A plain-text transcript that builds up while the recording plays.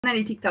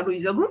analytic Tableau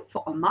user group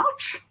for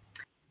March.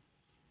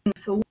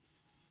 So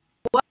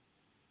what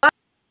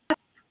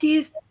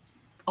is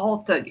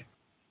our TUG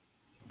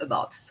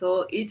about?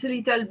 So it's a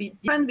little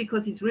bit different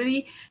because it's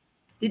really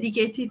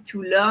dedicated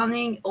to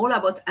learning all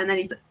about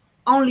analytics,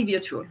 only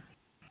virtual.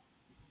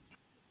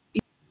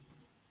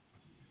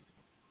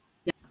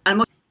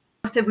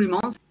 Almost every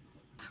month.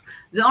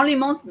 The only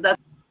month that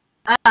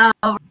I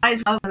have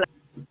like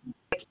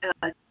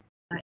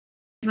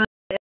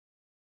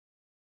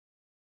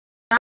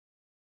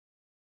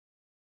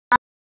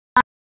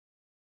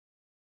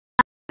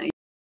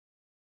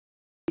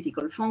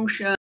analytical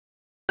function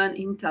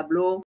in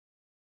Tableau.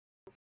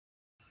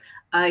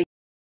 I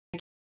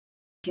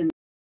can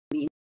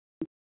mean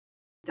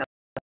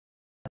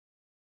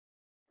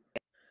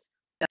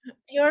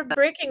You're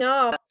breaking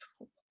up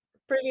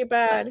pretty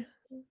bad.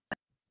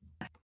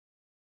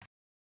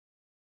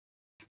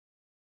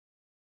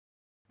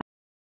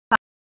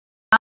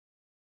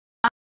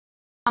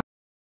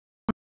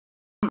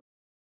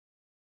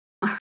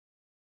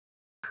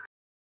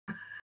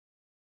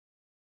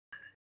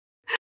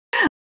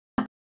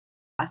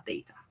 as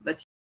data,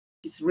 but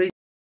it's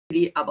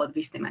really about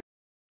this thematic.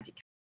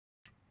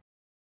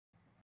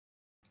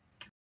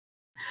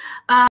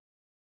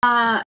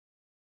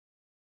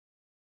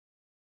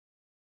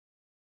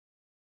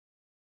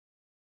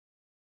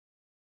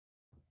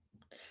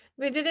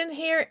 We didn't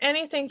hear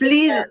anything.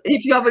 Please,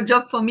 if you have a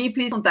job for me,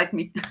 please contact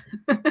me.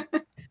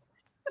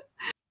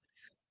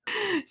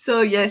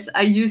 So yes,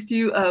 I used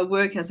to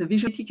work as a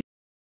visual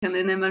and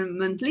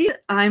enablement lead.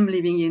 I'm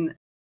living in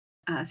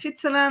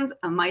Switzerland,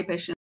 and my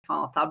passion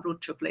for Tableau,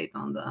 chocolate,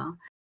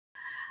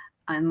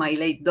 and my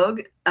late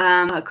dog.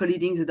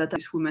 Co-leading the Data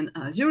Women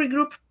Zurich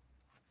group.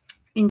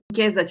 In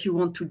case that you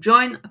want to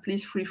join,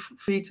 please feel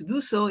free to do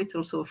so. It's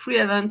also a free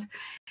event,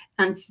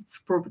 and it's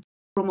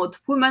promote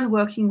women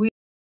working with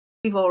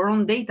our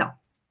own data.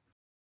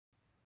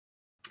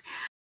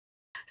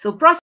 So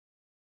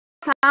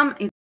Sam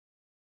is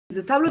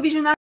the Tableau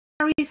Visionary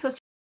Social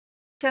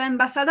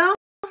Ambassador.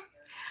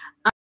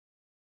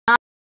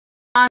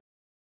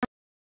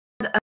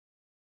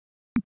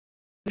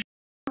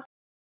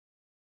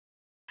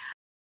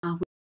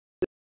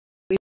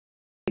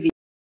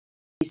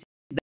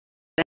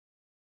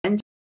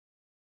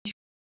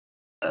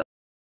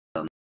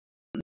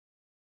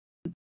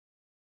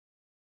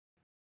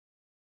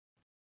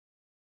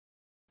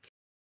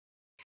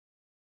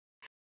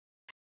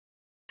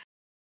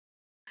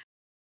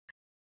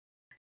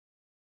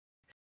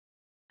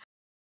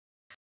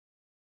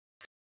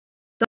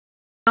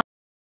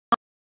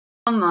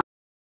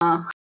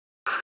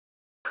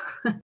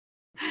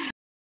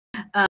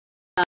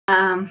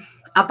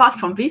 Apart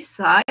from this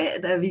side,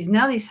 this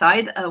nerdy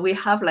side, we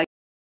have like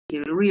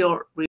a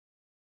real.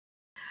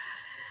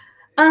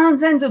 And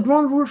then the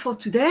ground rule for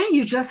today,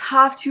 you just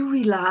have to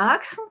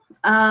relax.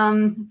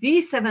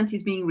 This event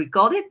is being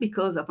recorded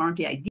because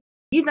apparently I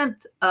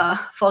didn't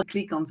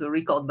click on the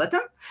record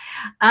button.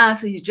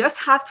 So you just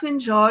have to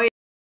enjoy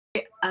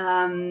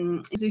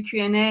the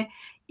Q&A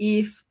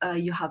if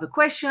you have a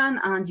question,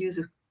 and use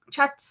the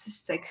chat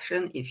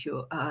section if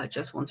you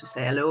just want to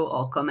say hello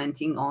or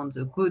commenting on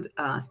the good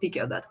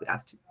speaker that we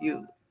have to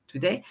you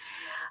today.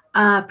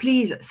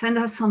 Please send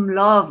us some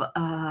love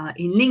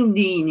in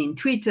LinkedIn, in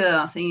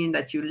Twitter, saying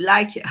that you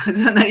like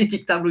the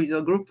Analytic Tableau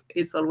user group.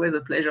 It's always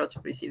a pleasure to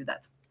receive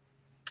that.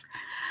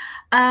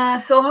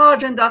 So our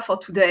agenda for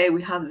today,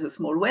 we have the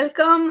small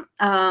welcome.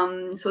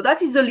 So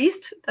that is the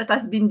list that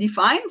has been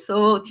defined.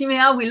 So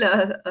Timea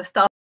will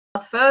start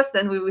first,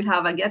 and we will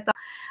have Agata,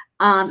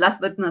 and last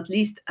but not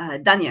least,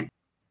 Daniel.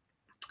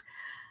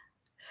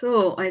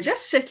 So I'm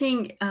just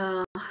checking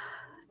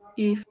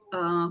if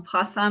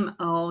Prasam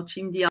or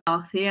Chimdi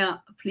are here.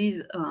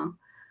 Please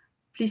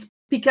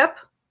speak up.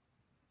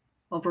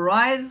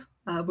 Otherwise,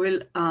 we'll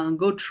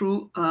go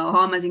through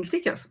our amazing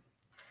speakers.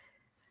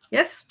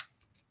 Yes?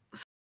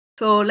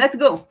 So let's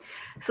go.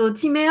 So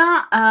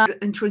Timea,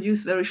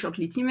 introduce very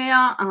shortly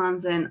Timea,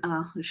 and then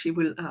she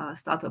will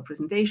start her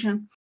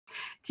presentation.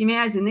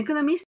 Timea is an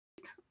economist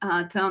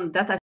turned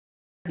data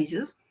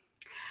visor,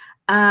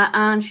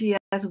 and she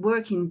has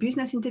worked in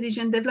business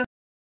intelligence development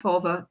for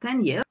over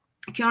 10 years.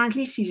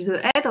 Currently, she's the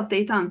head of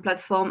data and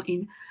platform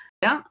in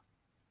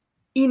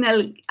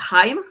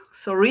Inelheim.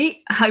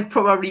 Sorry, I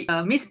probably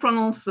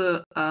mispronounced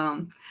your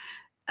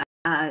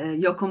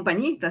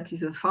company. That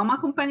is a pharma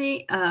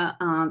company,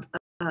 and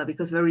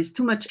because there is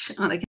too much,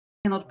 and I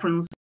cannot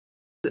pronounce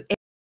the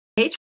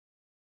H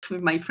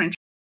with my French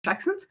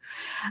accent.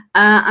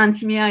 And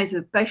Timea is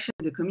a passion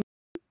in the community.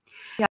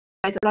 She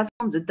has a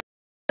platform, the data.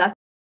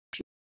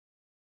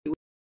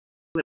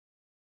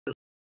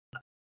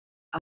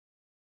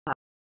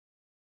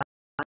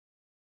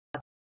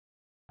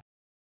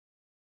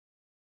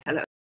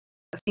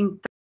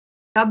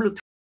 Tableau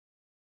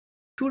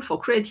tool for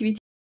creativity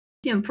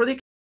and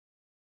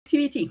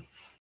productivity.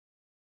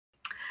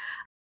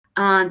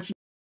 And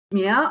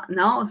Timea,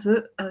 now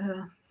the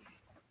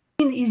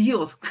is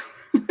yours.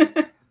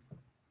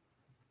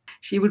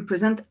 She will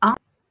present.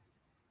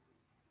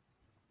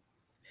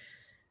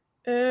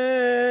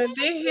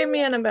 Do you hear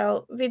me,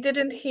 Annabelle? We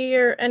didn't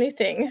hear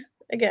anything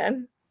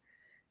again.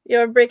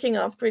 You're breaking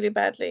up really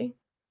badly.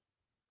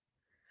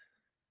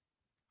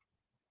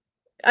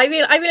 I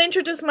will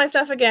introduce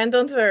myself again,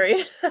 don't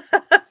worry.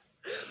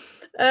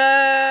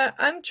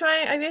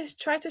 I will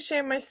try to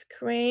share my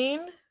screen.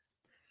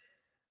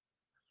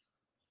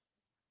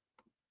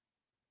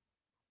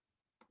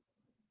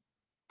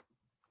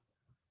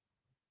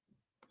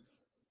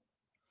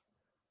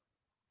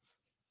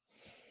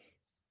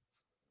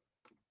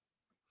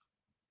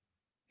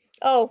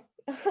 Oh.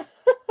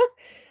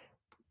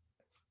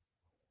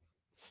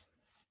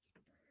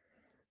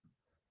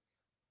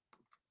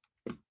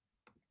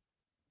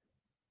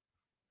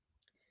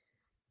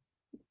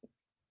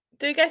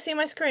 Do you guys see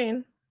my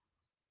screen?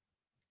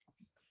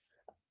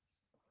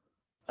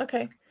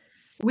 Okay.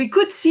 We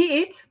could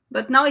see it,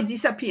 but now it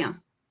disappeared.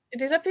 It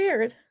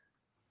disappeared.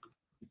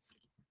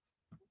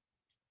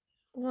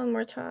 One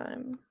more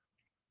time.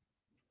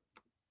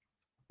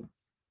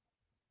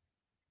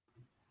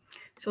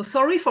 So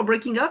sorry for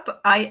breaking up.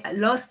 I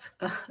lost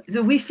the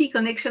Wi-Fi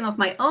connection of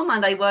my home,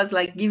 and I was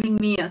like giving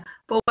me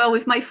power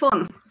with my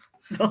phone.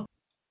 So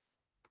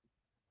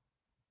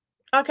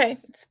okay,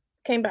 it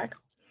came back.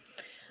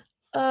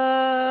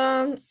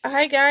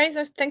 Hi guys,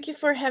 thank you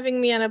for having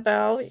me,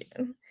 Annabelle.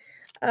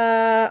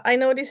 I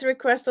know this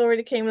request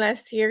already came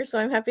last year, so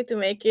I'm happy to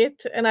make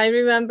it, and I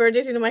remembered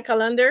it in my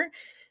calendar.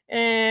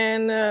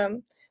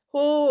 And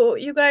who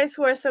you guys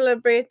who are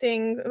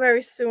celebrating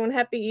very soon,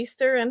 happy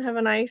Easter, and have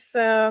a nice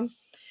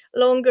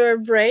longer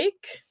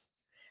break.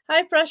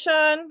 Hi,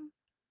 Prashan.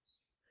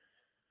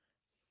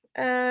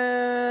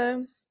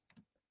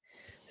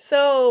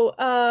 So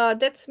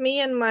that's me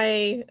and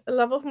my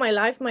love of my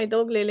life, my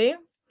dog Lily.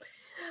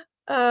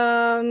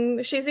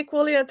 She's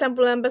equally a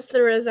temple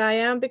ambassador as I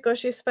am because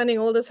she's spending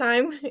all the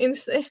time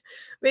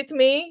with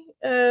me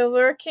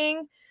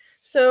working.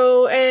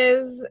 So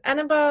as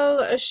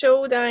Annabelle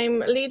showed, I'm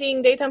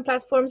leading data and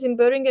platforms in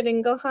Boehringer and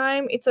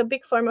Ingelheim. It's a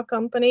big pharma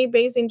company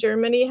based in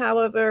Germany.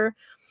 However,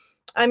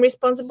 I'm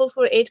responsible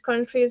for 8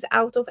 countries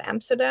out of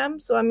Amsterdam.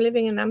 So I'm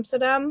living in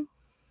Amsterdam.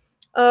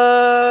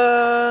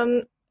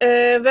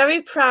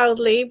 Very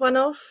proudly, one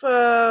of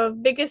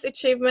biggest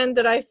achievement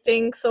that I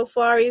think so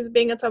far is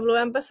being a Tableau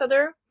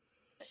ambassador.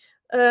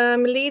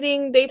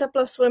 Leading Data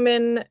Plus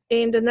Women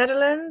in the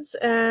Netherlands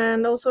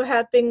and also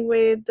helping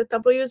with the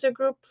Tableau user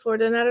group for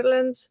the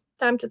Netherlands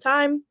time to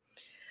time.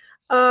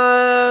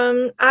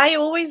 I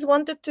always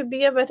wanted to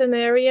be a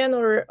veterinarian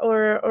or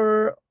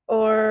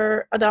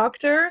a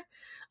doctor.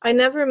 I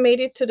never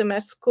made it to the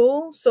med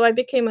school, so I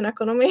became an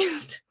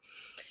economist.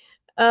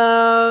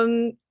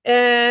 And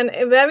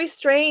very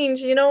strange,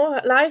 you know,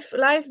 life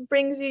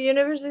brings you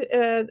university,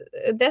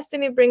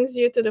 destiny brings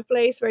you to the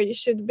place where you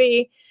should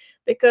be,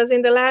 because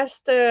in the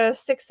last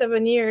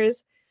 6-7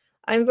 years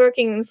I'm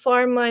working in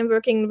pharma, I'm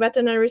working in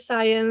veterinary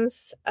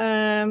science,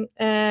 and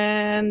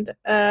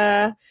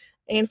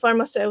in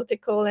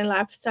pharmaceutical and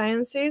life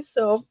sciences.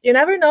 So you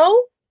never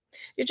know,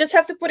 you just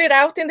have to put it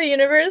out in the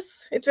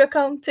universe, it will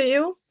come to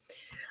you.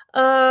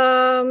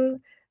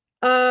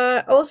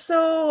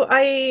 Also,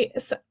 I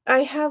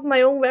have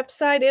my own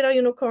website,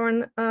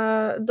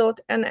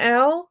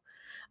 dataunicorn.nl.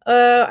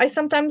 I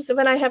sometimes,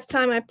 when I have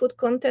time, I put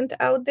content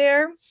out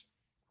there.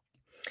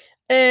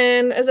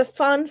 And as a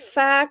fun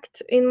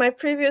fact, in my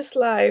previous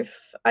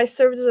life, I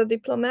served as a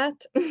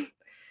diplomat.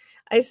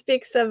 I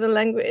speak 6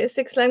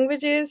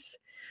 languages.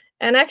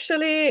 And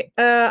actually,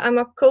 I'm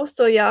a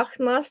coastal yacht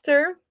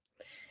master.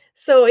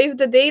 So if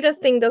the data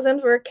thing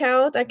doesn't work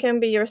out, I can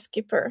be your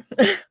skipper.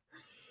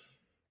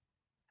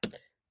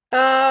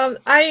 I'm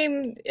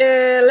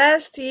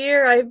last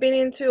year I've been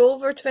into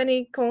over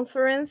 20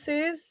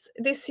 conferences.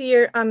 This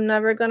year I'm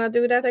never gonna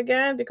do that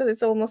again because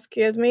it's almost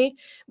killed me.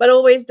 But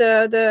always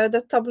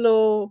the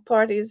Tableau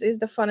part is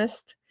the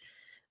funnest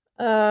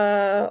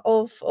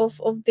of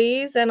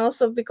these, and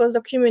also because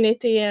the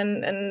community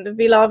and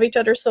we love each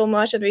other so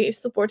much and we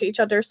support each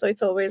other, so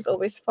it's always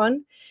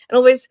fun and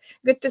always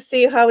good to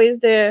see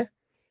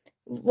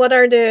what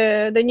are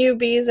the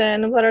newbies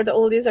and what are the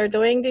oldies are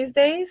doing these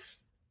days.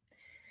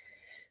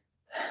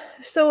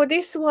 So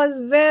this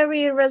was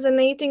very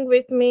resonating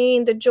with me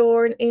in the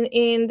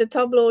in the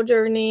Tableau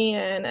journey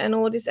and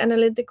all this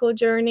analytical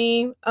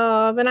journey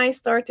when I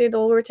started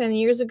over 10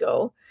 years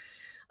ago.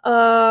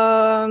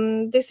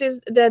 This is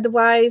the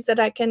advice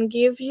that I can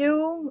give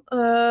you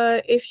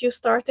if you're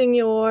starting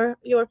your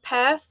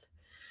path.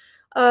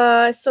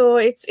 So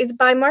it's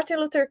by Martin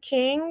Luther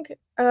King.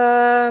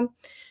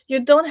 You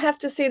don't have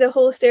to see the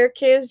whole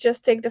staircase,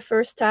 just take the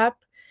first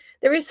step.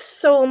 There is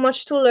so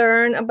much to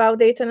learn about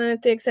data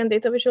analytics and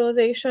data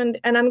visualization,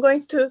 and I'm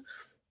going to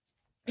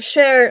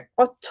share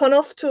a ton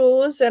of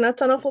tools and a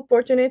ton of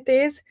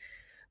opportunities.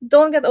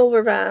 Don't get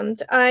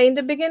overwhelmed. In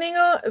the beginning,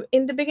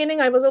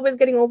 I was always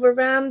getting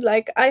overwhelmed.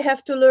 Like I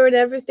have to learn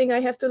everything. I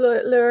have to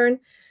learn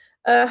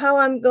how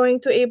I'm going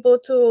to able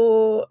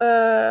to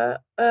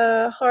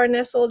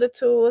harness all the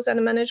tools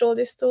and manage all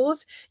these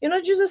tools. You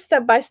know, just a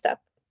step by step.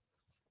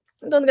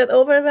 Don't get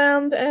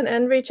overwhelmed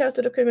and reach out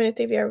to the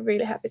community. We are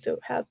really happy to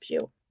help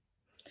you.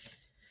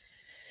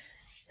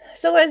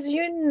 So as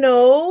you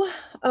know,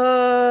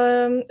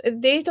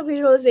 data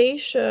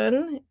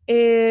visualization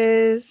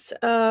is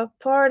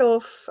part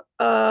of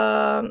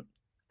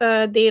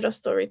data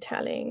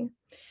storytelling.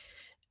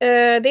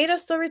 Data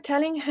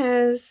storytelling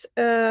has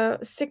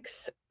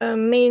 6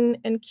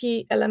 main and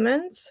key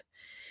elements.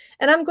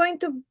 And I'm trying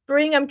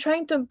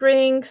to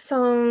bring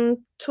some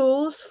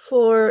tools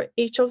for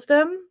each of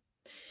them.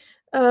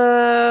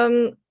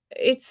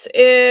 It's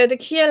the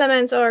key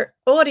elements are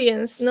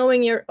audience,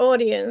 knowing your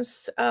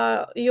audience.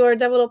 You are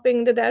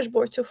developing the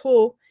dashboard to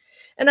who,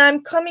 and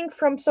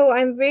so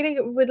I really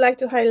would like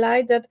to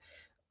highlight that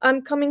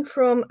I'm coming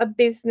from a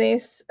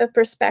business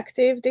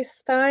perspective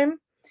this time.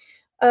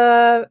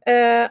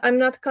 I'm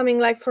not coming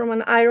like from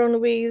an Iron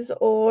Whiz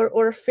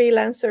or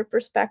freelancer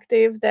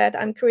perspective that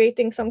I'm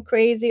creating some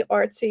crazy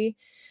artsy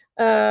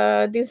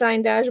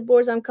design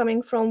dashboards. I'm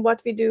coming from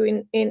what we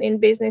do in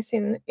business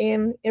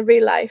in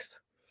real life.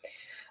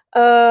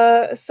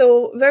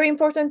 So very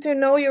important to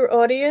know your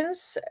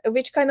audience,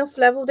 which kind of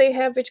level they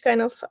have, which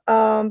kind of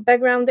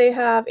background they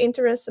have,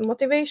 interests and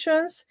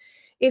motivations,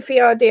 if they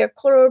are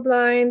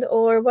colorblind,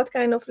 or what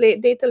kind of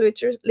data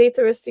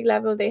literacy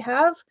level they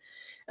have,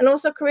 and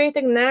also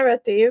creating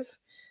narrative,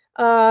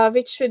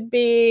 which should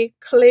be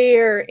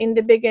clear in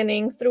the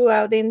beginning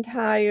throughout the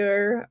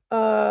entire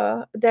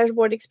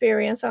dashboard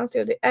experience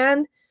until the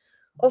end.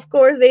 Of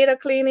course, data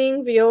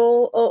cleaning, we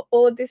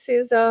all this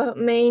is a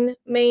main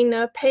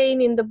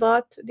pain in the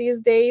butt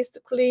these days,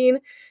 to clean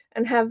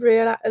and have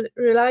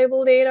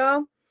reliable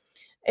data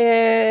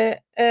in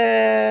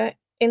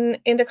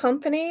the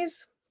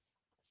companies.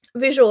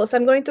 Visuals,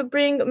 I'm going to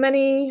bring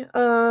many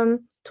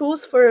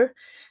tools for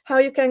how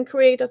you can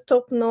create a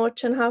top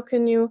notch and how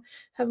can you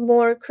have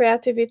more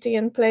creativity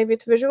and play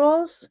with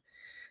visuals.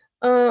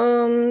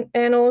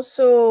 And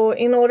also,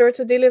 in order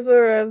to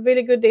deliver a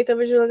really good data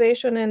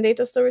visualization and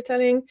data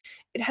storytelling,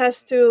 it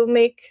has to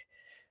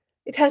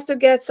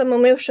get some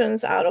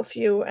emotions out of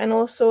you, and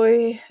also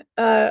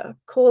a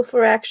call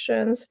for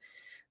actions,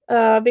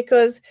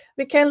 because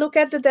we can look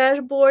at the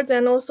dashboards,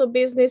 and also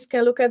business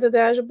can look at the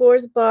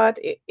dashboards, but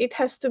it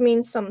has to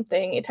mean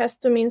something. It has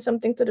to mean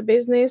something to the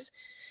business.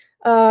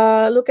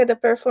 Look at the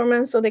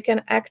performance so they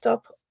can act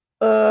up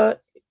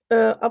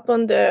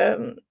upon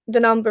the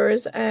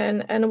numbers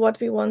and what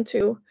we want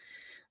to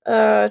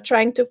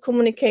trying to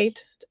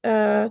communicate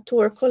to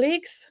our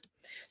colleagues.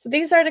 So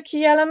these are the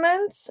key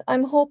elements. I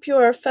hope you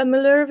are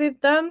familiar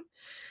with them.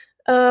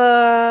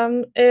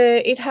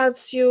 It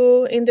helps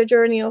you in the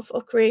journey of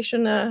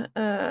creation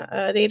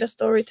data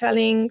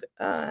storytelling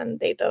and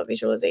data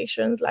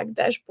visualizations like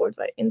dashboards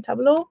in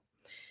Tableau.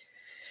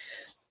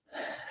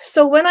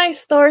 So when I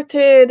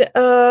started,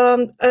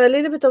 a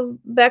little bit of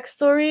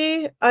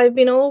backstory. I've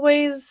been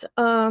always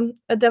a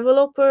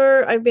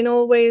developer. I've been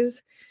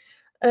always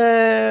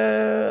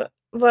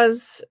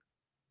was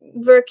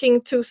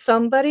working to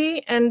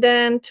somebody, and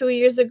then 2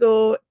 years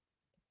ago,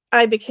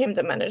 I became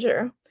the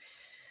manager.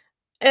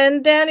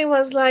 And then it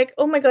was like,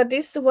 oh my God,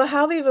 this is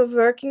how we were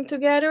working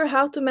together,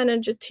 how to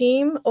manage a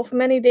team of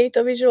many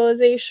data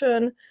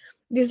visualization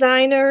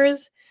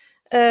designers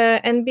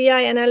and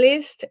BI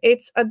analysts.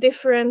 It's a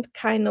different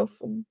kind of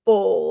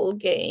ball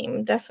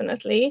game,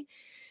 definitely.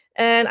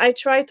 And I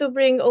try to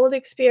bring all the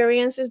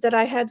experiences that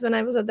I had when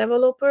I was a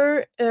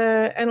developer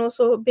and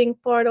also being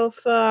part of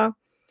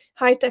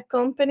high-tech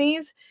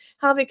companies,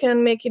 how we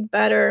can make it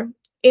better.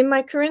 In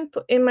my current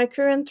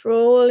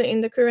role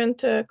in the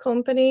current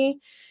company,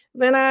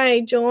 when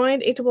I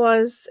joined,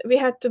 we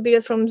had to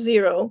build from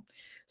zero.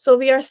 So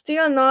we are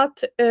still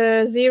not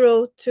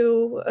zero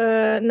to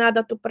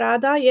nada to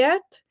Prada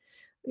yet.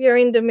 We are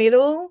in the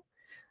middle.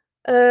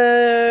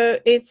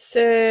 But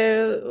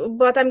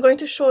I'm going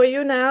to show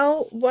you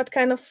now what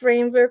kind of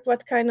framework,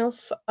 what kind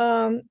of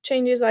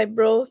changes I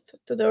brought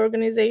to the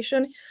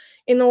organization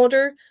in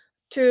order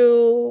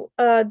to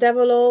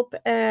develop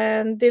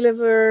and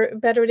deliver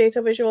better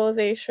data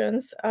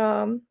visualizations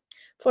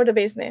for the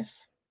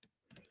business.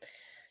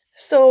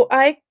 So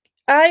I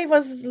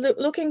was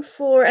looking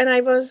for, and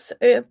I was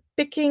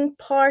picking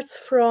parts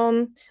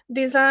from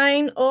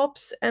design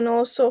ops and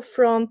also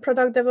from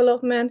product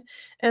development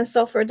and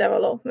software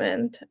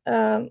development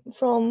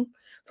from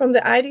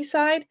the ID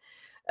side.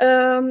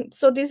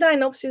 So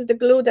design ops is the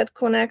glue that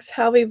connects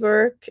how we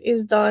work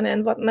is done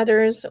and what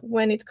matters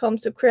when it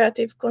comes to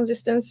creative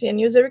consistency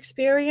and user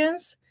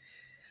experience.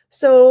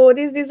 So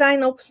this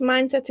design ops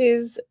mindset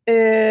is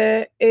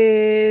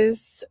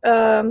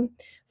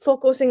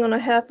focusing on the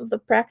health of the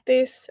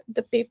practice,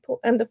 the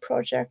people, and the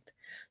project.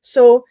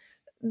 So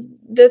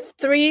the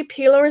 3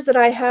 pillars that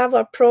I have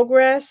are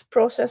progress,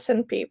 process,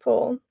 and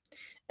people.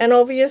 And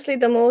obviously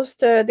the most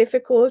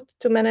difficult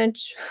to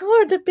manage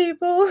are the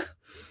people.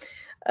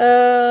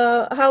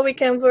 How we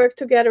can work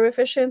together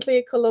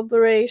efficiently,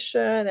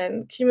 collaboration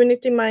and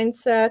community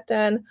mindset,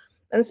 and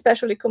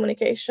especially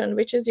communication,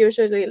 which is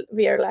usually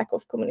we are lack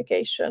of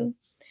communication.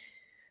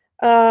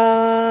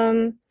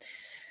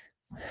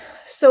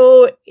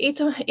 So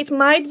it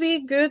might be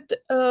good,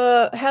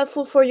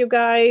 helpful for you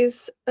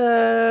guys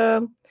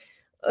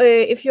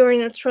if you're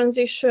in a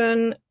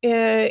transition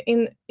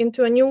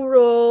into a new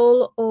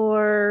role,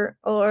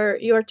 or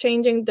you're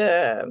changing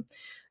the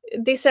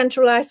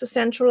decentralized to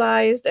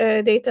centralized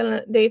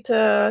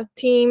data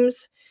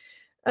teams.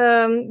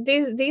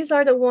 These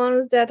are the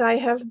ones that I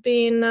have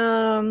been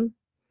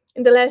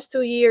in the last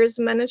 2 years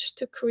managed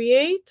to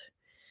create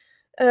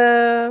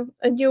a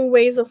new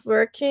ways of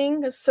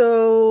working.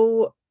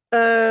 So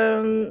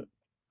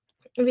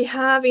we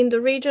have in the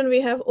region,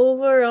 we have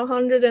over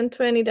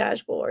 120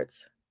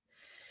 dashboards,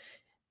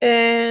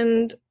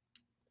 and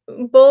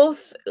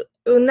both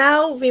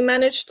now we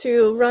managed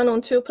to run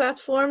on 2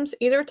 platforms,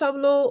 either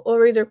Tableau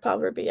or either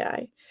Power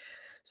BI.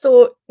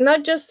 So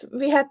not just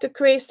we had to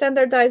create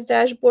standardized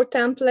dashboard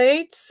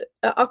templates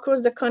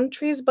across the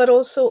countries, but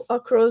also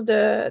across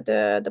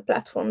the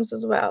platforms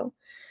as well.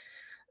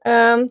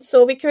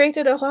 So we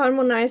created a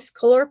harmonized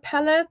color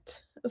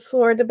palette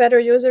for the better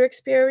user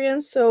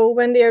experience. So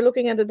when they are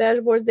looking at the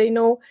dashboards, they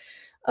know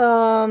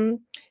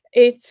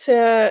it's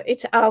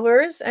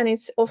ours and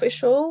it's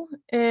official.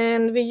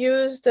 And we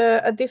used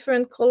a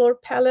different color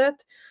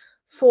palette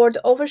for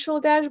the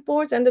official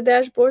dashboards and the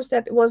dashboards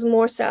that was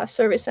more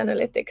self-service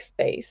analytics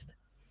based.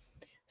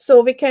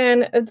 So we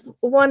can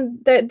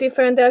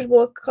different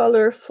dashboard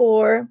color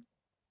for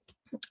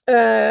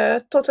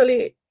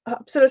totally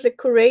absolutely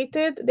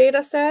curated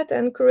data set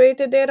and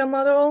curated data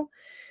model,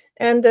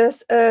 and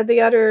this the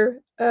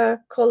other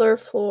color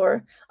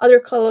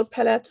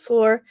palette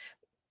for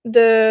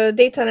the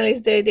data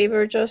analysts. They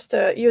were just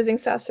using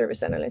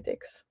self-service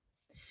analytics.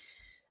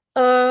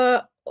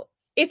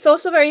 It's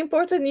also very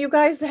important. You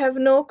guys have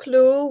no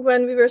clue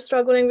when we were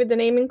struggling with the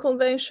naming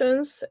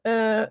conventions,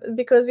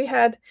 because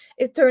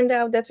it turned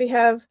out that we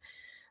have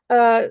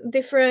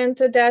different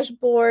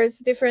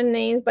dashboards, different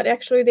names, but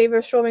actually they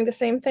were showing the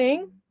same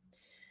thing.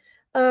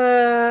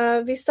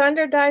 We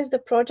standardized the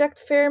project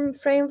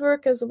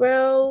framework as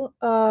well,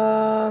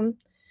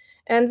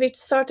 and we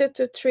started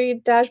to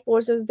treat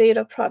dashboards as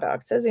data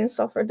products, as in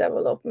software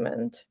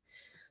development.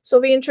 So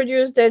we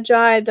introduced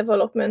agile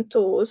development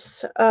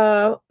tools,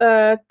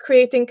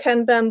 creating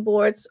Kanban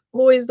boards,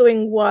 who is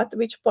doing what,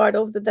 which part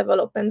of the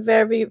development,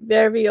 where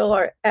we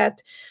are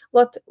at,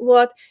 what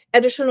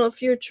additional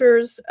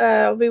features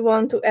we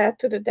want to add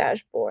to the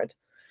dashboard.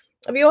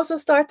 We also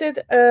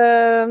started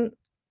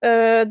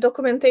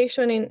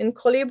documentation in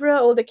Colibra,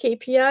 all the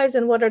KPIs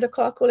and what are the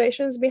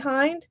calculations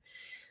behind,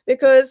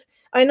 because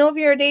I know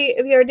we are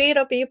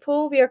data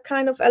people, we are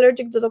kind of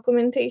allergic to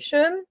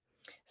documentation.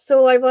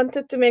 So I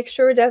wanted to make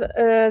sure that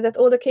that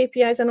all the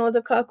KPIs and all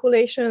the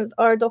calculations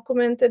are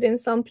documented in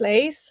some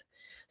place,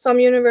 some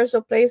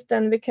universal place,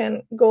 then we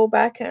can go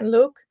back and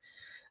look.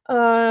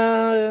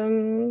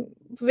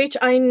 Which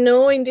I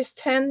know in these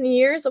 10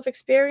 years of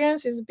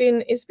experience it's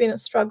been a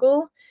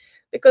struggle,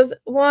 because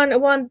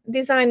one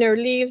designer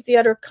leaves, the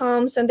other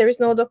comes, and there is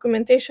no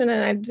documentation,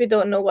 and we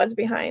don't know what's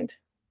behind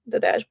the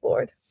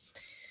dashboard.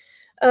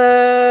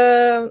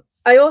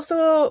 I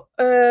also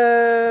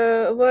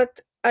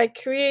what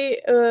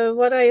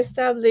I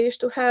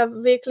established to have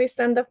weekly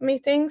stand-up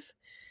meetings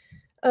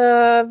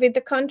with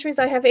the countries.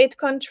 I have 8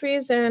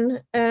 countries,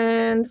 and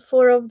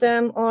 4 of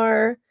them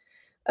are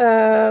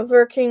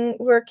working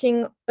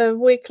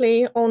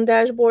weekly on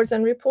dashboards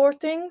and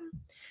reporting.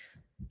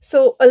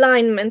 So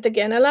alignment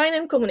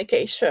and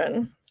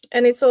communication.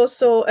 And it's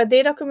also a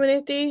data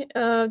community.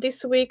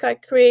 This week I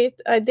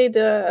did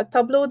a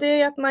Tableau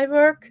day at my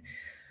work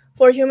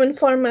for human,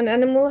 farm, and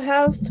animal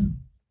health,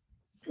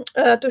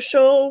 to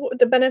show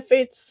the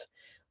benefits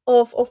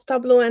of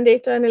Tableau and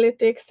data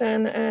analytics,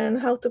 and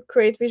how to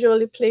create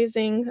visually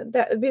pleasing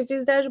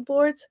business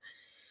dashboards.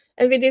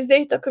 And with this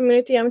data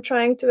community, I'm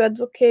trying to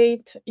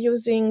advocate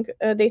using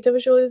data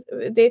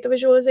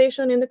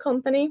visualization in the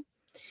company.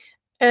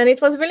 And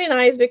it was really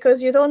nice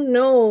because you don't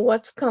know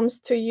what comes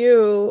to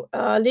you.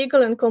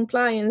 Legal and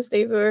compliance,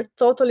 they were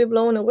totally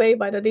blown away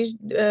by the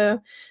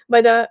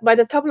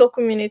Tableau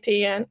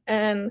community and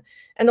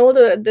all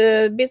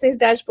the business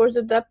dashboards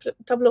that the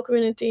Tableau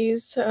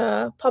communities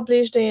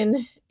published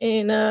in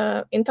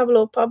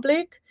Tableau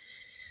Public.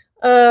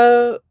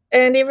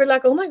 And they were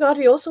like, "Oh my God,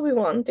 we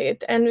want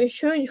it." And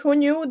who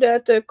knew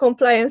that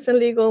compliance and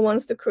legal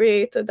wants to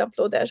create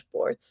Tableau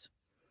dashboards?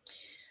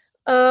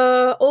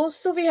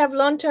 Also, we have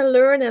lunch and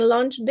learn and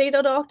lunch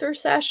data doctor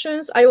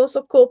sessions. I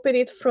also copied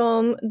it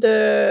from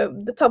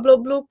the Tableau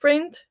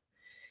blueprint.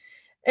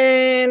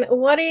 And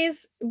what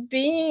is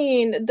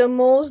being the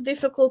most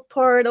difficult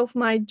part of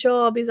my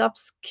job is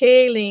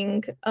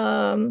upscaling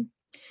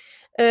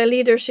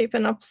leadership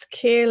and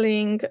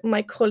upscaling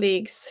my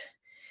colleagues.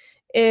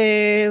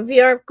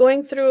 We are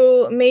going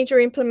through major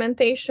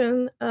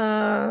implementation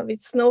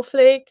with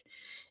Snowflake,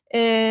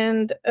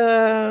 and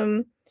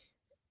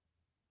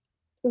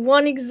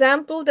one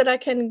example that I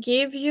can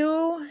give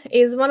you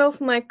is one of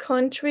my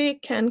country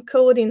can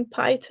code in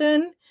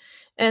Python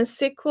and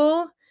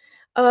SQL.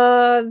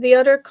 The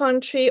other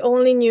country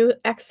only knew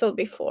Excel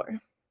before.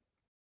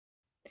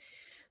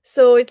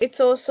 So it's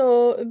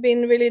also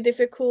been really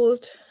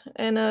difficult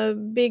and a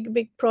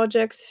big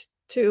project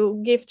to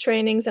give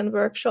trainings and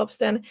workshops,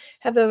 then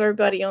have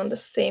everybody on the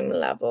same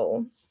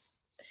level.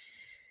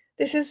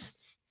 This is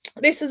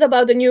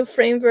about the new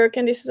framework,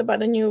 and this is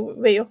about a new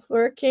way of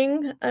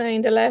working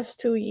in the last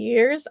 2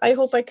 years. I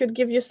hope I could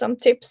give you some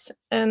tips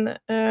and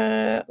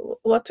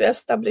what to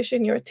establish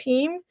in your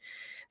team.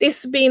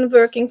 This has been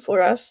working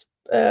for us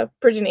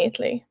pretty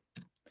neatly.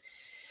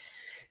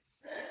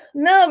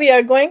 Now we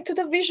are going to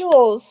the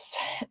visuals.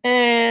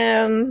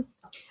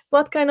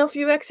 What kind of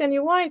UX and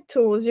UI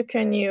tools you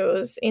can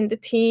use in the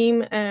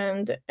team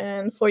and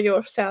for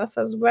yourself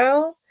as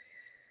well.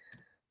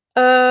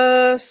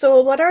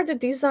 So what are the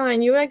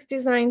UX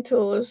design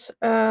tools?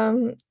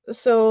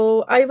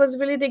 So I was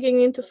really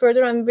digging into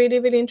further. I'm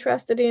really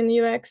interested in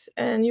UX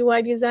and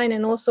UI design,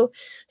 and also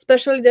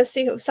especially the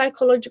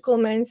psychological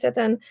mindset.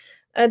 And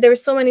there are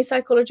so many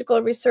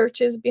psychological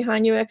researches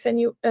behind UX and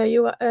UI.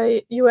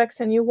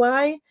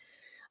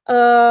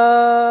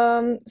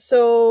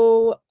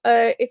 So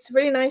it's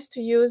really nice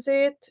to use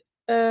it.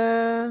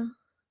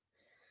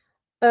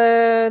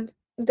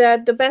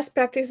 That the best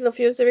practices of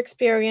user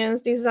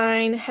experience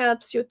design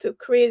helps you to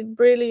create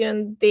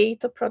brilliant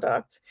data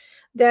products,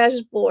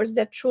 dashboards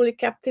that truly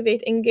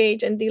captivate,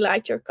 engage, and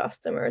delight your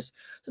customers.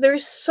 So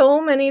there's so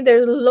many,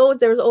 there's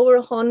loads, there's over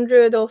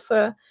 100 of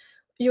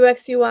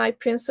UX UI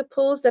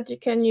principles that you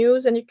can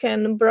use, and you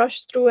can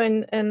brush through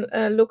and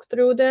look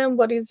through them,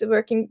 what is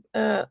working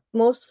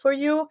most for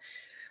you.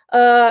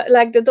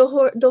 Like the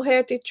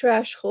Doherty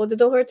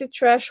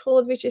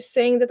threshold, which is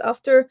saying that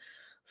after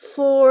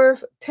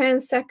 10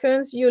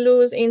 seconds you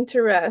lose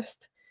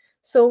interest.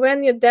 So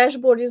when your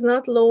dashboard is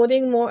not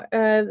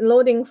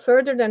loading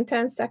further than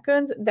 10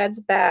 seconds,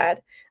 that's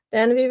bad.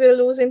 Then we will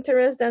lose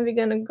interest. Then we're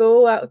gonna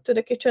go out to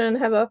the kitchen and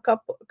have a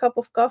cup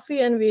of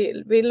coffee, and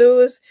we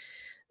lose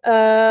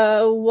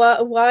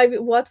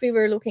what we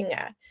were looking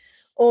at.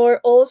 Or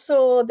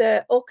also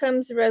the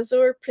Occam's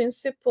razor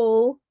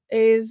principle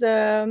is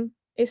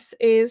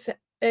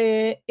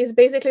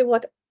basically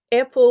what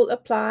Apple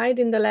applied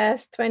in the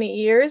last 20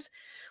 years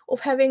of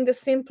having the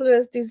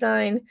simplest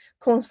design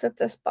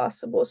concept as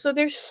possible. So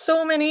there's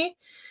so many,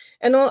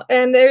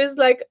 and there is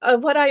like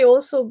what I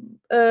also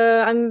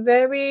I'm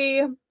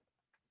very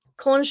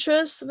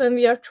conscious when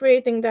we are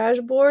creating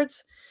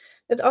dashboards,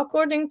 that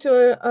according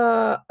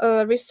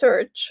to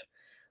research,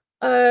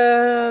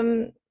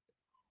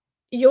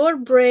 your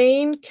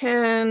brain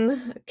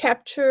can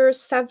capture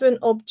 7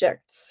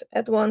 objects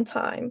at one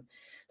time.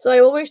 So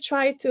I always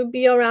try to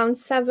be around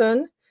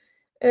 7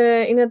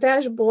 in a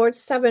dashboard,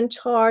 7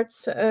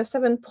 charts,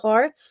 7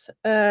 parts,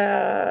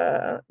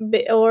 or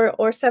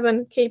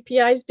 7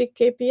 KPIs, big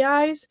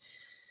KPIs,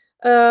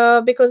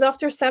 because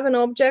after 7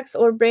 objects,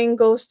 our brain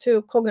goes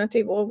to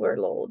cognitive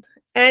overload.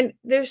 And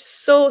there's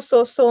so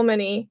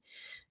many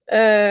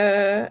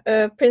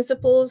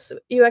principles,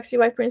 UX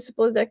UI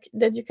principles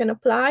that you can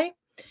apply.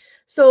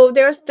 So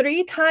there are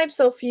 3 types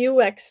of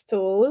UX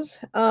tools,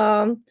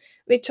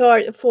 which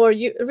are for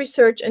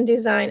research and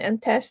design and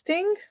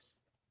testing.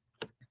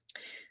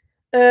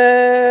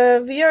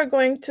 We are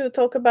going to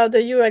talk about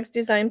the UX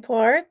design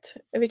part,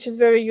 which is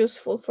very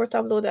useful for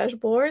Tableau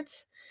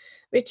dashboards,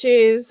 which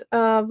is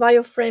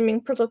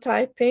wireframing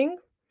prototyping.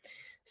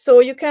 So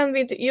you can,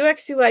 with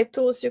UX UI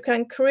tools, you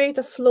can create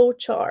a flow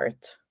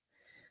chart.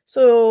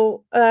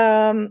 So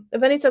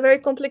when it's a very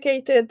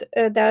complicated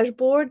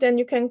dashboard, then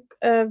you can,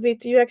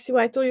 with UX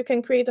UI tool, you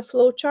can create a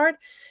flow chart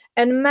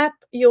and map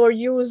your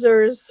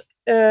user's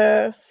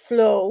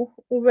flow,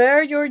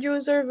 where your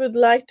user would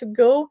like to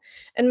go,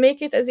 and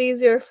make it as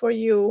easier for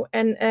you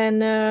and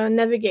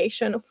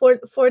navigation. For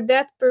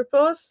that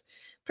purpose,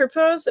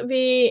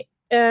 we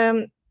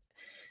the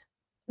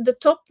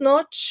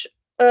top-notch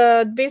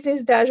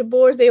business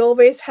dashboards, they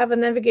always have a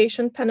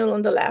navigation panel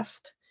on the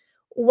left.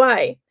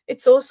 Why?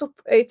 It's also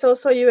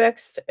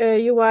UX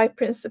UI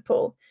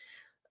principle.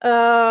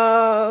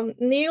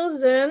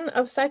 Nielsen,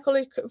 a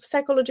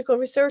psychological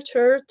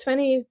researcher,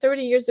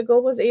 20-30 years ago,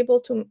 was able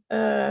to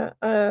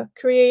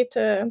create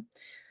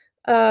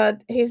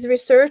his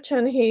research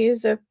and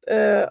his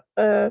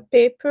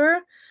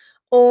paper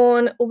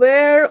on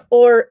where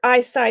our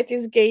eyesight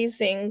is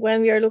gazing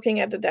when we are looking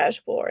at the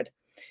dashboard.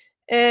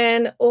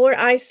 And our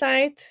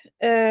eyesight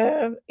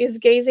is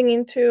gazing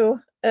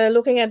into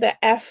looking at the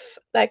F,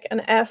 like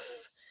an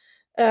F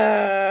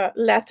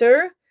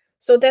letter.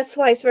 So that's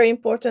why it's very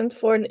important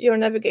for your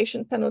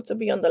navigation panel to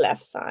be on the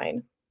left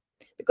side,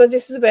 because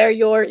this is where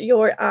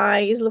your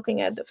eye is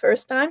looking at the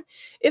first time.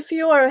 If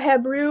you are a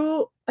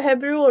Hebrew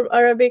or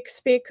Arabic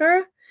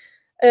speaker,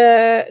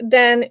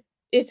 then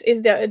it's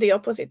the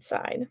opposite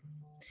side.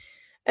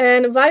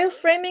 And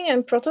wireframing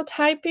and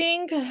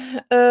prototyping.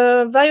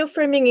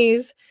 Wireframing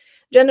is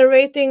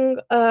generating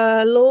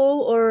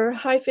low or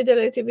high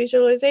fidelity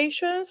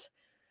visualizations.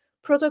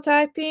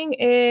 Prototyping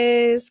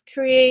is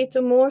create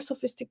more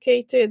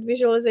sophisticated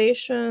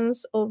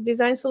visualizations of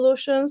design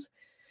solutions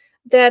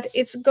that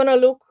it's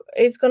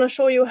gonna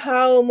show you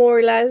how more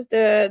or less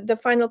the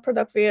final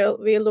product will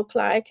look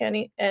like,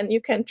 and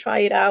you can try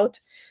it out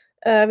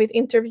with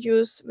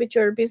interviews with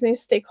your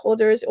business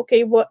stakeholders.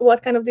 Okay,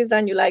 what kind of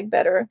design you like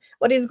better?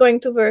 What is going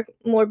to work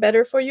more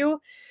better for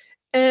you?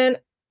 And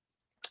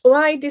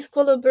why this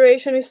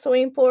collaboration is so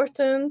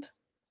important?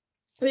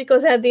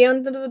 Because at the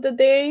end of the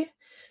day,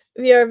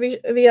 we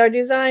are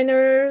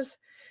designers.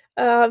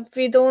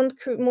 We don't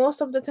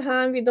most of the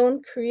time we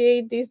don't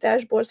create these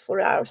dashboards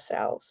for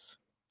ourselves.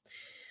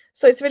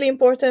 So it's really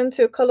important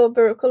to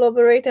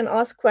collaborate and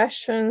ask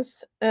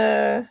questions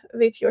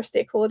with your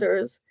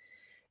stakeholders.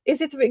 Is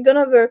it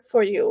gonna work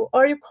for you?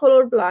 Are you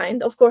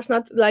colorblind? Of course,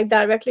 not like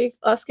directly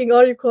asking,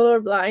 are you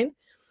colorblind?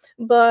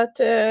 But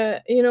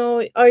you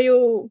know, are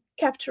you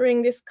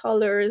capturing these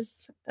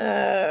colors?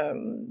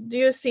 Do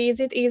you see? Is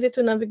it easy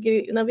to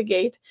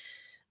navigate?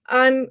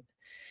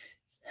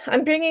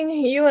 I'm bringing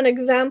you an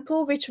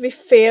example which we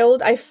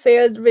failed. I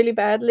failed really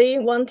badly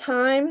one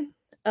time.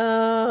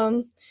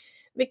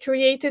 We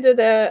created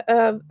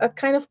a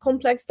kind of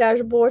complex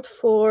dashboard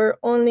for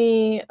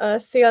only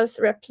sales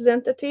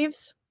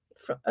representatives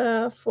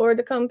for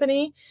the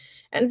company,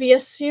 and we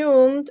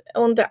assumed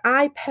on the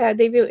iPad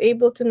they will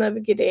able to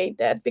navigate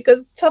that,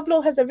 because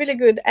Tableau has a really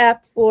good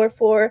app for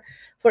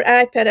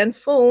iPad and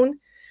phone.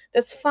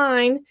 That's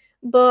fine,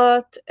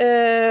 but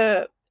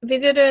we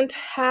didn't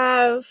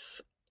have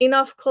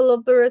enough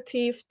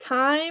collaborative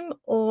time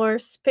or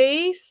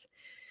space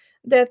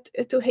that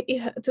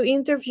to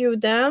interview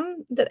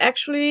them, that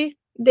actually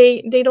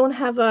they don't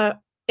have a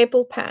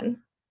Apple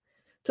Pen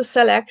to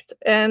select,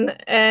 and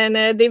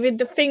they with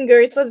the finger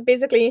it was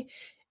basically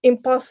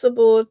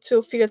impossible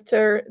to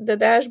filter the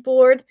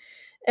dashboard.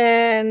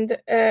 And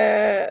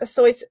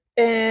so it's,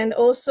 and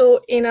also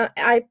in a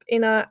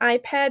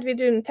iPad we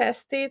didn't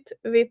test it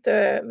with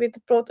the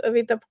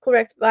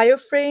correct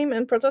wireframe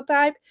and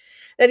prototype,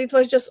 that it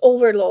was just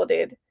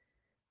overloaded.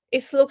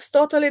 It looks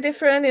totally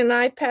different in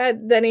an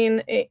iPad than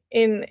in a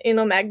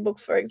MacBook,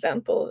 for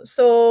example.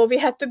 So we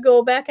had to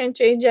go back and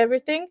change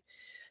everything.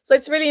 So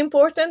it's really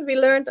important.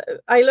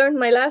 I learned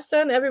my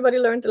lesson. Everybody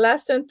learned the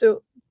lesson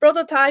to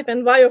prototype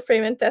and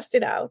wireframe and test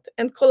it out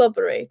and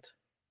collaborate.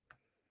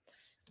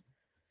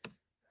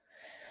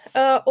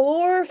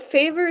 Our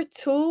favorite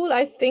tool,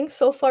 I think,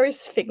 so far is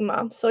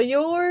Figma. So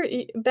your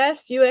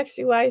best UX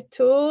UI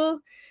tool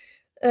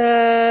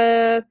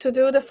to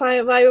do the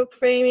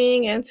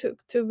wireframing and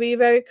to be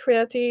very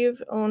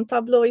creative on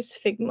Tableau is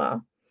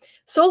Figma.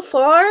 So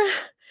far,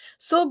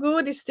 so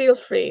good, it's still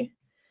free.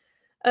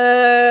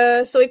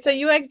 So it's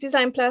a UX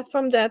design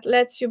platform that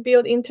lets you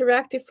build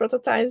interactive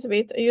prototypes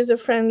with a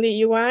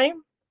user-friendly UI.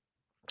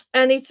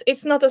 And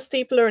it's not a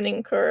steep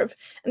learning curve.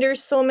 And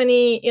there's so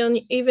many,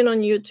 even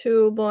on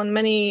YouTube, on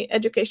many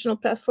educational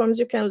platforms,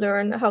 you can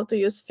learn how to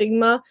use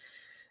Figma.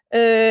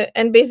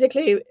 And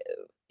basically,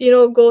 you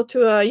know, go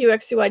to a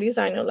UX UI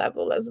designer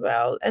level as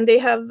well. And they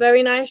have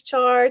very nice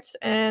charts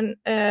and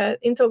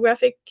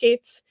infographic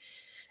kits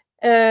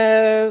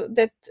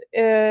that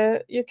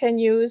you can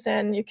use,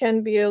 and you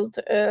can build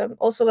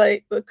also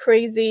like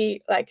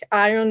crazy like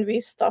Iron V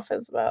stuff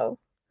as well.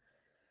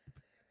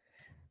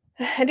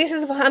 And this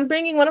is, I'm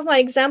bringing one of my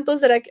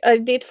examples that I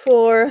did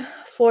for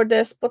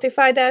the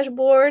Spotify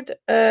dashboard.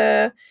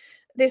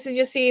 This is,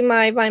 you see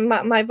my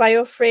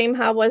wireframe,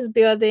 how I was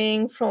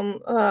building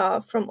from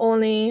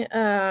only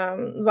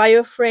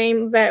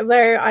wireframe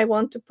where I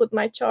want to put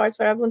my charts,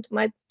 where I want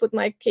to put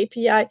my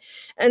KPI,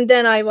 and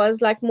then I was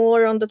like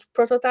more on the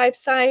prototype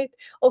side.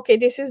 Okay,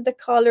 this is the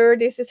color,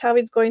 this is how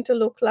it's going to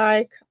look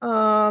like.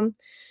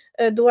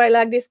 Do I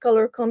like this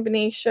color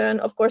combination?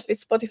 Of course, with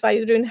Spotify,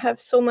 you didn't have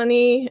so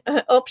many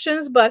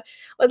options, but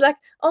I was like,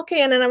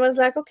 okay. And then I was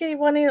like, okay,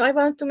 I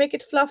want to make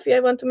it fluffy. I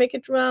want to make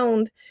it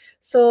round.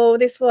 So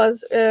this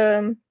was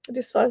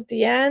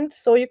the end.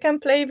 So you can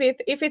play with,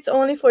 if it's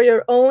only for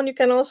your own, you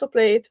can also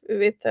play it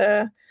with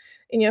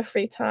in your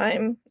free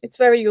time. It's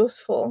very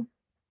useful.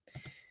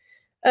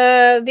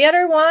 The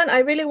other one I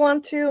really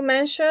want to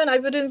mention, I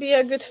wouldn't be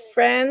a good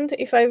friend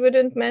if I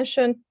wouldn't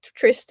mention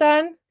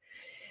Tristan.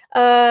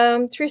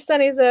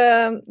 Tristan is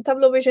a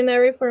Tableau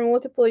visionary for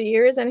multiple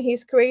years, and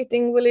he's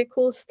creating really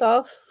cool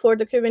stuff for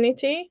the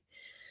community.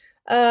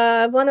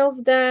 One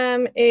of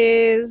them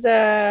is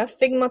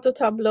Figma to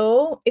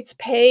Tableau. It's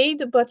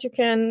paid, but you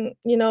can,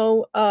 you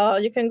know,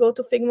 you can go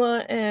to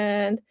Figma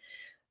and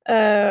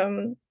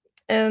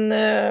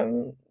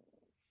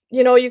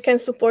you know, you can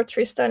support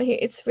Tristan.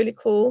 It's really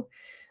cool.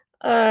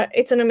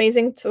 It's an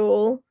amazing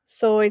tool.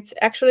 So it's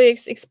actually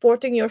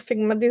exporting your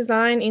Figma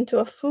design into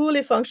a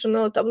fully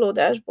functional Tableau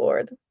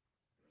dashboard.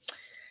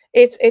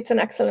 It's an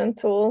excellent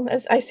tool,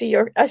 as I see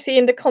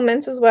in the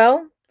comments as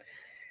well.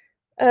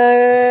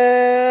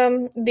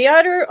 The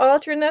other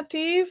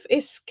alternative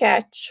is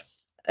Sketch.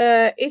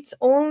 It's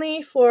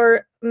only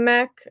for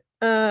Mac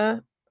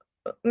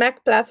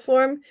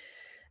platform.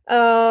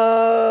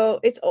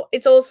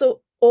 It's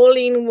also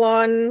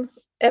all-in-one,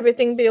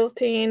 everything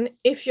built in.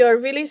 If you're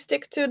really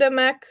stick to the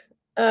Mac,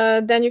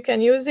 then you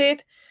can use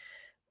it.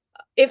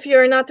 If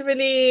you're not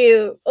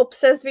really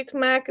obsessed with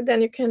Mac,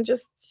 then you can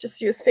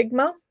just use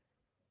Figma.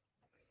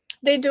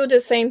 They do the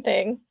same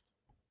thing.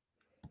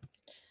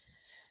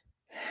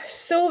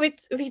 So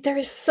there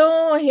is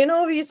so,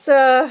 it's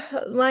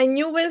my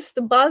newest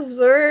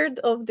buzzword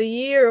of the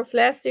year of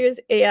last year is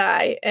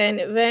AI.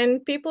 And when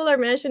people are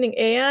mentioning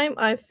AI,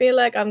 I feel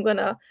like I'm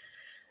gonna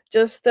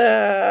just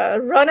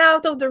run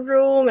out of the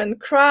room and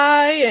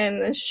cry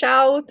and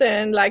shout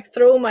and like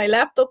throw my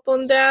laptop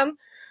on them,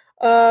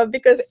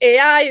 because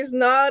AI is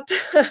not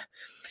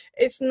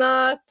it's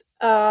not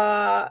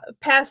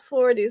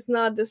password is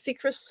not the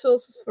secret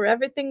source for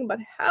everything. But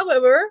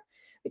however,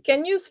 we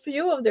can use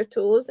few of their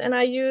tools, and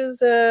I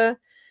use and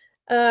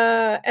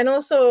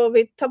also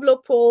with Tableau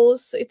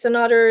polls, it's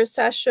another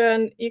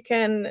session. You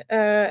can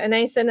and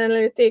instant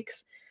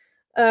analytics.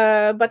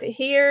 But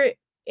here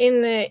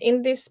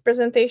in this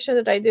presentation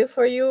that I do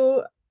for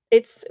you,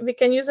 we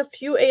can use a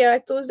few AI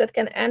tools that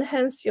can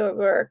enhance your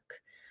work,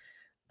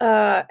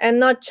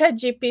 and not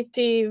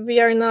ChatGPT. We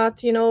are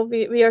not,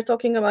 we are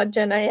talking about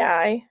Gen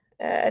AI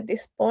at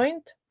this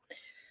point.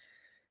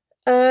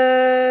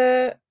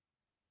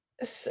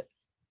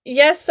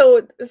 Yes,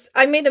 so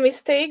I made a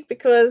mistake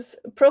because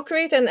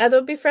Procreate and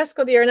Adobe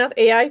Fresco, they are not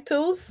AI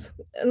tools.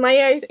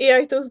 My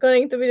AI tool is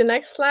going to be the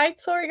next slide.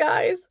 Sorry,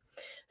 guys.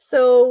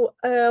 So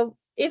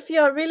if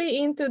you are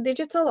really into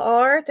digital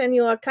art and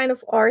you are kind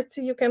of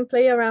artsy, you can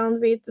play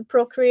around with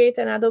Procreate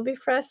and Adobe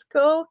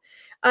Fresco.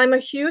 I'm a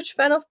huge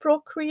fan of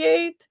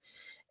Procreate.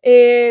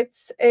 They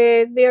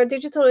are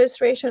digital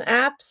illustration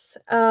apps.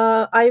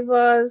 I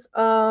was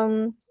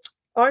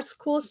art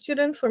school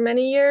student for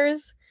many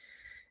years.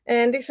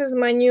 And this is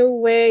my new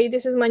way.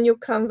 This is my new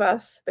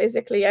canvas,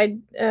 basically.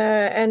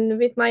 And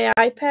with my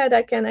iPad,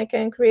 I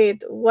can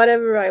create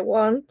whatever I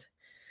want.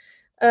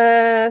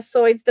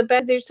 So it's the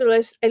best digital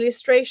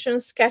illustration,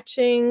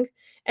 sketching,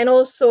 and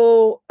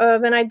also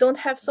when I don't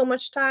have so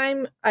much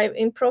time,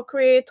 in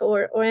Procreate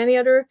or any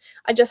other,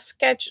 I just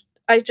sketch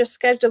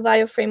the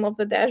wireframe of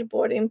the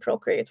dashboard in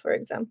Procreate, for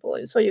example.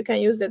 So you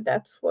can use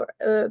that for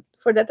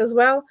that as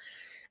well.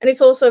 And it's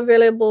also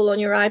available on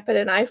your iPad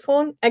and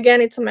iPhone.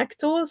 Again, it's a Mac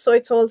tool, so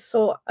it's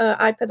also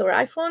iPad or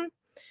iPhone.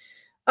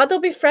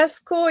 Adobe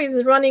Fresco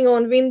is running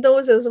on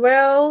Windows as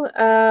well.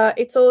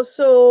 It's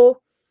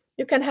also,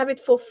 you can have it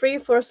for free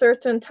for a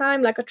certain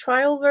time, like a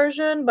trial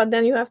version, but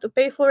then you have to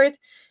pay for it.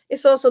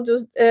 It also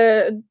does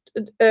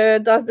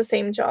the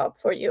same job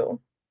for you.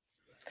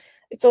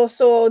 It's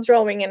also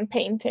drawing and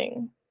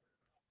painting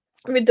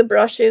with the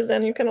brushes,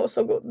 and you can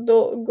also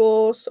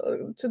go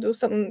to do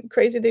some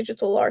crazy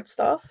digital art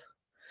stuff.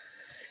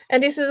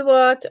 And this is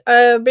what,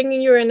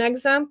 bringing you an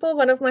example,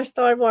 one of my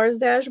Star Wars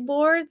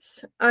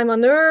dashboards. I'm a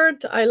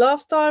nerd. I love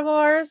Star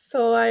Wars,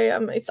 so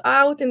it's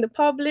out in the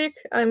public.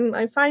 I'm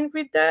fine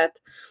with that.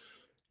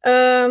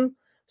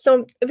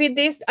 So with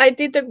this, I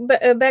did the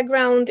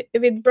background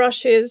with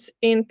brushes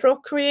in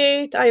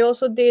Procreate. I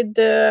also did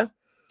the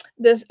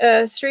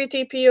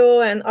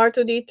 3TPO and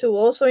R2D2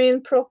 also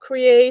in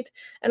Procreate,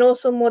 and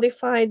also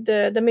modified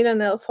the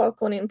Millennial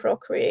Falcon in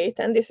Procreate.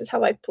 And this is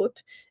how I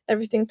put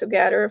everything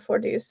together for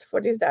this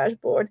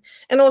dashboard.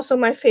 And also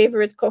my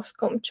favorite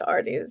COSCOM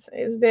chart is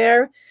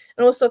there.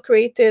 And also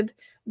created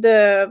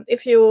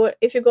if you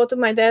go to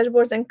my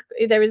dashboards and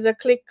there is a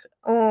click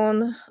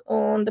on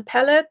the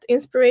palette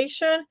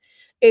inspiration,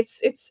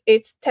 it's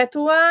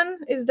Tatooine,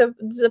 is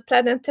the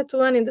planet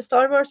Tatooine in the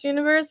Star Wars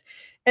universe,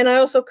 and I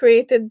also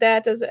created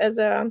that as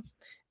a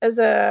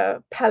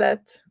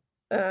palette.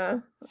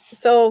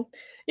 So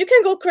you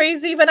can go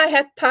crazy when I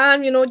had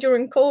time,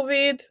 during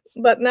COVID,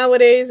 but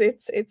nowadays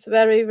it's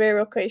very rare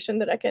occasion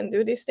that I can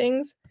do these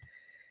things.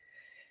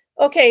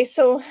 Okay,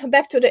 so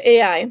back to the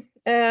AI.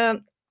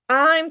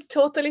 I'm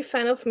totally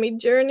fan of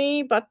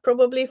Midjourney, but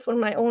probably for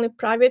my only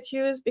private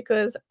use,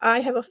 because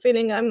I have a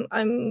feeling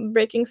I'm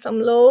breaking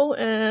some law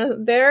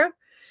there.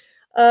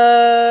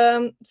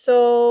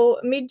 So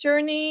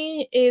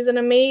Midjourney is an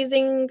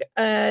amazing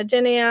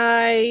Gen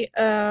AI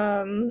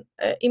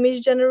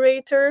image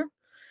generator.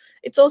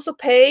 It's also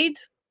paid,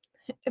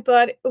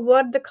 but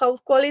what the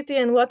quality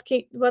and what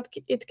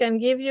it can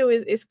give you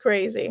is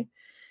crazy.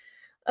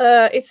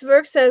 It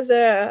works as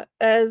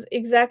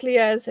exactly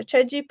as a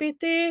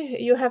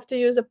ChatGPT. You have to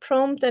use a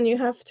prompt and you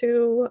have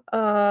to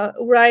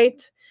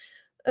write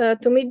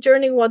to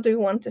Midjourney, what do you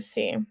want to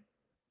see?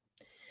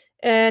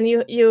 And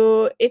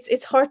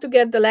it's hard to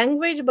get the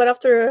language, but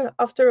after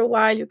a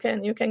while you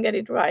can get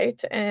it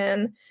right.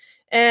 And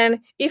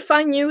if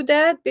I knew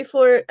that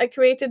before I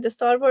created the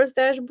Star Wars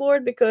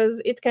dashboard,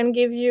 because it can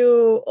give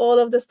you all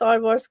of the Star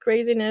Wars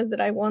craziness that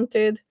I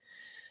wanted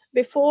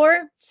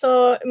before.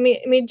 So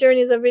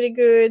Midjourney is a really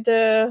good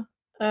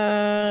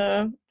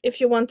if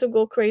you want to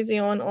go crazy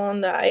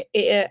on the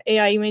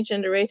AI image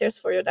generators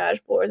for your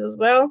dashboards as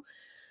well.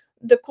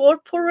 The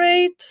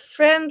corporate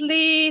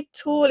friendly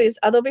tool is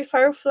Adobe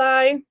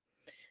Firefly.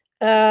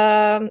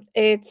 You're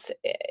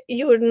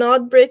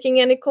not breaking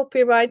any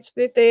copyrights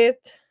with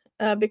it,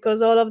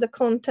 because all of the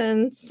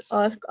content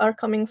are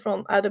coming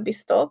from Adobe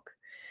stock.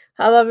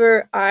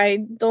 However,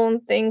 I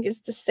don't think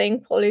it's the same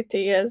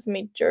quality as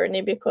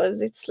Midjourney,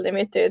 because it's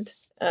limited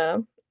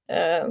from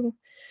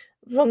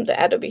the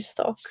Adobe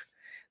stock.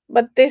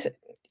 But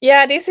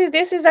Yeah, this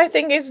is I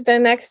think it's the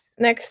next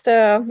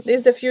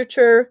is the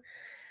future,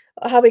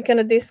 how we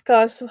gonna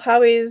discuss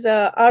how is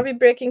are we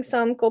breaking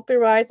some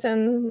copyrights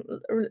and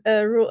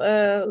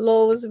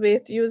laws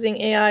with using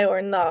AI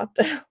or not.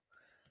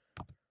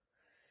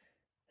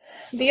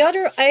 The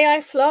other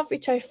AI fluff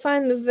which I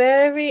find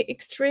very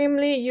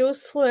extremely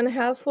useful and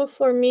helpful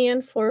for me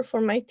and for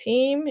my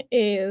team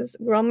is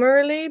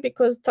Grammarly,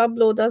 because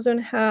Tableau doesn't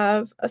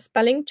have a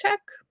spelling check.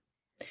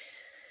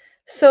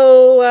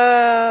 So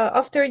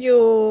after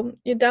you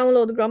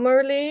download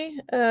Grammarly,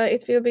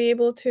 it will be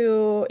able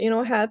to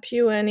help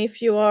you. And if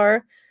you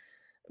are,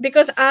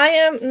 because I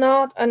am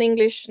not an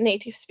English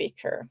native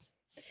speaker,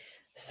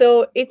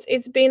 so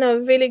it's been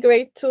a really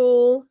great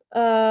tool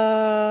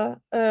to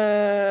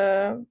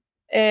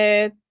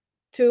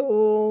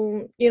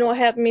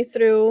help me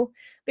through,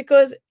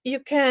 because you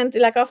can't,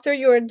 like, after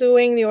you're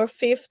doing your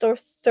fifth or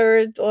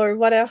third or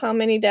whatever how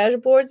many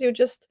dashboards, you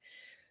just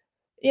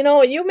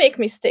you make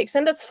mistakes,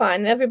 and that's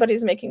fine.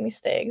 Everybody's making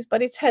mistakes,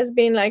 but it's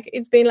been like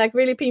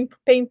really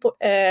painful,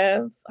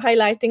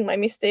 highlighting my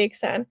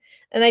mistakes, and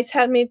it's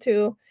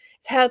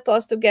helped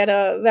us to get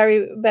a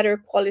very better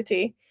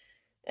quality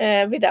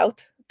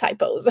without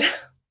typos.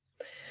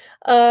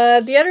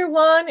 The other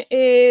one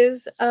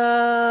is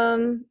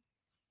RITR.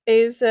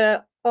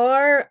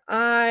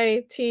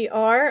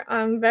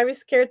 I'm very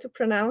scared to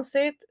pronounce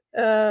it.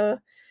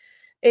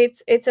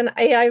 It's an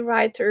AI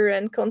writer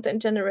and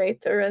content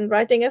generator and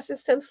writing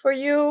assistant for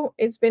you.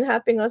 It's been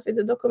helping us with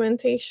the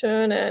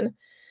documentation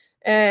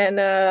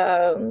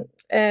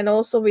and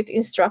also with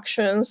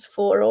instructions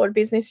for our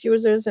business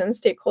users and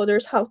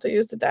stakeholders how to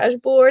use the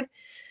dashboard.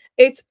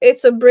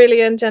 It's a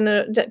brilliant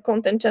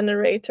content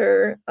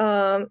generator.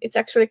 It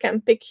actually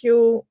can pick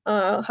you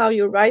how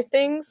you write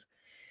things.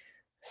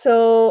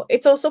 So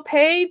it's also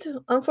paid,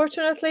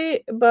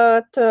 unfortunately,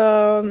 but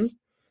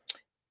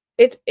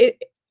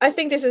I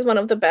think this is one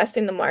of the best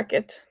in the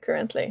market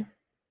currently.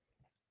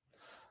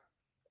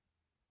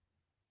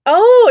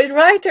 Oh,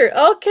 writer.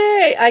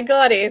 Okay, I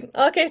got it.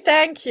 Okay,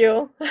 thank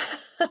you.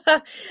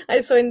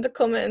 I saw in the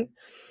comment.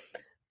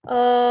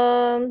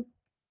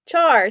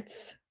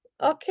 Charts.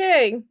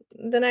 Okay,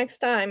 the next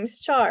time is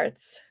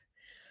charts.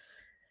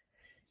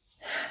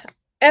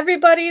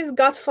 Everybody's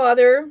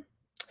godfather.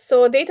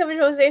 So data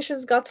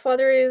visualization's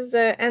godfather is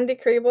Andy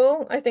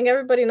Crable. I think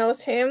everybody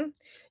knows him.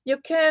 You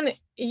can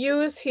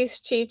use his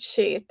cheat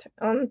sheet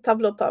on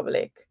Tableau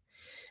Public.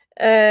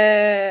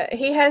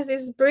 He has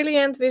this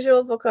brilliant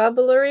visual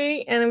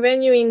vocabulary, and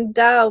when you're in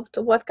doubt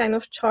what kind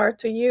of chart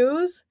to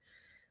use,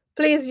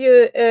 please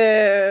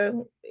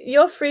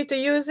you're free to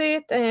use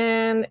it.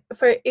 And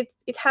for it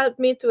helped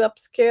me to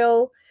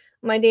upskill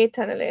my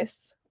data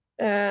analysts,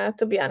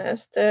 to be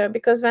honest,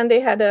 because when they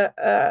had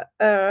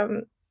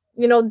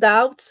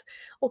doubts,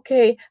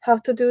 okay, how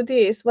to do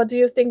this, what do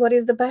you think, what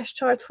is the best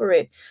chart for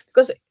it?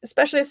 Because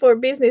especially for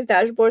business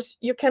dashboards,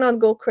 you cannot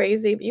go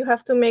crazy. You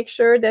have to make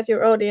sure that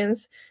your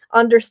audience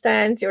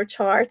understands your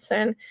charts,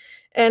 and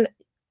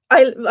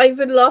I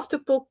would love to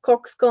put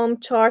Coxcomb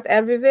chart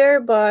everywhere,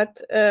 but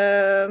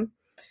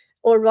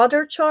or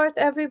rudder chart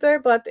everywhere,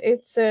 but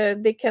it's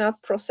they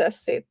cannot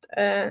process it,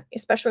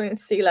 especially in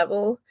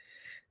C-level.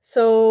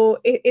 So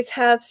it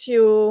helps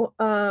you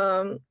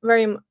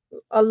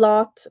a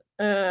lot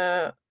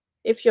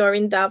if you're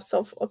in doubts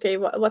of, okay,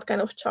 what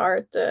kind of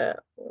chart to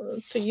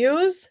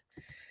use.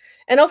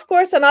 And of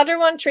course, another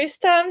one,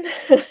 Tristan.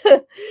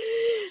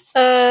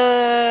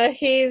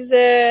 His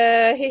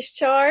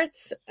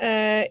charts.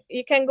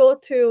 You can go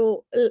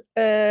to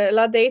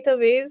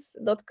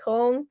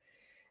ladataviz.com,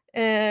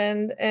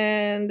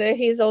 and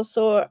he's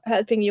also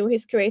helping you.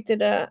 He's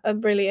created a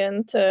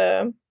brilliant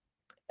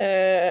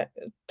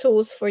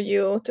tools for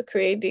you to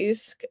create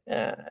these,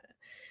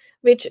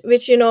 which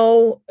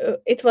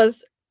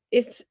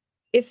it's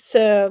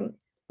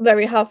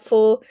very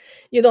helpful.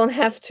 You don't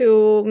have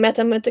to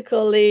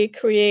mathematically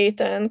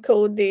create and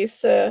code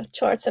these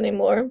charts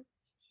anymore.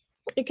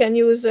 You can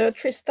use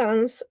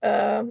Tristan's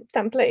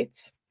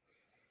templates.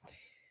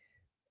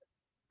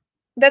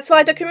 That's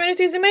why the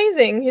community is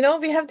amazing.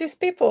 We have these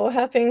people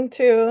helping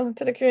to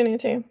the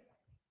community.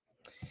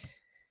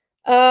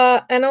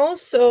 And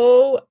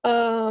also,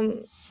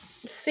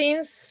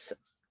 since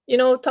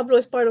Tableau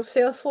is part of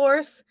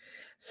Salesforce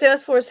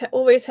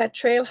always had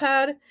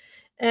Trailhead,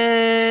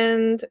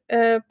 and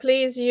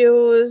please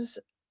use.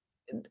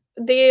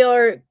 They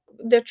are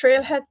the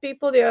Trailhead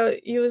people. They are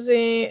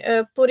using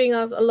putting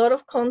out a lot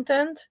of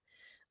content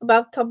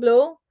about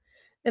Tableau,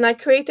 and I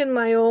created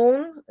my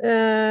own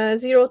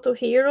Zero to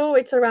Hero.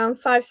 It's around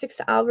 5-6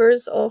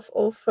 hours of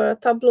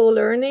Tableau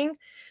learning.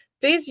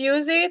 Please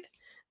use it.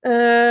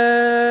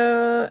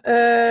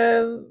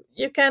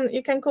 You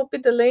can copy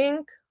the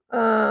link,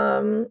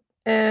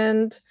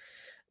 and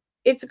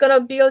it's gonna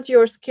build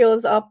your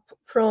skills up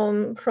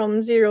from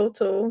zero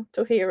to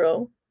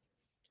hero.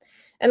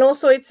 And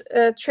also, it's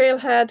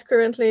Trailhead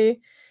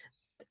currently.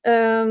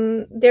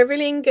 They're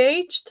really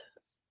engaged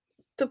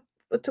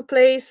to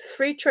place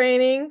free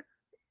training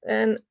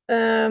and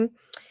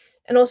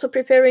also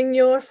preparing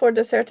you for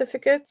the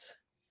certificates.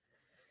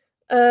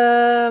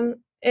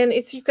 And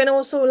you can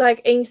also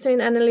like Einstein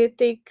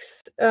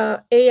Analytics,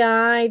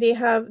 AI. They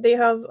have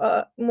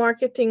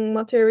marketing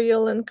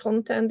material and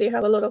content. They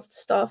have a lot of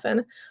stuff,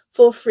 and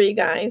for free,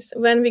 guys.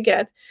 When we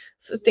get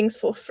things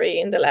for free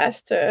in the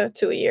last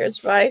 2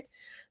 years, right?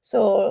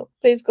 So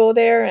please go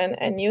there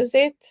and use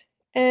it.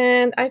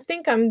 And I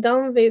think I'm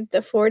done with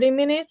the 40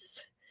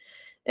 minutes.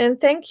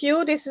 And thank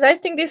you. I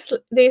think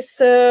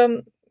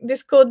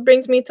this code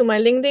brings me to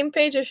my LinkedIn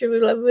page if you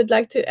would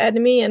like to add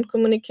me and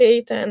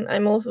communicate, and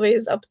I'm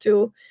always up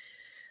to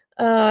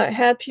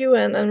help you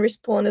and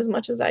respond as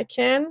much as I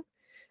can.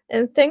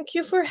 And thank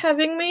you for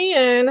having me,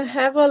 and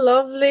have a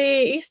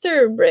lovely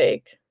Easter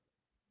break.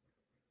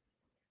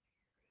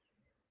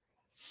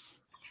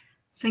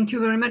 Thank you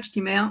very much,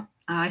 Timea.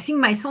 I think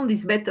my sound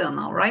is better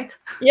now, right?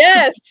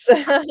 Yes.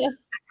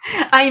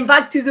 I'm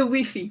back to the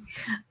Wi-Fi.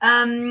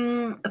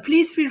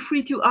 Please feel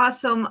free to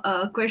ask some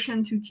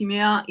question to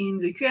Timea in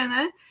the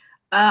Q&A.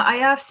 I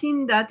have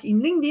seen that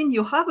in LinkedIn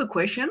you have a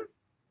question.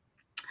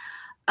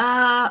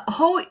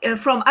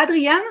 From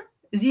Adrian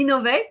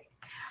Zinove.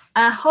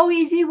 How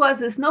easy was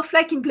the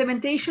Snowflake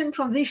implementation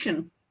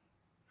transition?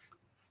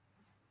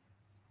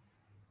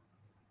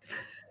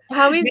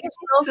 How is the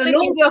Snowflake? A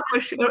longer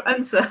question or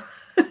answer.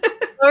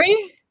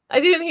 Sorry, I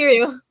didn't hear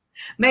you.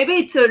 Maybe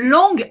it's a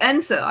long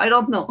answer. I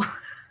don't know.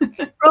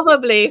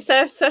 Probably,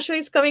 especially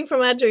it's coming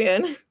from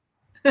Adrian.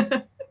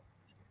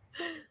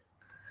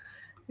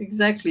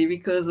 Exactly,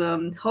 because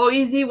how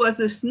easy was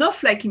the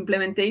Snowflake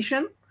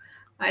implementation?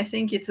 I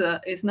think it's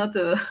not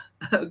an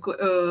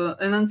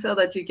answer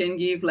that you can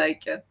give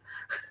like.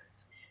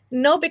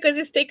 No, because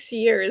it takes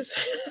years.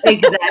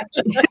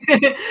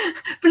 Exactly.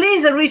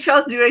 Please reach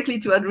out directly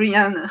to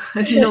Adrian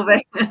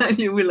Zinove.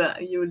 you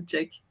will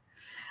check.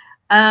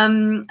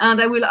 And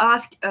I will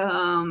ask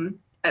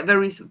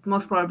very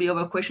most probably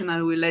other question.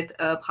 I will let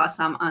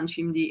Prasam and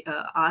Shimdi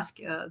ask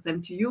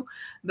them to you.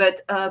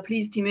 But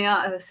please,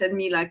 Timea, send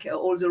me like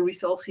all the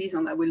resources,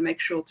 and I will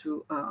make sure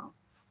to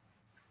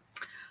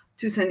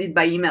send it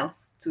by email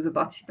to the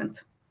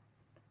participants.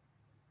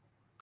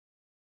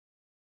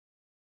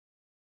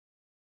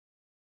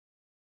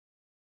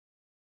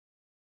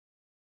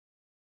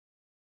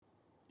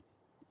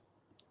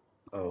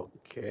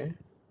 Okay.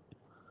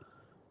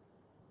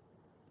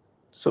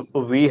 So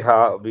we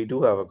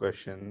do have a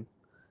question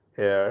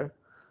here.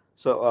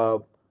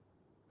 So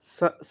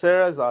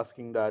Sarah is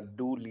asking that,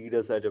 do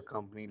leaders at your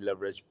company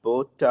leverage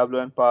both Tableau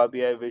and Power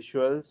BI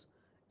visuals?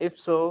 If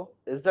so,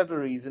 is that a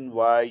reason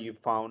why you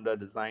found a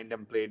design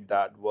template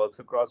that works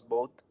across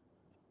both?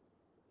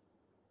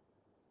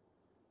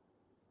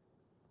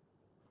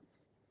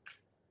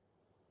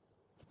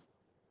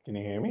 Can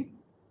you hear me?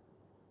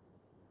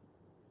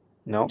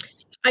 No?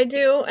 I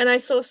do, and I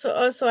saw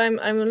also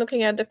I'm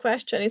looking at the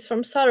question. It's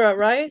from Sarah,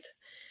 right?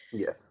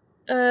 Yes.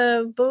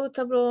 Both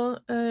Tableau.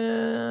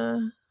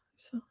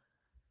 So.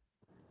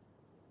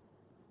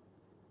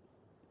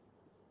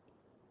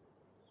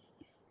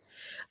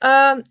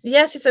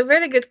 Yes, it's a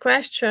really good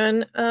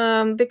question,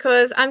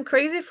 because I'm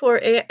crazy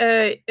for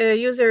a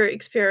user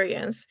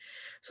experience.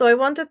 So I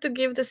wanted to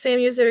give the same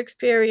user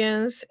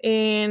experience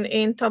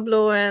in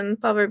Tableau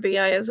and Power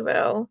BI as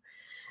well.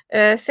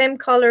 Same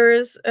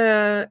colors.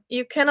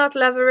 You cannot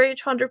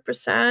leverage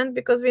 100%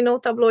 because we know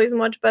Tableau is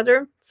much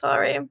better.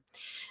 Sorry.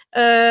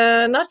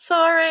 Not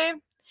sorry.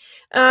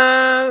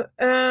 But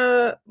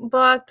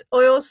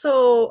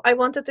I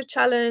wanted to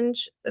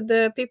challenge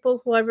the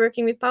people who are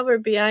working with Power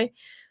BI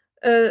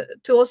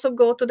to also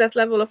go to that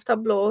level of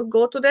Tableau,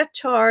 go to that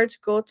chart,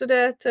 go to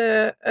that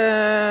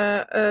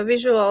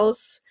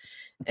visuals.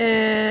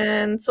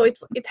 And so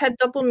it had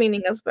double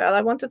meaning as well.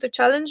 I wanted to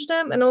challenge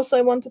them, and also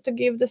I wanted to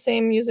give the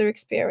same user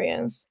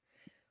experience.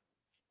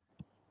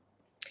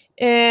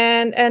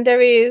 And there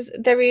is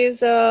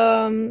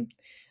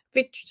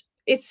which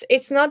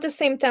it's not the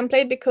same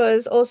template,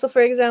 because also,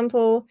 for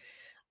example,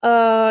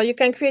 you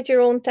can create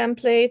your own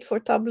template for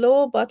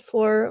Tableau, but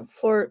for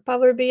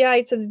Power BI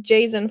it's a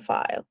JSON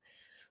file.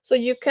 So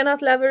you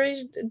cannot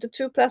leverage the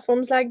two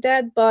platforms like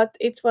that, but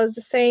it was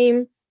the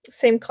same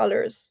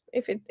colors,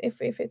 if it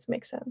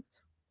makes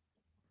sense.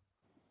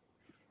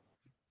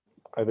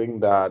 I think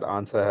that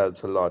answer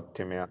helps a lot,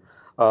 Timea.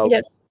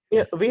 Yes.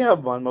 Yeah, we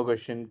have one more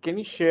question. Can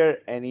you share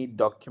any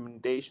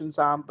documentation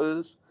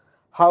samples?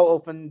 How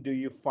often do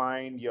you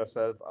find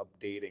yourself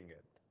updating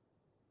it?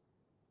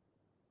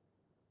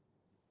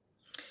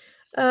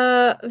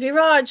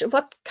 Viraj,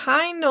 what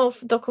kind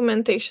of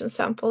documentation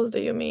samples do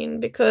you mean?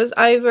 Because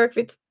I work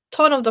with a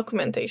ton of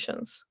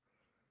documentations.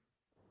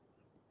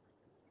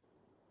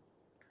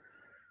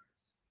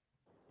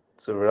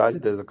 So, Raj,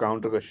 there's a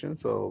counter question.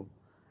 So,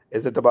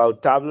 is it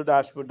about Tableau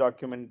dashboard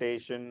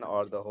documentation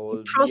or the whole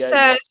BI?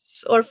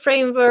 Process or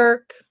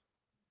framework,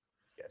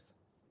 Yes.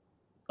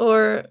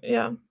 or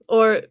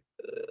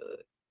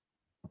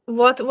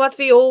what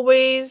we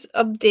always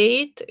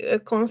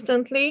update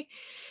constantly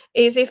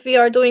is if we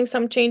are doing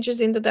some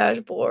changes in the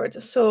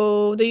dashboard.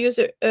 So the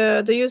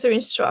user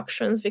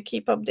instructions we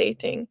keep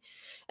updating,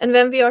 And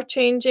when we are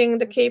changing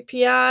the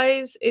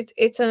KPIs,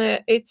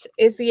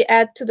 we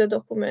add to the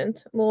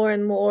document more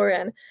and more.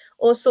 And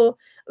also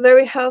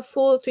very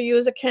helpful to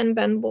use a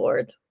Kanban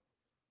board.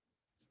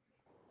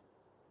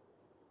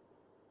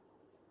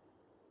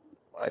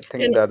 I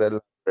think that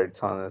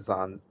elaborates on his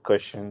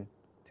question,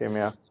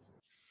 Timea.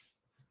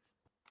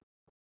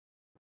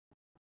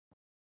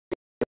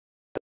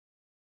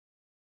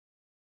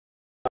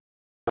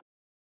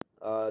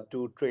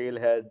 To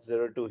Trailhead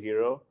 02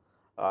 Hero.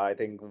 I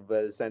think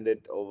we'll send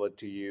it over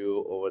to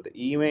you over the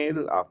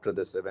email after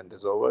this event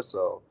is over.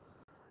 So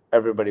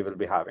everybody will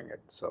be having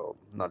it. So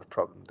not a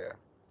problem there.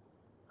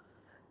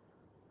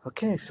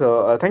 Okay,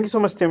 so thank you so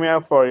much,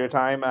 Timea, for your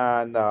time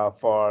and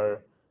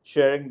for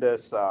sharing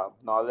this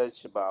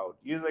knowledge about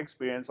user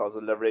experience, also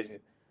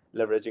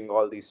leveraging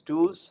all these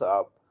tools.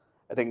 I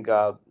think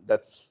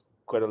that's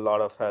quite a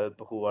lot of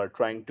help who are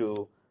trying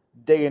to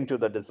dig into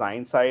the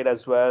design side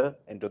as well,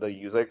 into the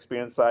user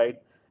experience side,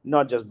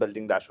 not just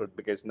building dashboard.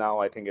 Because now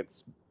I think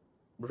it's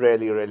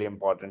really, really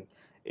important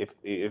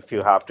if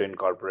you have to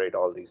incorporate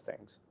all these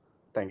things.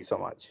 Thank you so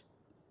much.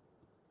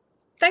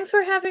 Thanks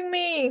for having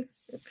me.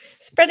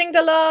 Spreading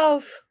the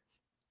love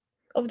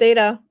of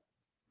data.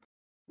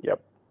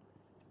 Yep.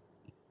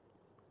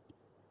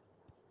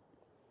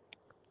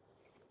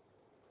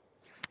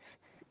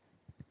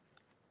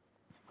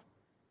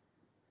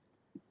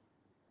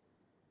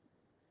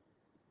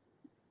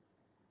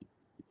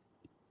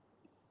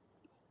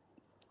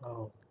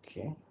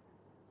 Okay.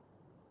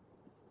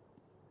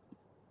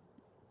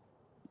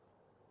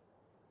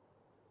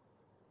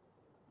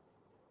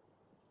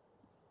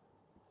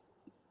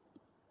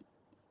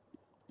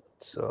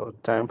 So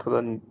time for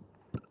the new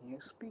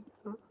speaker.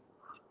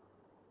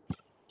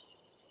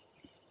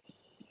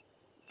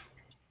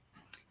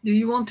 Do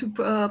you want to,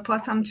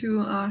 Prasam,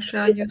 to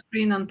share your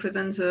screen and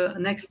present the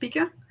next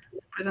speaker?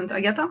 Present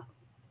Agata?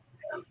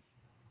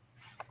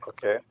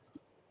 Okay.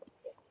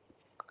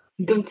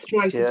 Don't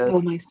try to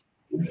spell my screen.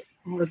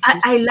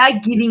 I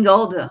like giving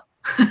order.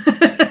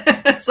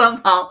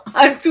 Somehow.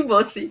 I'm too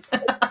bossy.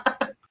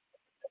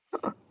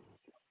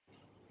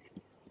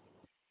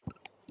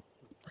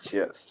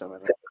 Just a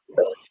minute.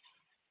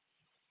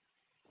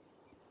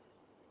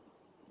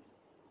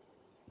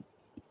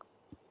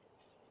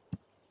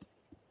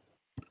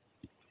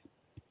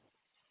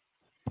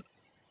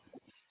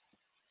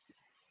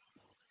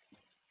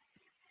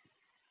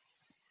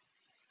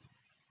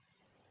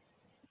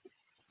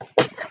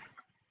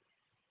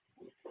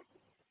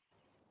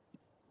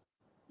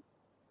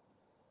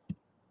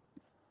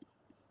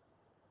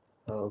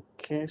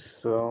 Okay,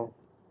 so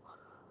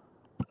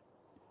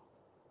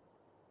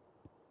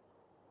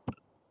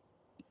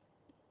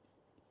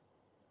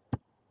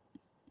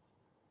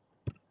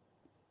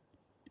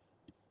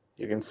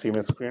you can see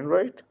my screen,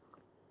 right?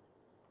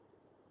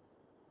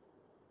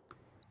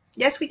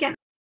 Yes, we can.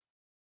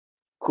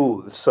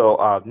 Cool.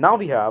 So now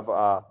we have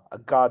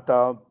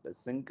Agata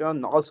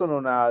Mezynska, also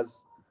known as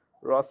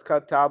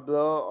Rosca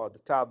Tableau or the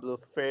Tableau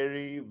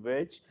Fairy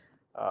Witch.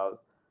 Uh,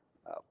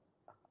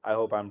 I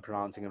hope I'm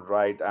pronouncing it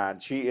right.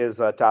 And she is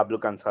a Tableau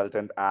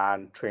consultant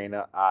and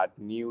trainer at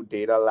New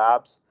Data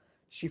Labs.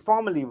 She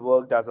formerly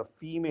worked as a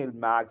female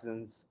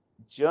magazine's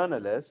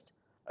journalist,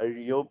 a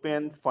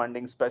European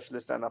funding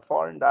specialist, and a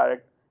foreign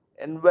direct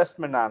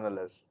investment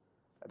analyst.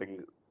 I think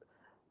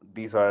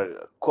this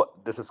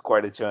is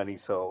quite a journey.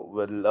 So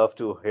we'd love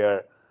to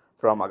hear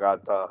from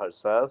Agata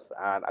herself.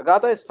 And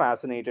Agata is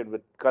fascinated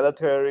with color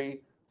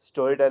theory,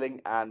 storytelling,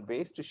 and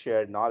ways to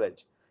share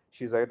knowledge.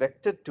 She's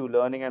addicted to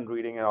learning and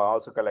reading and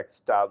also collects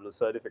Tableau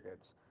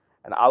certificates.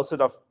 And outside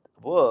of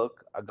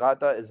work,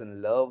 Agata is in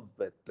love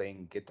with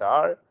playing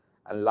guitar.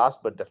 And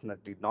last but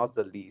definitely not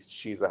the least,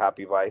 she's a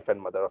happy wife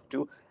and mother of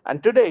two.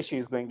 And today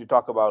she's going to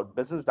talk about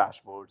business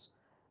dashboards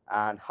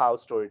and how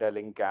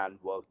storytelling can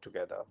work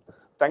together.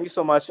 Thank you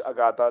so much,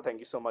 Agata. Thank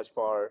you so much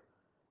for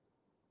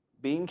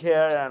being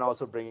here and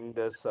also bringing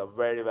this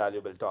very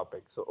valuable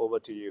topic. So over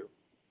to you.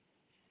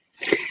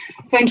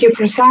 Thank you,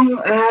 Prasam.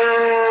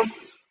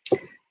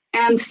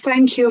 And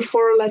thank you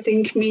for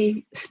letting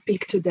me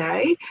speak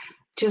today.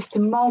 Just a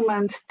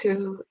moment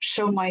to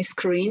show my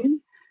screen.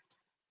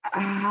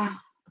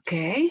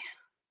 Okay.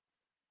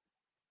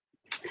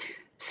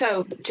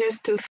 So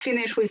just to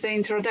finish with the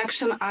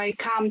introduction, I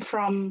come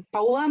from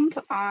Poland.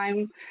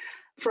 I'm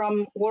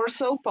from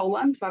Warsaw,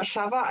 Poland,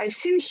 Warszawa. I've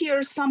seen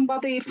here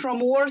somebody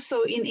from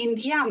Warsaw in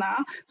Indiana.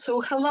 So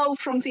hello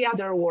from the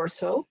other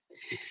Warsaw.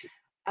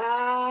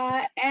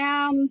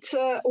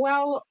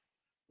 Well,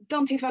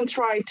 don't even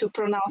try to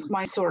pronounce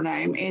my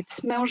surname.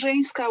 It's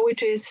Mezynska,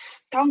 which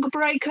is tongue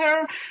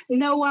breaker.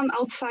 No one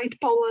outside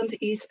Poland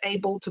is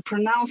able to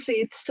pronounce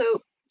it.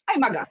 So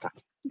I'm Agata.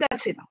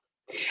 That's enough.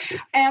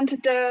 And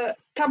the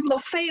Tableau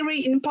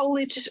fairy in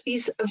Polish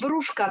is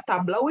wróżka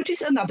Tableau, which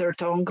is another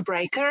tongue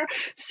breaker.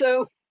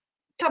 So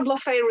Tableau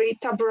fairy,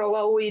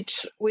 Tableau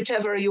witch,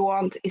 whichever you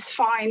want is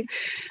fine.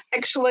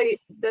 Actually,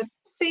 the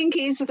thing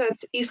is that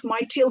if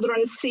my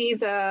children see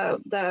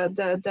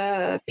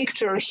the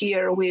picture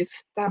here with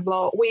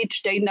Tableau,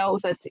 which they know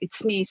that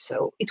it's me,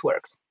 so it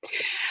works.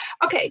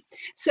 Okay,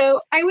 so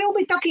I will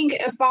be talking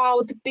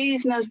about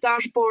business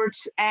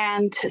dashboards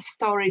and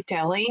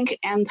storytelling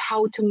and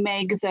how to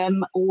make them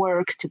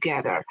work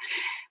together.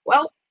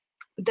 Well,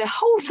 the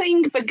whole thing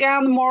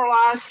began more or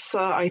less,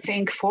 I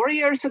think, 4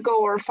 years ago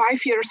or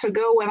 5 years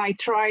ago when I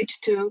tried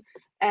to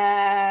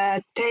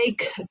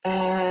take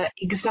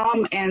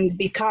exam and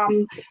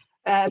become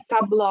a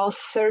Tableau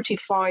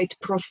certified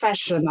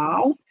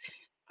professional.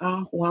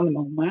 One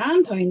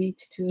moment, I need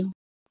to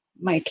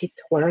make it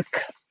work.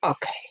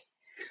 Okay.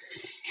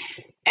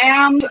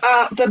 And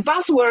the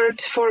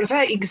buzzword for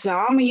the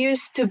exam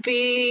used to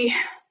be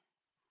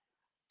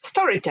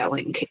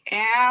storytelling,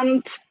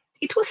 and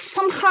it was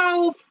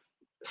somehow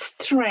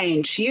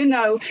strange. You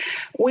know,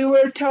 we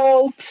were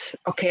told,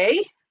 okay,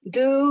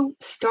 do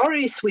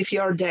stories with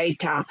your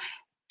data,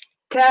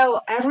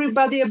 tell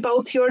everybody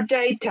about your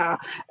data,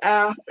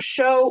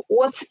 show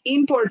what's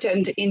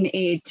important in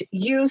it,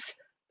 use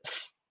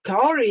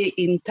story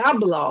in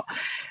Tableau.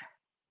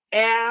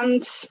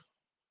 And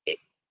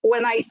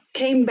when I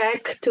came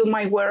back to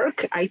my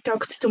work, I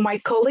talked to my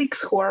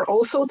colleagues who are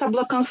also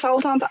Tableau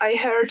consultant. I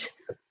heard,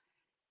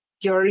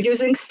 you're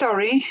using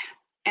story.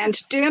 And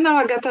do you know,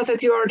 Agata,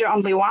 that you are the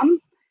only one?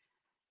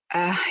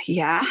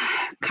 Yeah,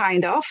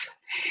 kind of.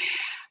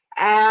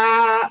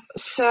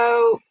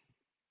 So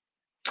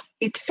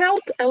it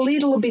felt a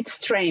little bit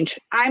strange.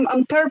 I'm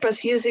on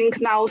purpose using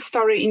now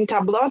story in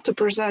Tableau to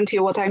present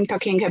you what I'm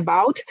talking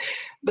about.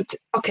 But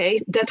okay,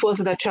 that was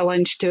the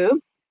challenge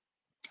too.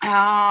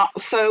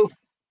 So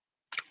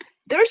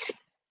there's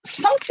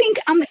something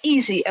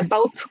uneasy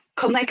about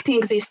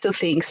connecting these two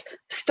things,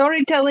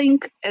 storytelling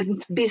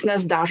and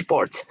business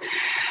dashboards.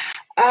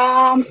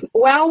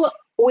 Well,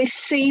 we've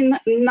seen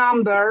a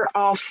number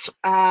of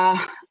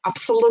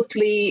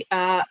absolutely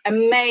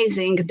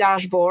amazing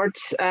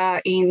dashboards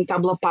in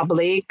Tableau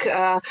Public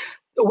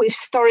with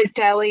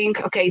storytelling.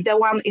 Okay, the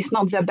one is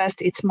not the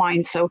best, it's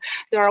mine. So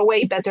there are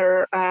way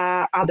better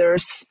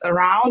others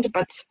around,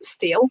 but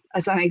still,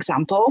 as an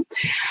example.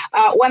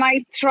 When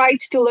I tried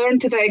to learn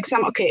to the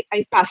exam, okay,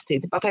 I passed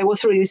it, but I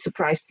was really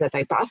surprised that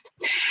I passed.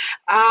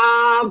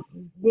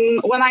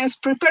 When I was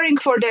preparing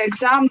for the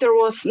exam, there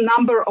was a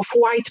number of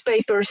white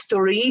papers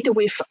to read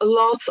with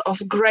lots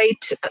of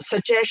great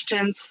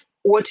suggestions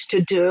what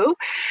to do.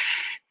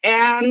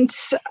 And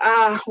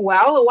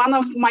well, one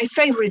of my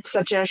favorite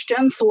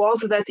suggestions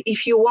was that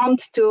if you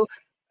want to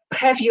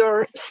have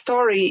your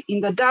story in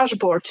the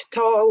dashboard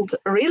told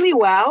really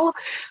well,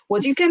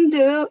 what you can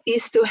do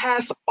is to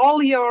have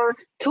all your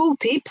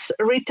tooltips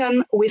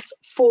written with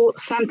full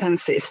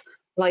sentences,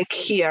 like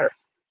here.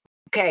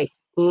 Okay,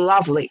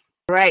 lovely,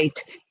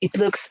 great. It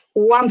looks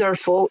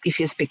wonderful if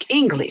you speak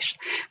English.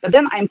 But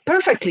then I'm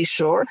perfectly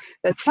sure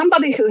that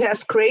somebody who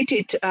has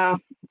created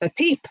the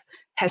tip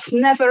has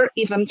never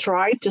even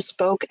tried to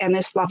speak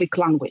any Slavic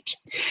language.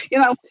 You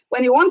know,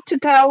 when you want to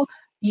tell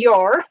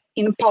your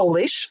in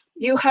Polish,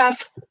 you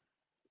have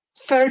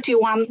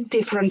 31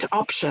 different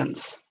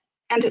options.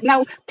 And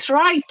now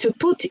try to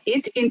put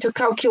it into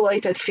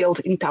calculated field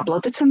in Tableau.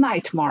 That's a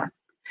nightmare.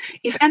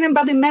 If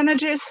anybody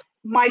manages,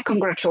 my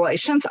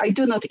congratulations, I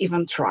do not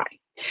even try.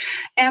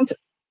 And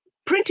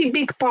pretty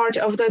big part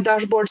of the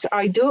dashboards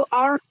I do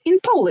are in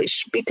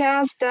Polish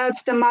because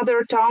that's the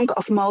mother tongue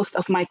of most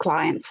of my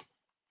clients.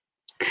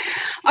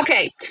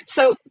 Okay,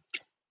 so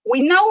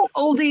we know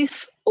all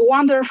these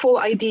wonderful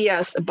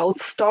ideas about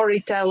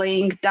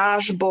storytelling,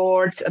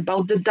 dashboards,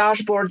 about the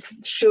dashboards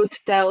should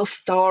tell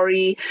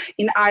story.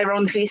 In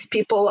Iron Fist,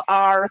 people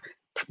are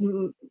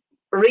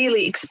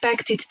really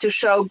expected to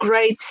show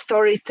great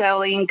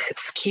storytelling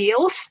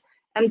skills.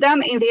 And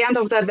then in the end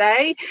of the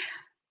day,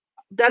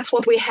 that's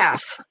what we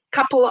have.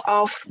 Couple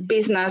of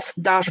business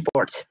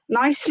dashboards,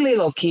 nicely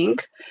looking.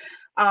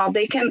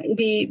 They can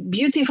be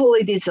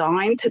beautifully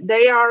designed.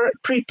 They are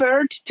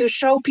prepared to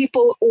show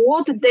people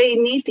what they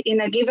need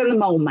in a given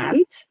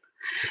moment.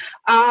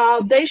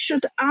 They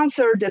should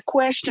answer the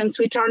questions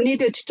which are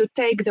needed to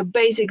take the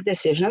basic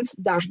decisions.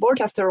 Dashboard,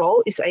 after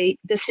all, is a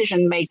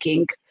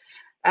decision-making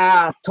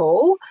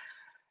tool.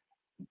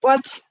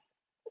 But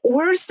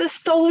where's the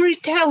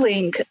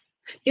storytelling?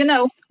 You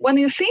know, when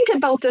you think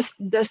about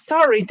the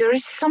story, there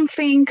is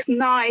something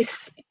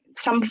nice,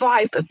 some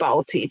vibe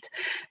about it.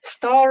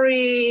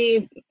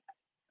 Story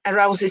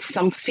arouses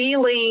some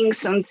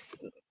feelings and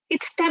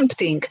it's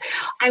tempting.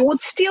 I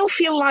would still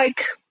feel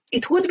like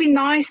it would be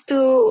nice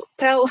to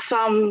tell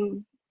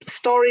some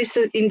stories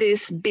in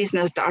this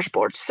business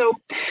dashboard. So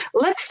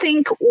let's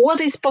think what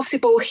is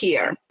possible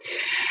here.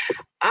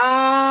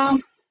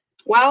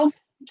 Well,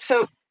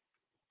 so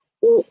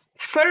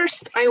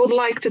first, I would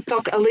like to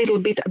talk a little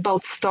bit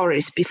about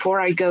stories before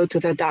I go to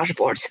the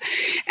dashboards.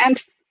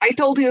 And I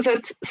told you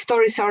that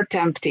stories are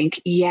tempting.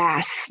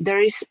 Yes,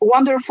 there is a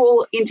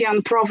wonderful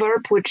Indian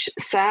proverb which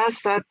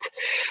says,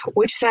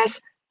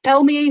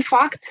 tell me a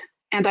fact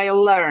and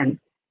I'll learn.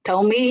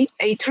 Tell me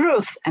a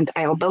truth and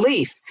I'll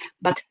believe.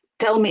 But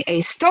tell me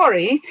a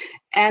story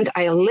and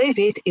I'll leave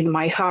it in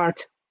my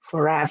heart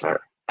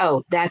forever.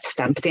 Oh, that's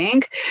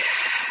tempting.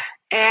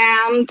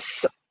 And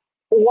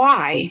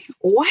why?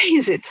 Why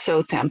is it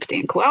so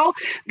tempting? Well,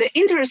 the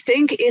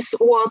interesting is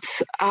what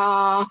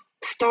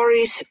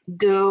stories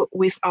do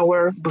with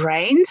our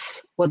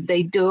brains, what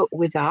they do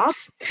with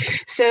us.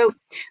 So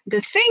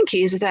the thing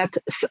is that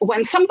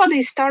when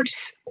somebody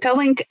starts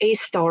telling a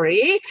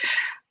story,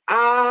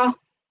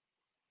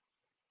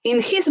 in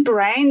his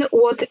brain,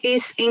 what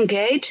is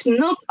engaged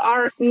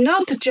are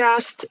not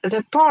just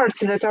the parts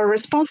that are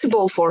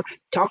responsible for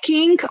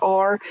talking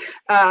or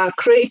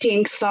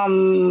creating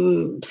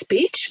some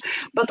speech,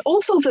 but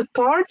also the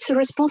parts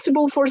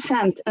responsible for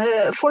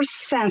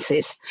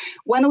senses.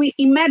 When we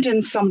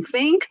imagine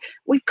something,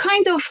 we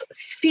kind of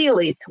feel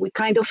it, we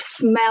kind of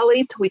smell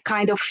it, we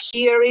kind of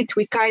hear it,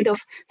 we kind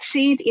of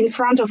see it in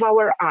front of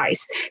our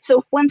eyes.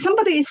 So when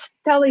somebody is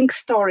telling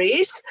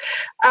stories,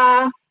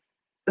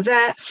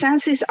 the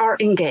senses are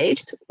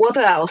engaged. What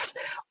else?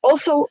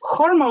 Also,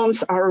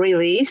 hormones are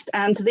released,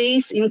 and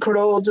these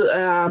include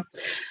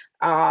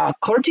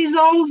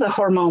cortisol, the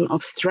hormone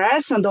of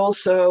stress, and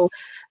also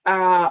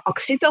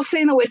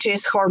oxytocin, which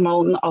is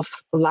hormone of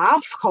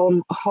love,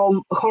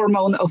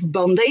 hormone of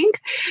bonding.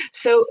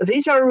 So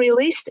these are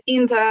released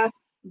in the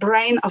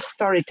brain of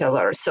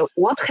storytellers. So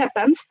what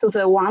happens to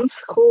the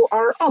ones who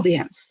are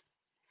audience?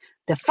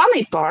 The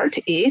funny part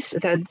is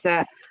that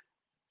the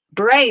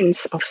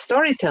brains of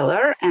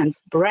storyteller and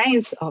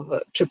brain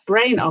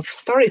of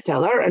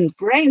storyteller and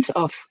brains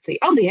of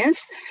the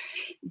audience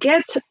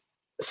get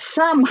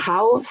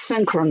somehow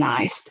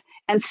synchronized,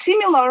 and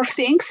similar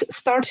things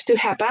start to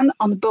happen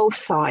on both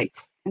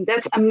sides. And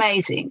that's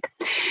amazing,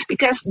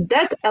 because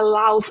that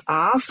allows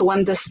us,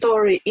 when the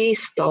story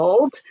is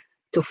told,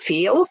 to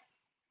feel,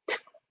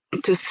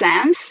 to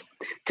sense,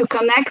 to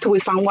connect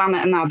with one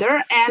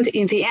another, and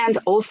in the end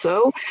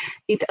also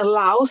it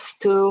allows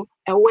to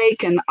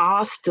awaken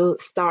us to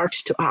start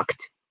to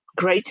act.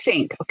 Great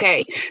thing.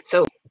 Okay,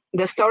 so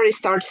the story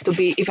starts to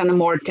be even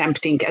more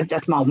tempting at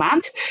that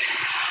moment.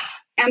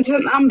 And the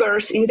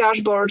numbers in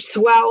dashboards,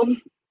 well,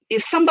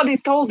 if somebody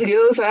told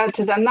you that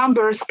the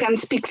numbers can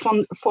speak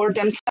for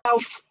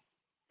themselves,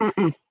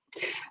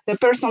 the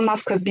person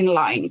must have been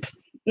lying.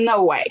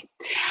 No way.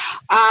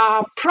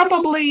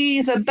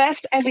 Probably the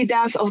best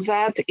evidence of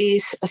that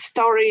is a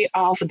story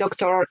of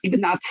Dr.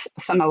 Ignaz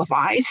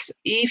Semmelweis.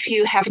 If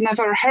you have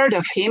never heard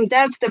of him,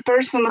 that's the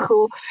person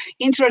who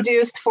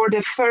introduced for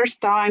the first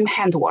time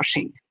hand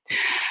washing.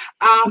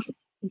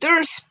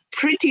 There's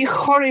pretty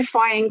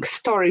horrifying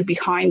story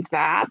behind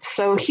that.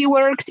 So he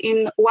worked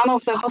in one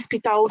of the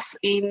hospitals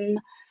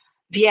in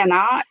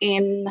Vienna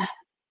in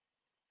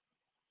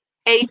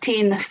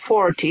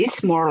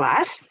 1840s, more or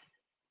less.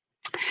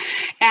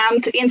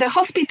 And in the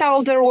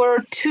hospital, there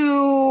were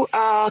two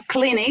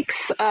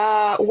clinics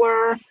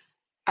where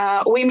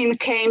women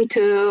came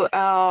to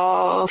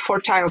for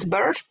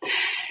childbirth.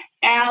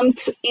 And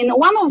in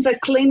one of the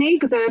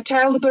clinics, the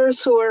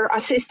childbirths were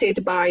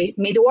assisted by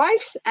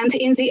midwives, and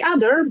in the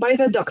other, by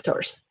the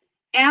doctors.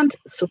 And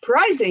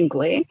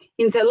surprisingly,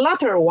 in the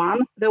latter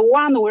one, the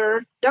one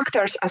where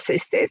doctors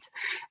assisted,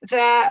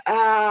 the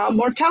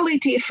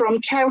mortality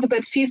from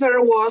childbed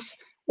fever was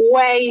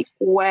way,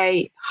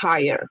 way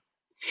higher.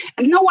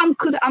 And no one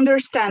could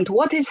understand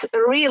what is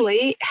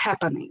really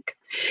happening.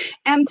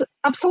 And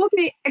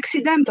absolutely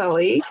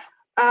accidentally,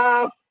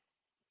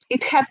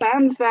 it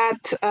happened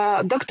that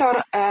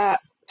Dr.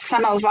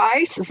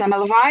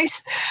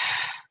 Semmelweis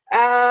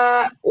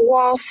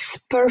was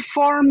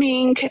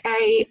performing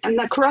a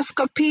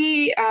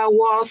necroscopy,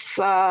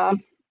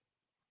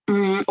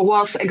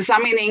 was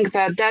examining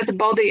the dead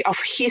body of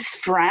his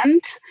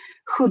friend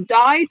who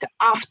died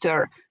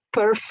after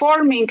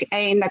performing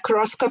a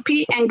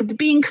necroscopy and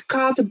being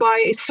cut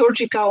by a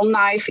surgical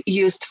knife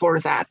used for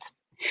that.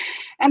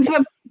 And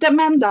the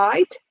man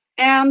died,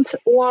 and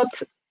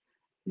what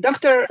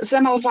Dr.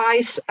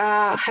 Semmelweis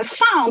has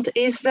found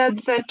is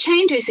that the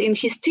changes in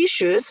his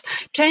tissues,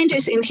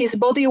 changes in his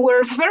body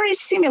were very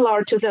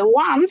similar to the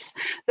ones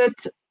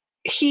that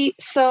he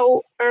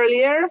saw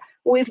earlier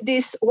with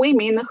these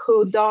women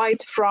who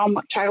died from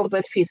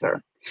childbed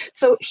fever.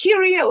 So he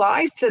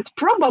realized that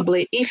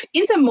probably if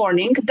in the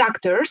morning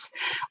doctors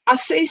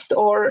assist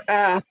or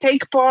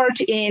take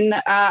part in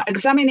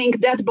examining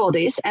dead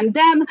bodies, and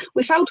then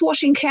without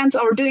washing hands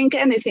or doing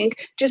anything,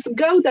 just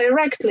go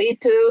directly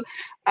to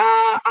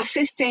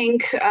assisting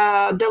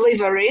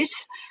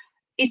deliveries,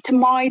 it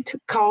might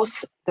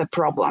cause the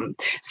problem.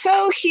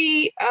 So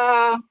he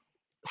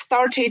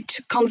started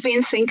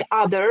convincing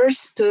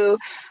others to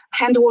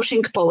hand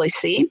washing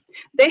policy.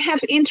 They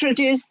have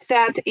introduced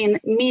that in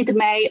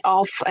mid-May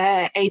of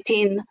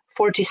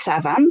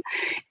 1847,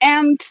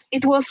 and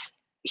it was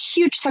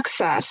huge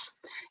success.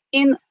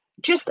 In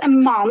just a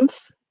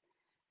month,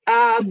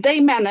 they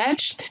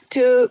managed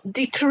to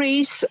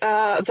decrease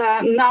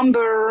the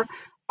number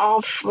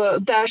of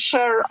the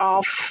share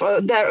of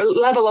their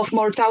level of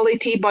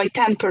mortality by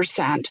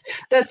 10%.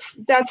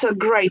 That's a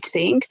great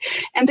thing,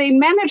 and they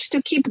managed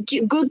to keep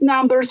good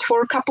numbers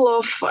for a couple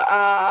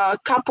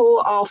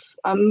of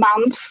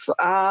months,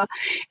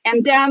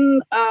 and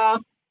then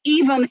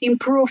even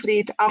improved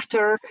it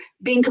after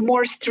being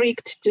more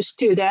strict to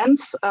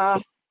students.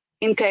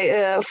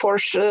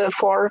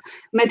 For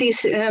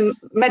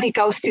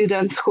medical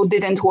students who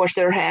didn't wash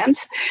their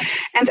hands,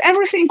 and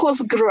everything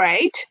was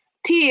great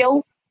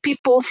till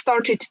people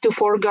started to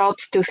forget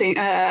to think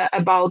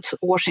about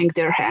washing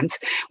their hands.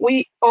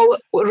 We all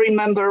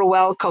remember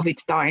well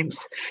COVID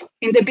times.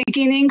 In the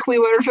beginning, we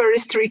were very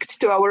strict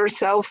to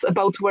ourselves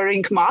about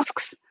wearing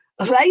masks.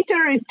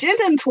 Later, it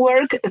didn't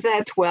work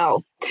that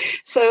well.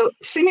 So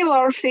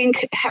similar thing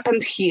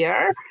happened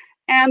here.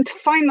 And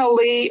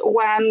finally,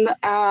 when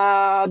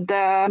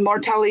the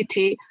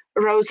mortality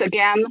rose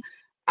again,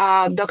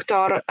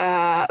 Dr.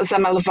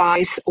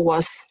 Semmelweis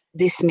was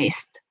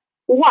dismissed.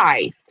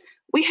 Why?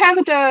 We have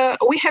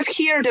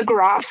here the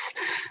graphs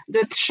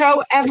that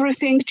show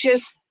everything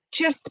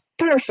just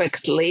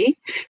perfectly.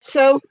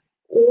 So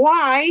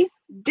why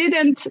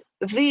didn't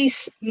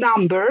these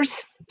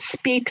numbers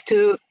speak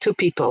to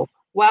people?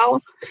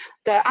 Well,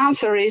 the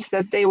answer is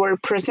that they were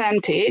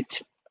presented.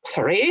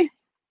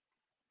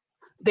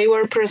 They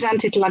were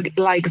presented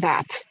like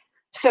that.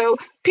 So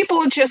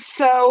people just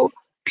saw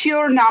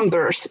pure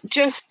numbers,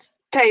 just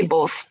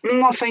tables,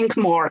 nothing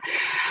more.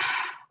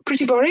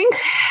 Pretty boring.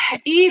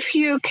 If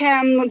you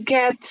can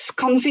get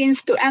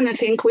convinced to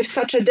anything with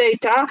such a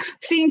data,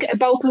 think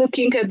about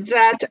looking at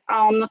that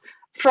on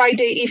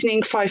Friday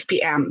evening, 5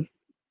 p.m.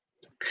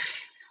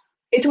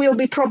 It will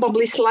be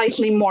probably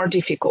slightly more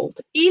difficult.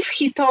 If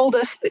he told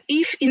us,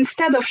 if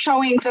instead of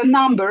showing the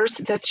numbers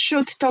that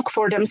should talk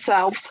for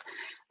themselves,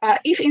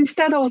 if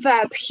instead of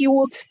that he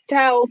would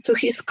tell to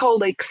his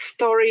colleagues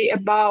story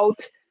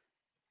about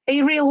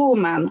a real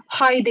woman,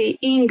 Heidi,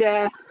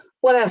 Inge,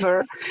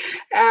 whatever,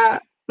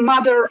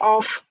 mother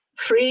of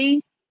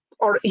 3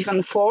 or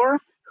even 4,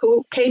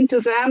 who came to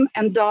them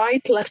and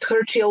died, left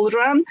her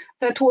children,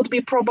 that would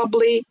be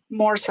probably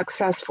more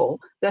successful.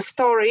 The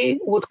story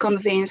would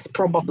convince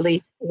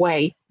probably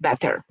way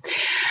better.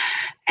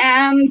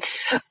 And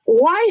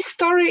why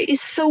story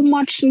is so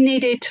much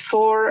needed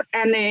for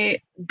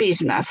any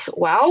business?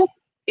 Well,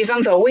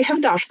 even though we have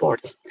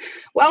dashboards.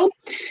 Well,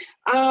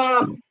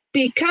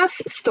 because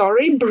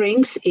story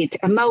brings it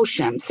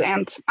emotions.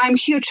 And I'm a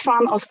huge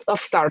fan of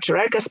Star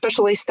Trek,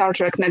 especially Star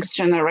Trek Next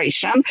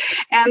Generation.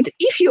 And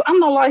if you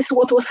analyze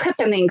what was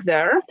happening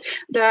there,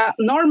 the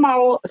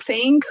normal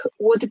thing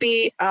would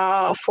be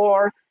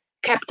for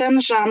Captain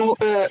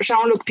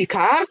Jean-Luc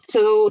Picard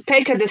to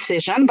take a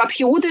decision, but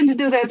he wouldn't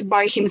do that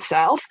by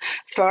himself.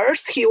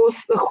 First, he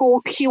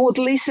would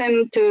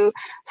listen to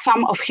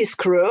some of his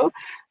crew,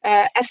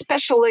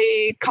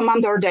 especially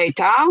Commander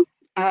Data,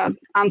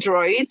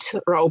 android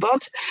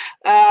robot,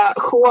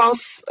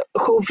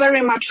 who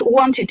very much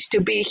wanted to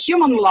be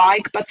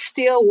human-like, but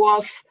still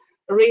was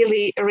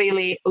really,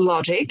 really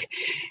logic.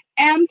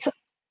 And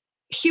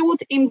he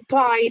would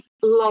imply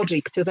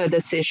logic to the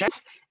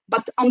decisions.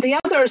 But on the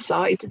other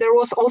side, there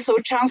was also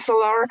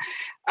Chancellor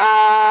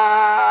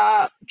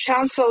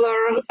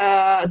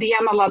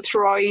Diana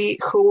Troy,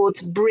 who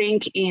would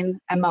bring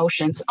in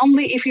emotions.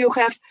 Only if you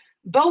have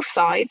both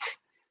sides,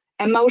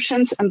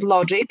 emotions and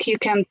logic, you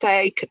can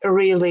take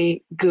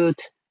really good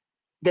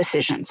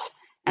decisions.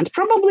 And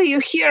probably you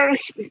hear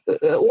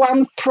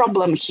one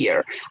problem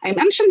here. I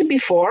mentioned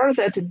before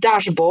that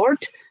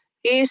dashboard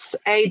is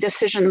a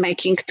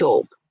decision-making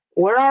tool.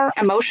 Where are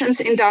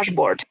emotions in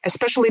dashboard,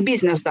 especially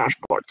business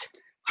dashboards?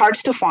 Hard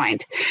to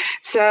find.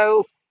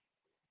 So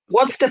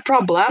what's the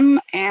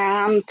problem?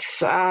 And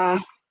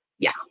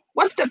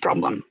what's the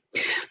problem?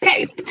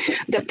 Okay,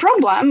 the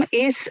problem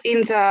is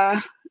in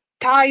the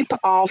type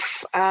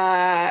of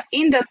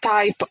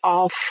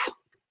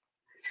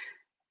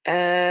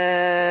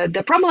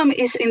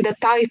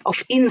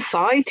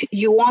insight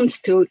you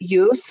want to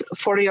use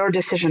for your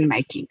decision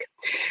making.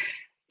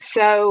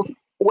 So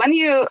when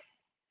you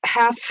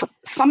have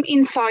some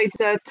insight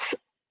that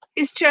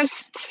is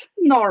just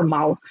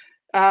normal,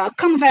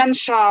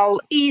 conventional,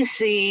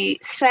 easy,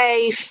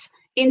 safe,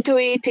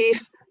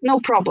 intuitive, no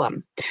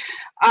problem.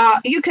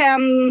 You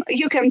can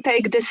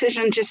take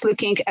decision just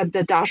looking at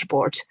the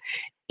dashboard.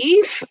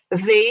 If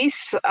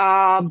these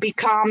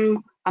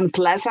become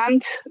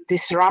unpleasant,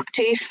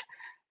 disruptive,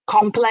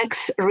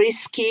 complex,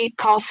 risky,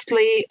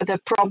 costly, the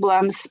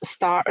problem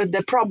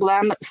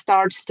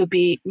starts to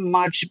be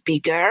much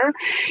bigger.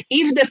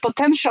 If the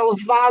potential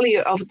value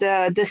of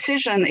the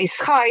decision is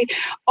high,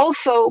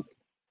 also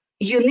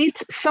you need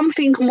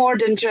something more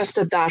than just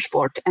a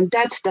dashboard, and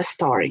that's the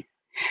story.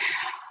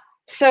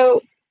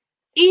 So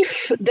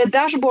if the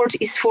dashboard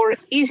is for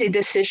easy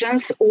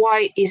decisions,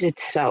 why is it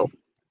so?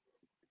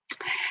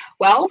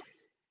 Well,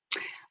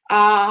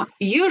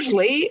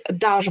 usually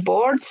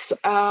dashboards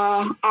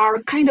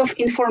are kind of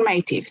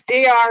informative.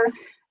 They are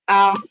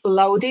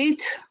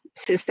loaded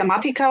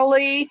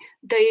systematically.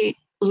 They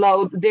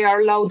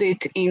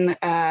loaded in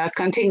a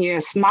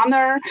continuous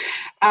manner.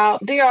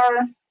 They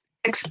are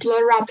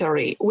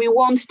exploratory. We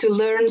want to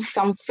learn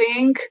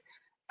something.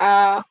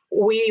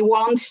 We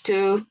want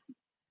to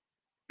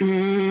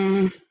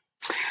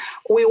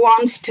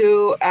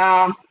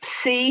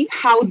see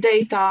how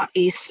data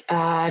is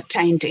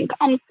changing.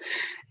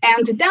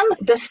 And then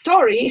the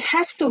story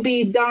has to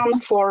be done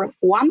for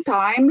one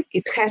time.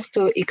 It has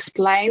to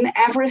explain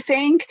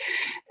everything.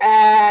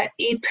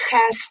 It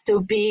has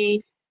to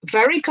be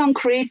very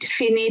concrete,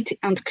 finite,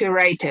 and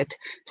curated.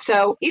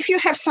 So if you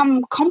have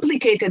some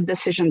complicated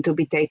decision to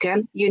be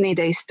taken, you need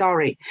a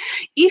story.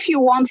 If you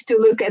want to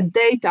look at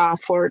data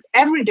for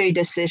everyday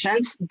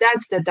decisions,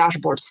 that's the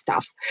dashboard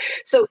stuff.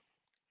 So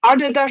are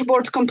the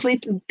dashboards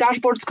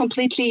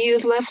completely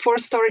useless for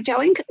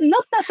storytelling?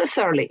 Not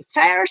necessarily.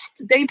 First,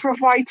 they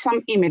provide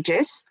some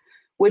images,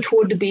 which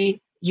would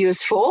be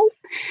useful.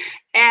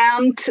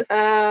 And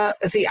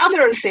the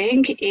other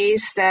thing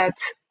is that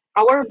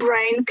our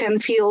brain can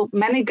fill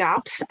many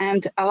gaps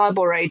and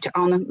elaborate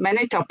on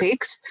many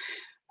topics.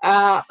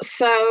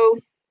 So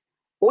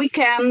we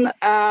can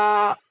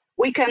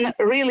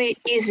really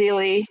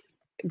easily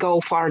go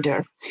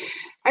further.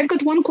 I've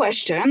got one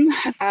question.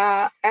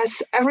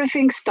 As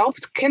everything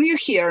stopped, can you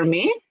hear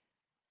me?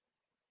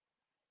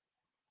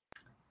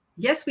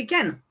 Yes, we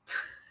can.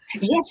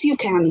 Yes, you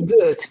can.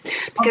 Good.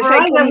 Because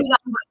I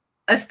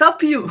will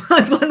stop you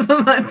at one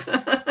moment.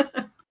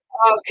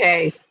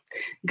 Okay,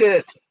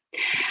 good.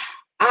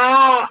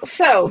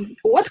 So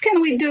what can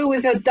we do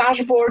with a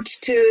dashboard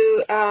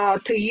to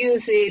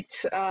use it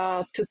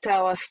to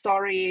tell a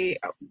story?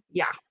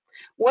 Yeah.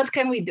 What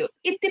can we do?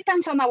 It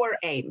depends on our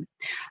aim.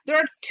 There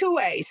are two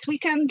ways. We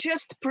can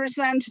just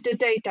present the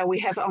data we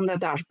have on the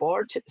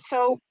dashboard.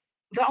 So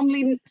the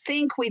only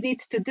thing we need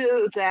to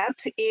do that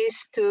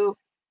is to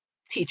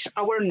teach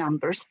our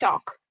numbers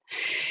talk.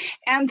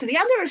 And the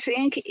other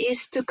thing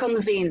is to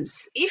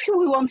convince. If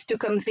we want to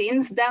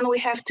convince, then we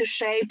have to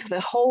shape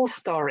the whole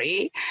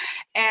story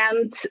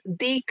and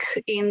dig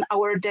in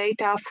our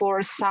data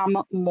for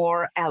some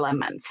more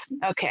elements.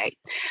 Okay.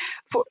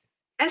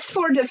 As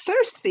for the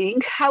first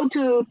thing, how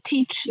to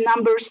teach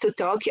numbers to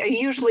talk, I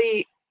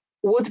usually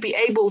would be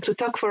able to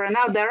talk for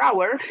another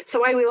hour,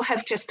 so I will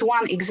have just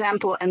one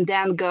example and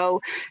then go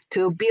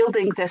to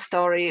building the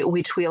story,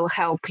 which will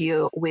help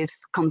you with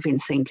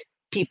convincing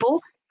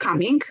people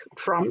coming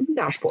from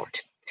dashboard.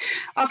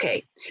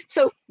 Okay,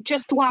 so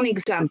just one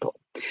example.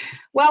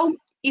 Well,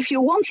 if you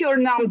want your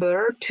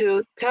number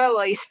to tell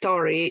a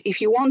story,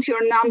 if you want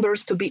your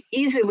numbers to be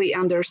easily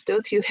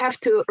understood, you have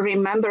to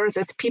remember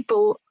that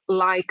people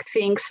like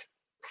things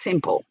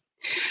simple.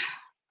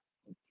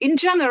 In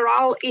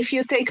general, if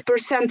you take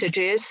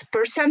percentages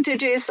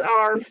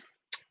are,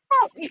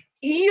 well,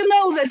 you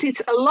know that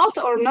it's a lot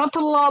or not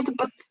a lot,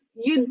 but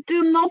you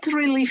do not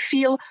really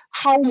feel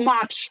how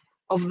much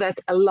of that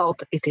a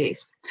lot it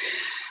is.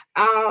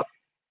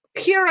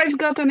 Here I've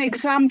got an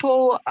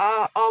example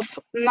of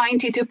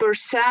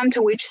 92%,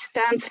 which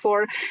stands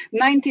for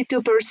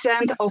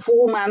 92% of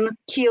women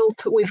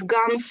killed with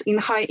guns in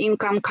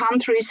high-income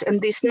countries, and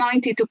this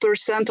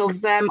 92% of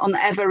them, on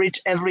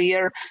average, every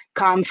year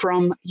come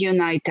from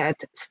United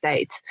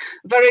States.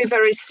 Very,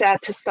 very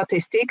sad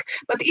statistic.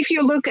 But if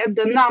you look at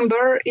the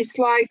number, it's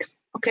like,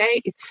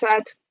 okay, it's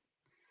sad,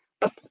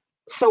 but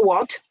so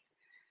what?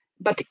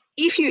 But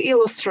if you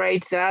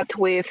illustrate that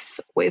with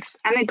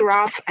any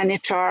graph, any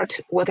chart,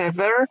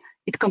 whatever,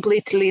 it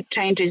completely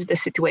changes the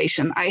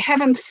situation. I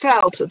haven't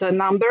felt the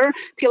number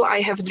till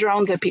I have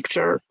drawn the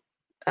picture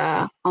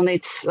on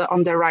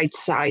the right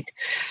side.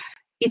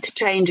 It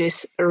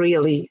changes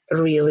really,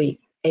 really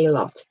a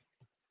lot.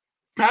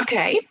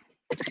 Okay.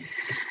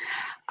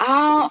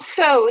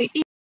 So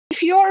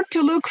if you're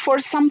to look for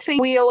something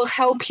will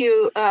help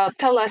you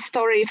tell a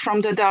story from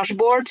the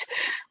dashboard,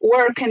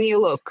 where can you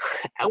look?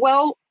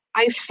 Well,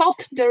 I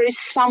thought there is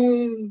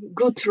some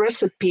good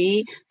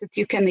recipe that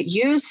you can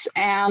use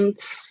and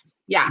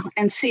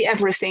see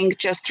everything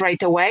just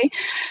right away.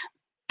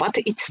 But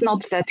it's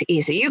not that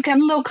easy. You can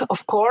look,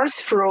 of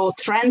course, through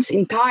trends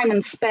in time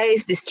and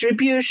space,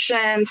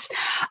 distributions,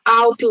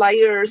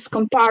 outliers,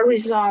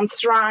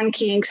 comparisons,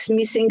 rankings,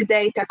 missing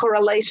data,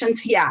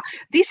 correlations. Yeah,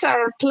 these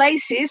are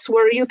places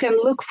where you can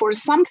look for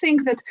something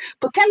that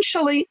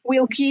potentially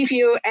will give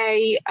you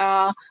a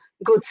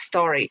good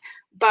story.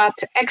 But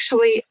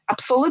actually,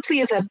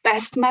 absolutely the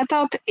best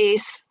method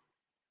is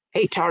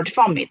a chart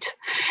vomit.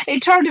 A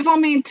chart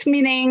vomit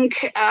meaning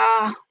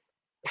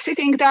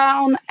sitting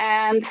down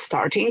and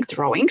starting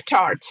drawing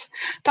charts.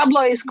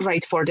 Tableau is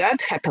great for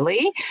that,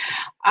 happily.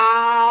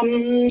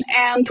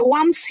 And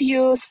once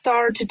you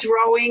start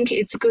drawing,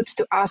 it's good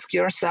to ask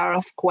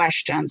yourself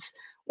questions.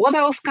 What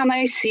else can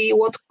I see?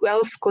 What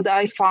else could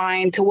I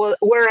find?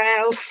 Where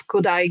else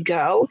could I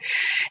go?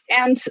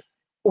 And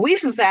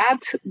with that,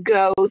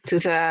 go to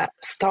the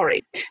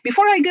story.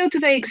 Before I go to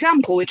the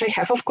example, which I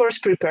have, of course,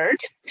 prepared,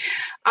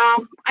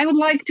 I would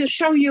like to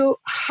show you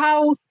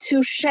how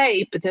to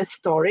shape the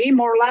story,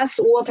 more or less,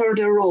 what are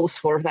the rules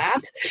for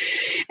that.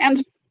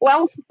 And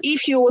Well,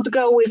 if you would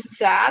go with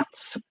that,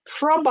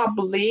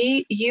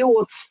 probably you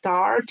would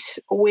start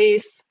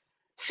with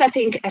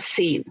setting a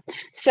scene.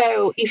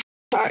 So if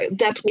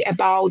that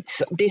about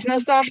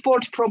business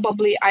dashboard,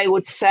 probably I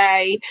would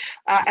say,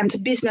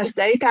 and business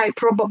data, I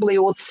probably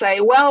would say,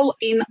 well,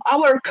 in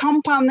our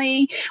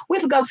company,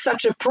 we've got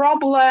such a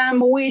problem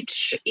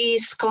which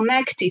is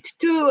connected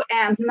to,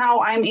 and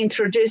now I'm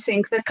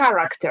introducing the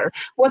character.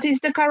 What is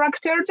the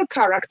character? The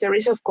character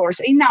is, of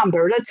course, a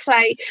number. Let's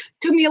say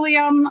 2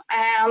 million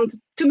and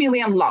 2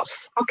 million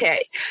loss.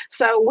 Okay,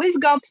 so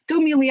we've got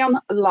 2 million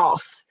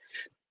loss.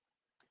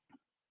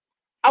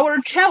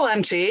 Our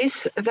challenge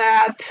is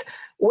that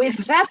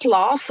with that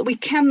loss, we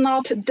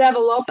cannot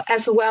develop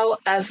as well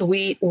as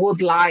we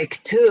would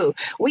like to.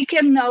 We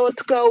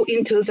cannot go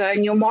into the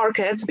new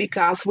markets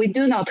because we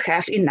do not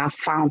have enough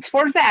funds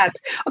for that.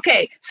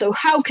 Okay, so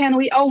how can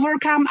we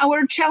overcome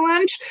our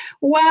challenge?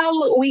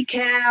 Well, we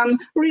can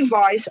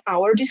revise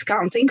our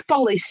discounting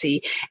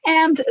policy,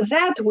 and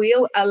that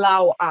will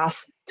allow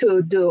us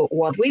to do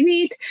what we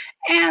need.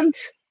 And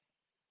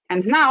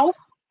now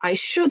I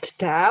should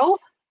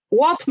tell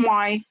what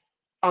my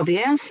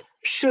audience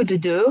should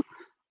do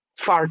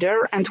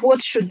further and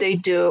what should they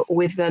do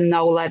with the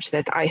knowledge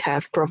that I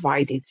have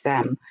provided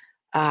them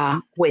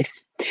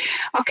with.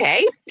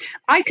 Okay,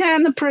 I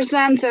can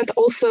present that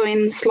also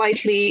in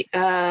slightly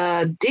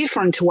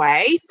different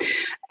way.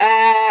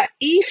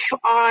 If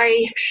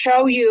I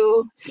show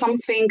you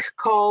something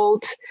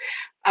called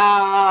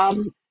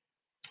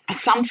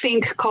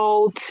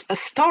a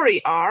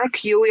story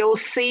arc, you will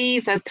see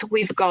that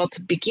we've got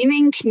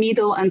beginning,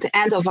 middle, and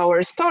end of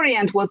our story,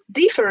 and what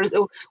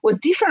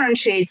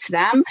differentiates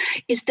them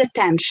is the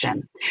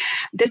tension.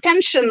 The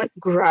tension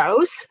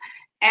grows,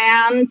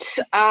 and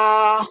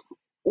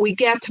we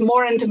get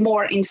more and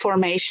more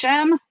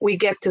information, we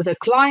get to the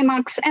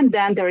climax, and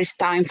then there is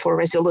time for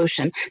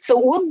resolution. So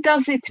what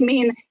does it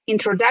mean?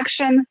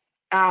 Introduction,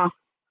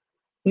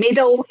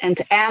 middle,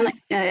 and end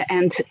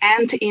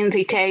in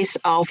the case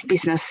of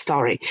business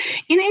story.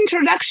 In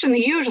introduction,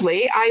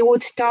 usually I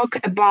would talk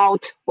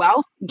about,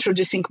 well,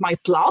 introducing my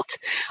plot,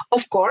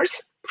 of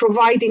course,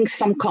 providing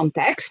some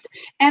context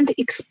and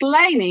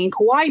explaining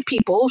why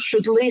people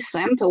should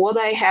listen to what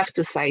I have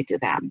to say to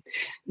them.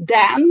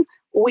 Then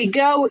we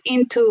go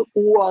into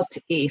what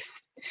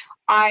if.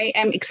 I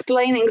am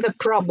explaining the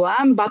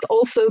problem, but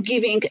also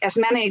giving as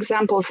many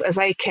examples as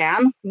I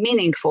can,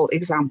 meaningful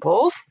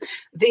examples,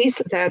 these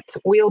that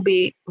will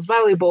be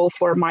valuable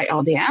for my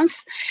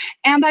audience.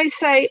 And I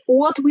say,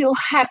 what will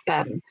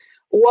happen?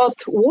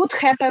 What would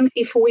happen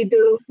if we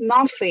do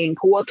nothing?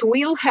 What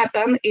will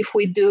happen if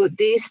we do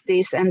this,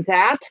 this, and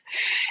that?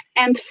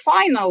 And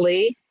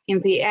finally,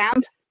 in the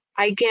end,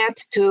 I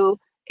get to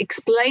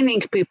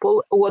explaining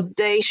people what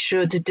they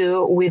should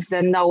do with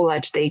the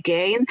knowledge they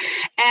gain,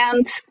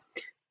 and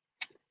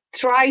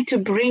try to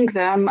bring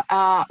them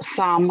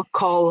some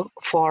call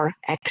for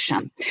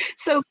action.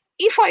 So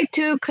if I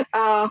took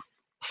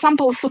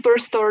sample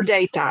superstore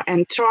data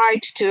and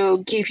tried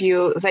to give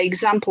you the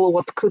example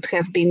what could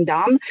have been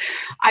done,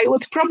 I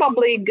would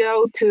probably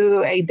go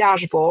to a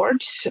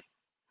dashboard.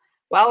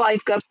 Well,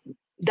 I've got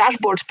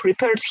dashboard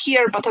prepared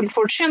here, but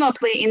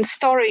unfortunately in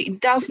story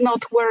it does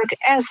not work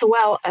as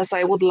well as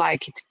I would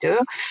like it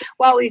to.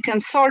 Well, you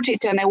can sort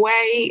it in a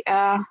way.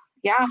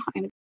 Yeah,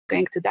 I'm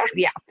going to dashboard.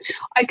 Yeah,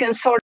 I can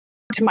sort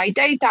my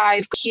data.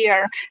 I've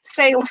here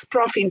sales,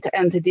 profit,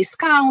 and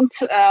discount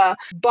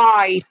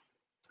by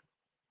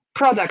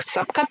product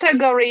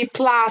subcategory,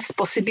 plus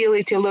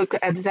possibility look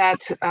at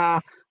that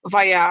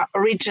via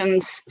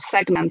regions,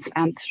 segments,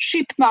 and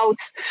ship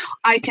notes.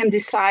 I can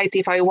decide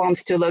if I want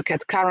to look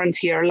at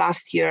current year,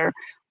 last year,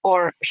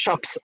 or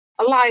shops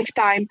a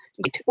lifetime.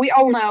 We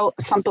all know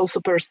sample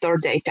superstore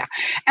data.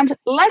 And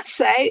let's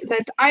say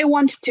that I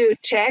want to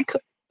check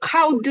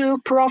how do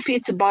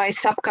profits by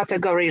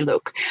subcategory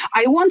look.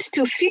 I want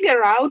to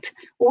figure out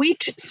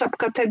which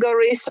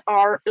subcategories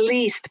are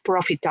least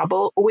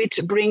profitable,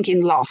 which bring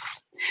in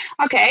loss.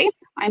 Okay,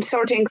 I'm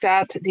sorting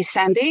that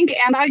descending,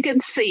 and I can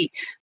see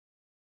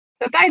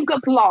that I've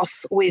got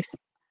loss with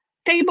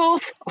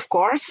tables, of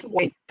course.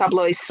 Why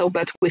Tableau is so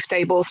bad with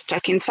tables,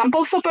 check in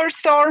sample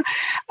superstore,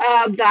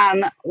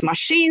 then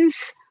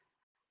machines,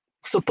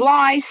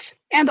 supplies,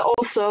 and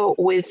also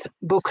with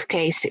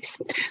bookcases.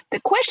 The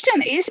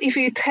question is if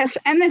it has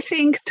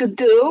anything to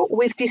do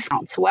with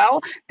discounts.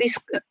 Well, this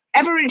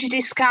average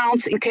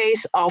discounts in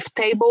case of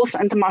tables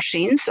and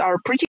machines are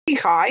pretty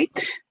high.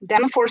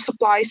 Then for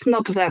supplies,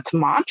 not that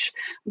much.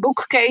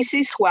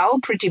 Bookcases, well,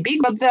 pretty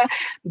big, but the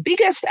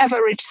biggest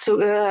average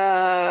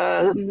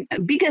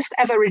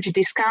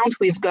discount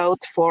we've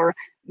got for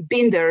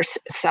binders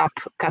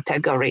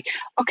subcategory.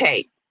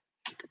 Okay.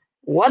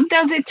 What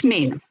does it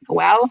mean?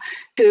 Well,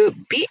 to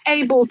be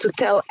able to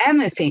tell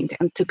anything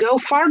and to go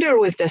further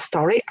with the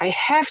story, I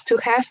have to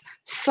have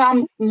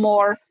some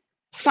more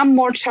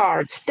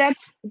charts.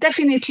 That's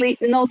definitely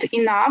not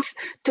enough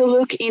to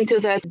look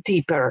into that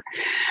deeper.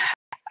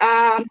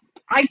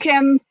 I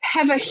can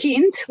have a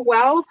hint.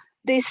 Well,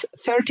 this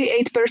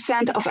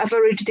 38% of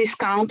average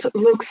discount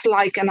looks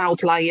like an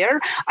outlier.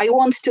 I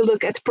want to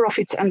look at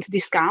profits and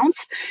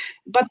discounts,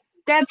 but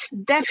that's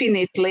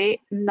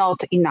definitely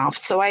not enough.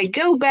 So I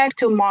go back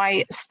to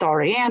my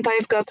story, and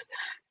I've got a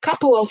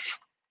couple of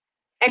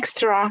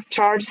extra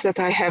charts that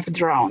I have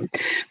drawn.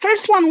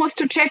 First one was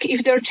to check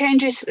if there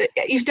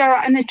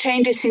are any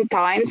changes in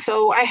time.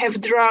 So I have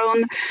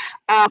drawn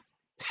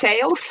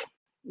sales,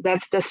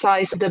 that's the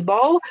size of the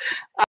ball,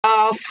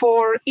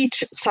 for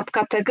each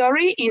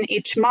subcategory in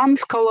each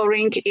month,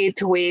 coloring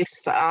it with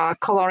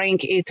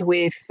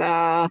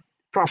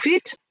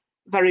profit,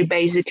 very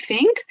basic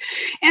thing.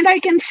 And I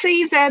can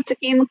see that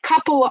in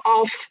couple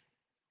of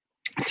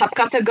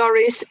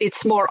subcategories,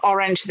 it's more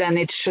orange than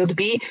it should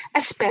be,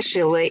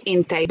 especially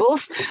in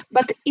tables,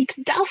 but it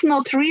does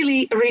not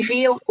really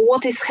reveal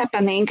what is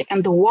happening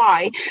and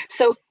why.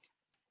 So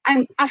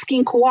I'm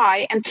asking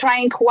why and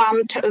trying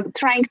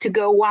to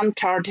go one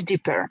chart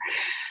deeper.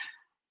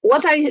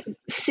 What I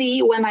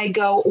see when I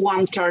go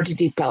one chart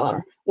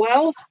deeper?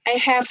 Well, I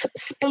have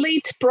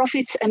split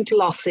profits and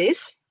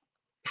losses,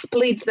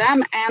 split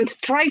them and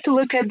try to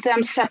look at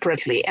them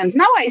separately. And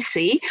now I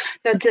see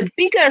that the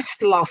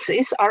biggest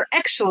losses are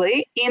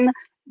actually in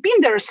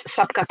Binder's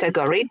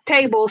subcategory,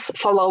 tables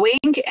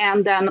following,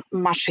 and then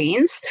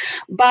machines.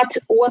 But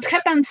what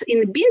happens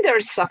in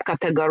Binder's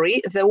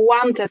subcategory, the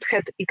one that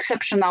had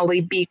exceptionally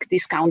big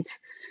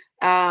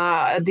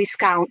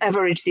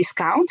average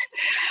discount,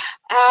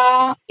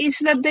 is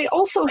that they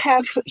also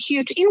have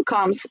huge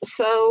incomes.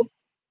 So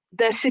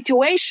the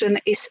situation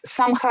is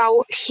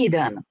somehow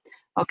hidden.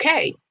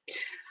 Okay,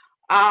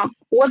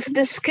 what's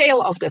the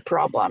scale of the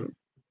problem?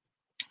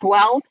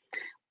 Well,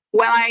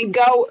 when I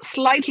go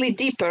slightly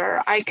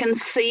deeper, I can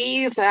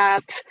see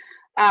that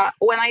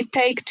when I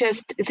take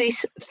just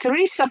these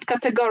three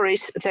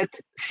subcategories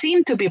that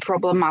seem to be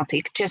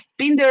problematic, just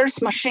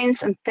binders,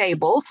 machines, and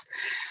tables,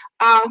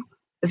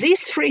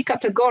 these three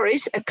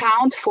categories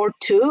account for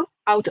 2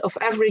 out of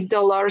every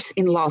 $1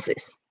 in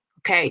losses.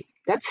 Okay,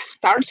 that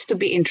starts to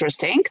be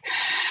interesting.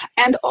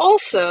 And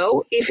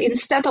also, if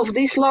instead of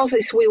these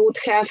losses we would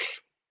have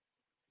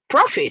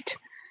profit,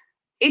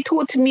 it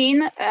would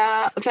mean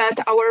that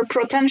our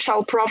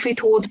potential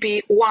profit would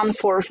be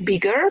 1/4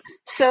 bigger.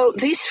 So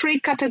these three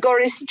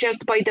categories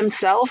just by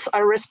themselves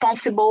are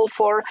responsible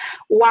for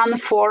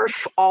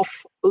 1/4 of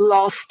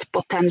lost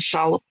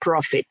potential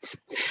profits.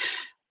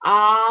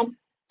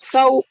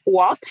 So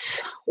what?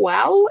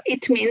 Well,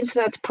 it means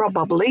that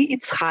probably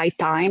it's high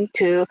time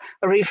to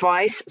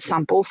revise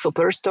sample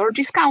superstore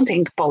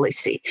discounting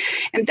policy.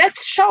 And that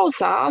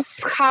shows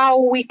us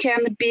how we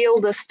can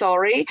build a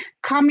story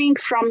coming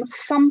from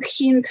some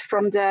hint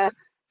from the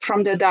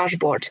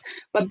dashboard.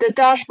 But the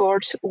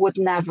dashboard would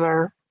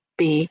never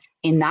be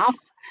enough.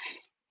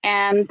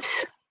 And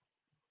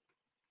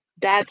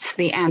that's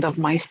the end of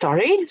my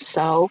story.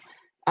 So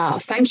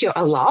thank you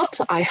a lot.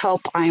 I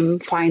hope I'm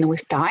fine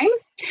with time.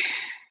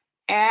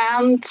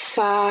 And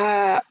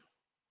are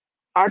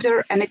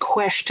there any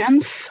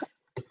questions?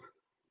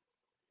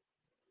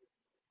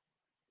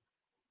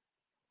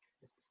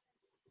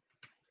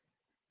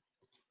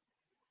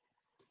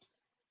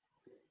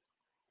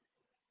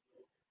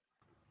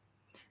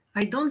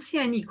 I don't see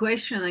any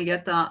question,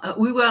 Agata.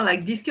 We were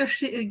like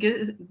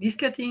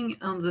discussing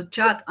on the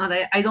chat,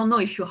 and I don't know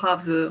if you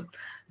have the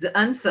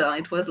answer.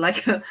 It was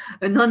like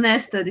an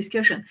honest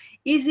discussion.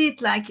 Is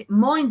it like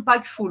more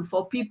impactful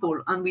for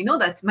people? And we know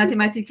that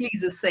mathematically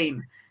is the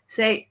same.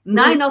 Say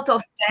 9 out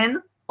of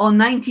 10 or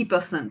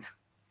 90%.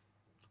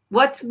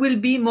 What will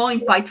be more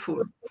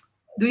impactful?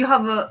 Do you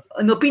have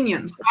an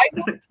opinion?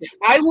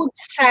 I would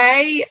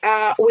say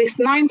with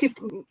 90,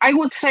 I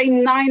would say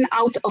 9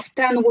 out of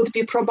 10 would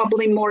be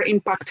probably more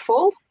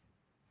impactful.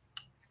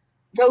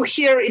 Though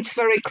here it's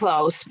very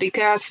close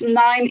because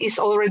 9 is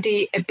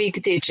already a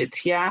big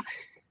digit, yeah.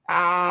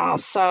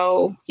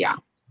 So yeah,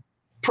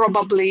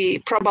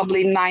 probably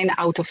 9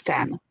 out of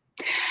 10.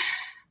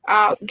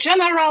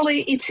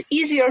 Generally, it's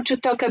easier to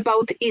talk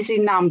about easy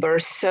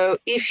numbers. So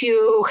if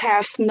you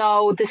have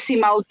no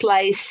decimal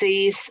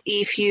places,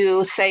 if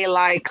you say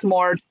like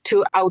more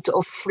 2 out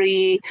of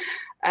 3,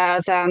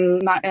 then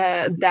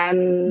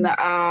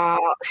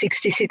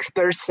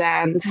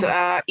 66%.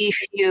 If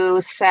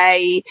you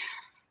say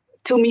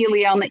 2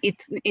 million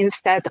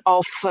instead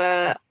of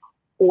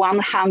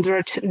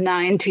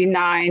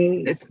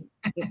 199,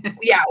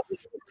 yeah.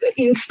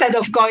 Instead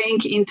of going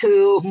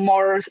into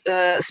more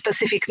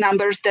specific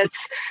numbers,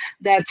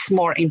 that's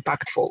more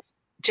impactful,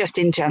 just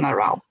in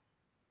general.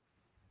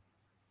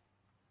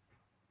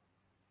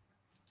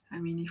 I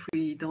mean, if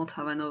we don't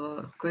have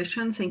another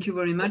question, thank you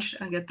very much,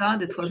 Agata.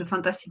 That was a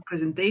fantastic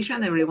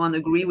presentation. Everyone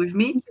agree with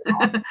me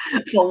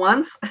for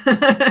once.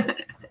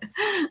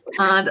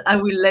 And I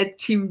will let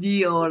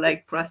Chimdi or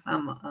like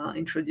Prasam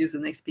introduce the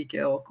next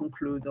speaker or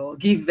conclude or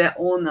give their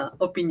own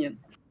opinion.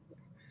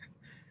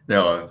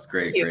 No, it was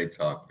great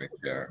talk,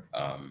 Victor.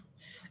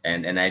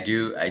 And I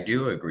do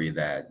agree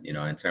that, you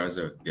know, in terms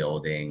of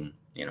building,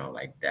 you know,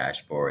 like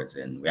dashboards,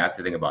 and we have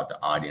to think about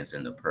the audience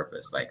and the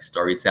purpose. Like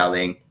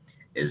storytelling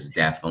is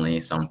definitely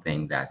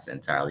something that's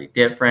entirely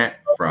different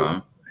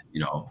from,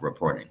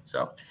 reporting.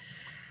 So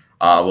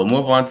we'll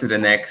move on to the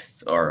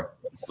next, or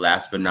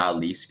last but not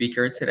least,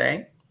 speaker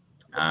today.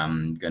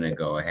 I'm going to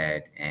go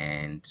ahead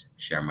and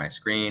share my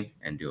screen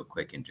and do a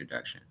quick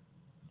introduction.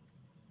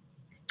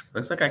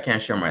 Looks like I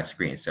can't share my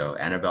screen. So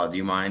Annabelle, do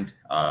you mind,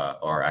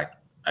 or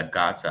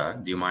Agata,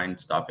 do you mind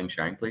stopping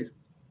sharing, please?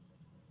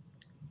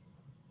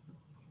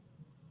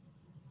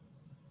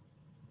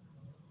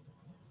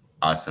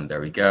 Awesome. There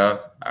we go.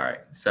 All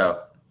right.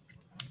 So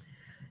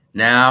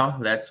now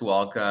let's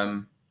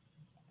welcome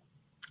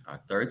our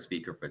third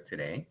speaker for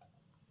today,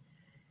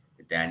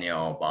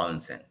 Daniel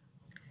Bolinson.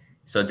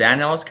 So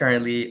Daniel is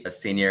currently a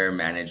senior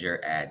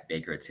manager at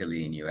Baker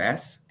Tilly in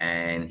US,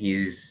 and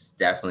he's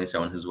definitely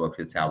someone who's worked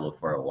with Tableau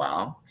for a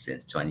while,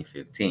 since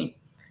 2015.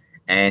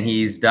 And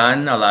he's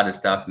done a lot of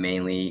stuff,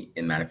 mainly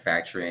in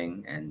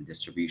manufacturing and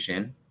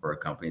distribution for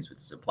companies with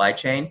the supply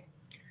chain.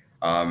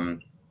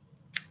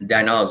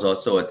 Daniel is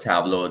also a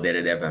Tableau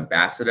Data Dev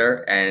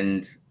ambassador,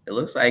 and it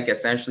looks like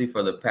essentially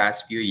for the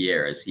past few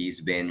years,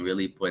 he's been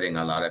really putting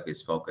a lot of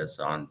his focus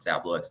on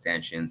Tableau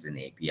extensions and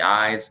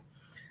APIs,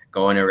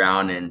 going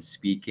around and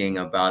speaking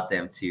about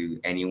them to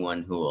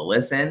anyone who will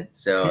listen.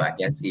 So I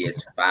guess he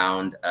has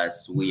found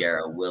us. We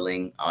are a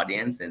willing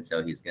audience, and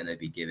so he's going to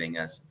be giving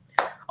us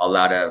a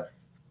lot of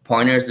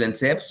pointers and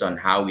tips on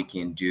how we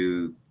can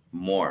do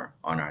more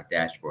on our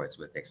dashboards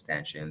with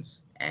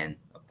extensions and,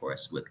 of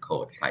course, with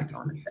code,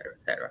 Python, et cetera,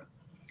 et cetera.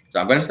 So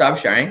I'm going to stop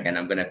sharing, and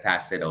I'm going to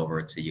pass it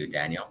over to you,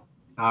 Daniel.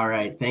 All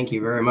right. Thank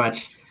you very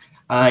much.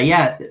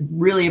 Yeah,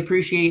 really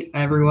appreciate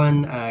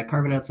everyone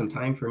carving out some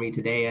time for me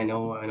today. I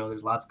know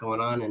there's lots going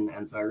on,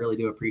 and so I really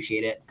do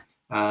appreciate it.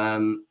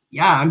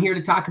 Yeah, I'm here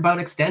to talk about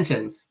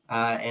extensions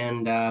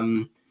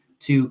and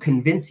to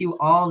convince you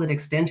all that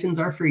extensions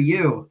are for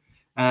you.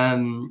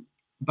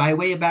 By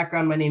way of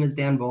background, my name is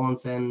Dan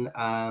Bolinson.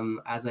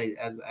 As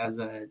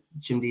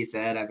Chimdi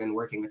said, I've been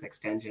working with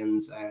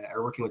extensions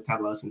or working with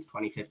Tableau since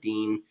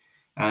 2015.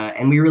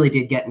 And we really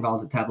did get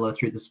involved with Tableau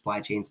through the supply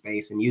chain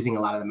space and using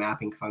a lot of the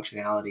mapping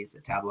functionalities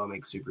that Tableau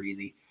makes super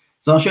easy.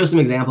 So I'll show some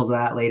examples of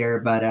that later.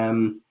 But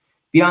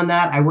beyond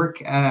that,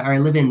 I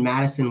live in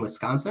Madison,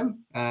 Wisconsin.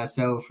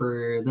 So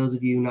for those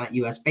of you not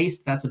US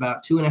based, that's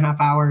about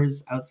 2.5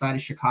 hours outside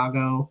of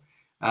Chicago.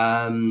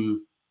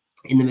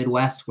 In the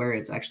Midwest, where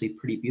it's actually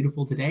pretty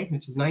beautiful today,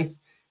 which is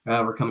nice.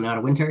 We're coming out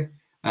of winter.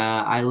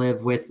 I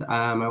live with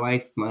my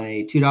wife,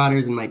 my 2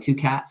 daughters, and my 2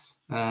 cats.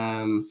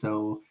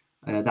 So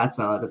that's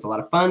a lot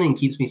of fun and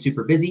keeps me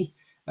super busy.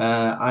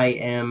 I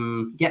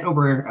am getting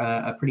over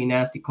a pretty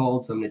nasty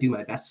cold, so I'm going to do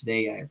my best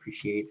today. I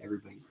appreciate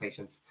everybody's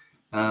patience.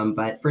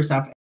 But first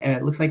off,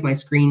 it looks like my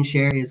screen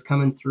share is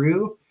coming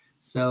through,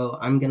 so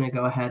I'm going to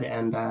go ahead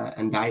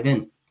and dive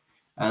in.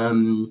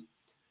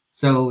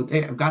 So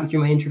I've gotten through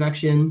my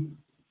introduction.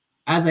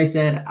 As I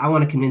said, I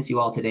want to convince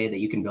you all today that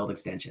you can build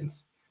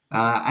extensions.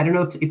 I don't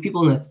know if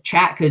people in the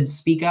chat could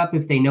speak up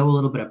if they know a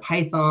little bit of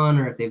Python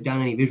or if they've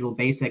done any Visual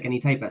Basic, any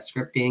type of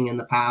scripting in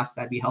the past.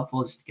 That'd be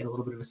helpful just to get a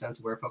little bit of a sense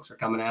of where folks are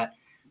coming at.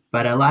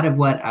 But a lot of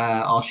what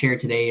I'll share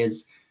today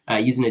is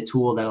using a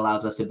tool that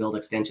allows us to build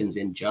extensions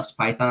in just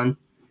Python.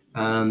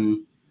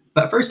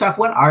 But first off,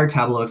 what are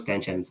Tableau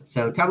extensions?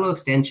 So Tableau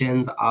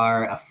extensions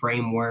are a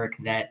framework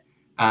that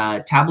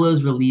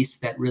Tableau's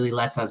released that really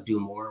lets us do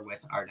more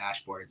with our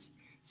dashboards.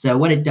 So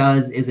what it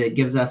does is it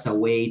gives us a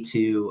way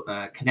to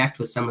connect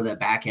with some of the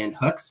backend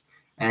hooks.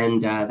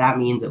 And that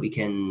means that we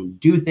can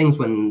do things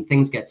when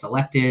things get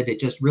selected. It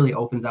just really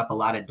opens up a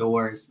lot of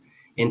doors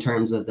in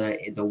terms of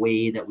the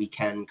way that we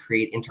can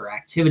create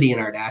interactivity in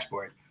our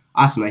dashboard.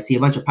 Awesome. I see a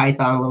bunch of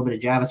Python, a little bit of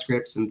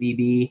JavaScript, some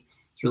VB.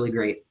 It's really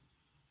great.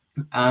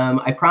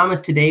 I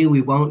promise today we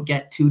won't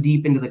get too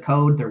deep into the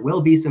code. There will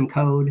be some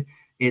code.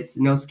 It's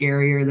no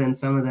scarier than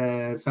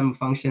some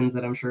functions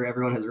that I'm sure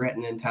everyone has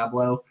written in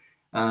Tableau.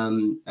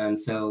 And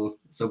so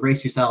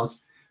brace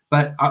yourselves.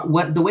 But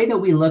the way that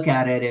we look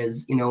at it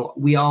is,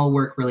 we all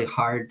work really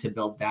hard to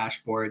build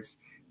dashboards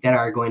that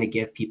are going to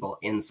give people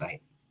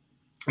insight.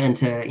 And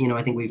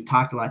I think we've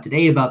talked a lot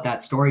today about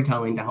that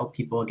storytelling to help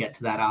people get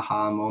to that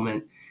aha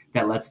moment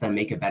that lets them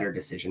make a better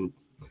decision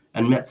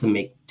and lets them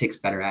takes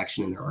better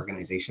action in their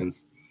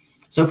organizations.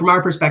 So from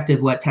our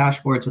perspective, what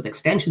dashboards with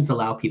extensions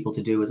allow people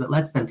to do is it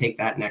lets them take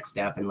that next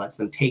step and lets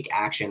them take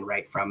action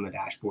right from the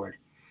dashboard.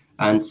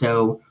 And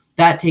so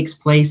that takes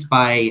place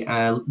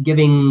by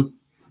giving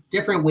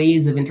different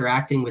ways of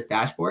interacting with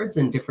dashboards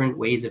and different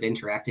ways of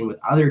interacting with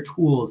other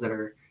tools that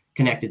are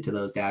connected to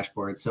those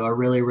dashboards. So a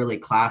really, really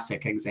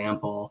classic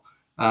example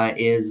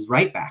is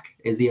write-back,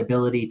 is the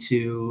ability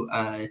to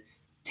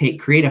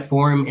create a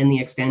form in the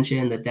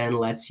extension that then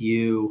lets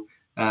you,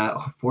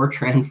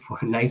 Fortran,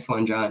 nice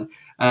one, John,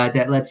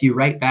 that lets you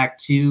write back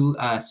to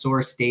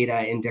source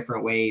data in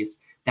different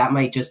ways. That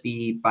might just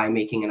be by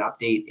making an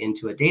update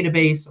into a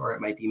database, or it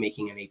might be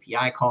making an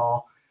API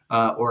call,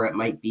 or it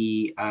might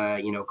be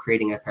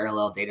creating a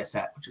parallel data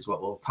set, which is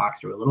what we'll talk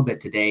through a little bit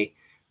today.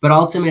 But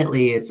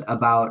ultimately, it's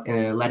about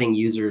letting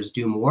users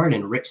do more and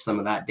enrich some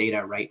of that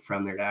data right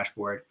from their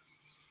dashboard.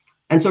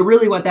 And so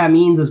really what that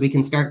means is we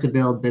can start to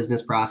build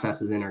business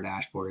processes in our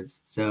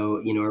dashboards.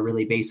 So, you know, a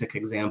really basic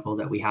example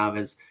that we have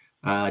is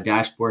a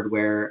dashboard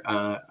where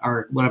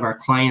one of our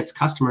clients'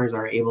 customers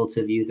are able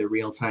to view the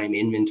real-time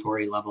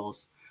inventory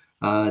levels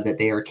that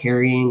they are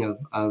carrying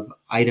of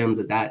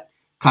items that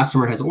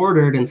customer has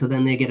ordered. And so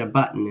then they get a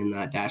button in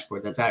that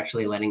dashboard that's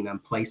actually letting them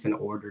place an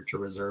order to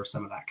reserve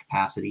some of that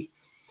capacity.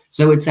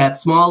 So it's that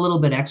small little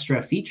bit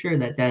extra feature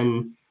that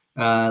then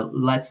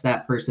lets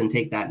that person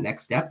take that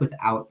next step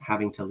without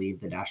having to leave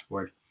the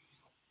dashboard.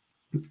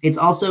 It's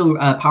also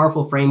a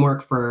powerful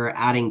framework for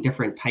adding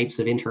different types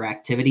of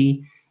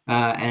interactivity.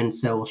 And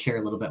so we'll share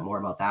a little bit more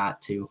about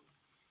that too.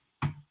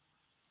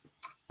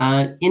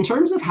 In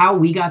terms of how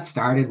we got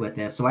started with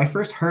this, so I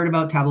first heard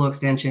about Tableau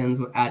Extensions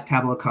at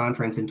Tableau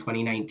Conference in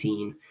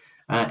 2019.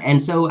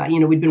 And so, you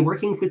know, we'd been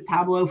working with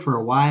Tableau for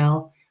a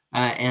while,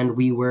 and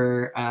we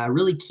were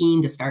really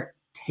keen to start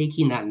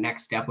taking that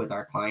next step with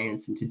our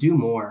clients and to do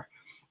more.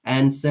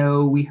 And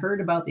so we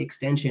heard about the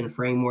extension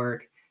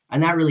framework,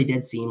 and that really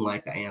did seem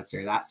like the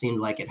answer. That seemed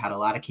like it had a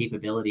lot of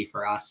capability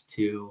for us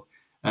to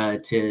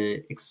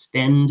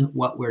extend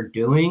what we're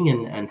doing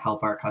and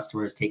help our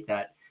customers take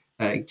that,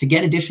 to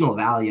get additional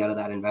value out of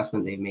that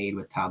investment they've made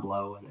with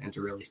Tableau and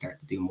to really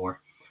start to do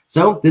more.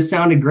 So this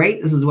sounded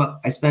great. This is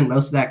what I spent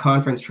most of that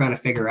conference trying to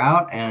figure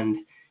out, and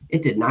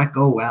it did not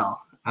go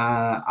well.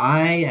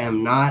 I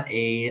am not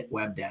a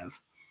web dev.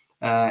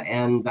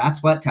 And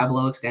that's what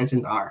Tableau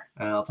extensions are.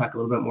 I'll talk a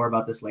little bit more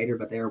about this later,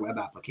 but they are web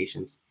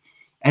applications.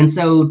 And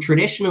so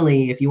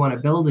traditionally, if you want to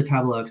build a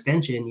Tableau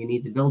extension, you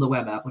need to build a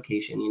web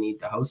application. You need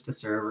to host a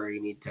server.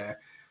 You need to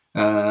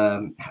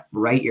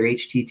write your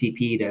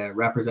HTTP to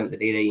represent the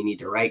data. You need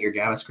to write your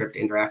JavaScript to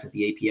interact with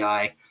the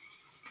API.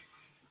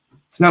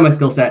 It's not my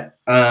skill set.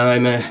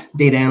 I'm a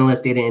data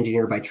analyst, data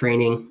engineer by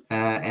training.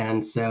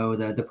 And so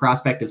the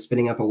prospect of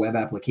spinning up a web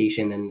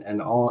application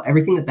and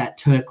everything that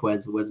took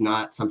was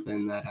not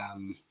something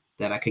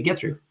that I could get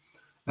through.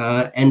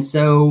 And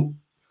so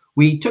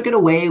we took it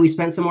away. We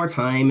spent some more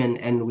time,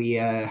 and we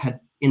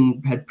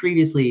had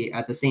previously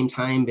at the same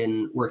time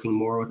been working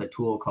more with a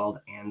tool called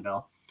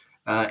Anvil.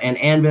 And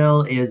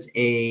Anvil is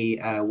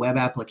a web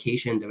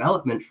application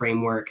development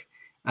framework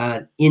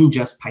in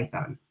just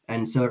Python.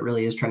 And so it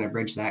really is trying to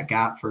bridge that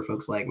gap for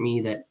folks like me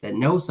that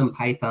know some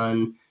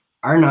Python,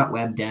 are not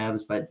web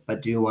devs,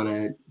 but do want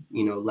to,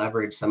 you know,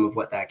 leverage some of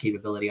what that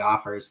capability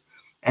offers.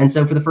 And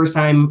so for the first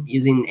time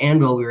using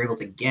Anvil, we were able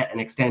to get an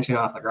extension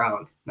off the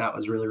ground. That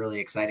was really, really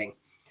exciting.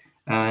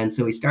 And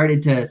so we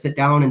started to sit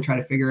down and try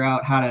to figure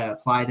out how to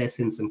apply this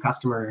in some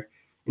customer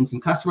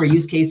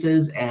use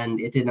cases, and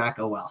it did not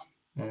go well.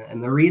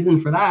 And the reason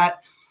for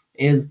that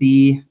is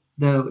the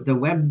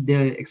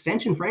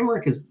extension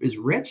framework is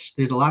rich.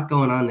 There's a lot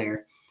going on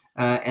there.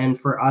 And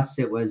for us,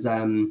 it was,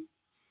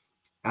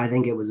 I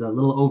think it was a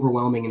little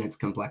overwhelming in its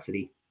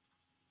complexity.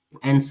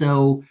 And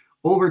so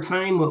over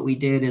time, what we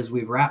did is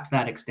we've wrapped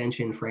that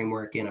extension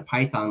framework in a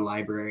Python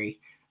library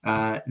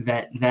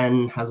that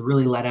then has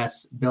really let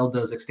us build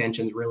those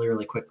extensions really,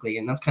 really quickly.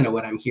 And that's kind of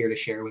what I'm here to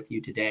share with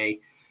you today,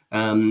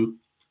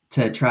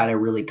 to try to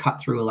really cut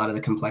through a lot of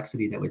the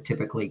complexity that would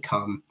typically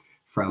come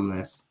from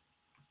this.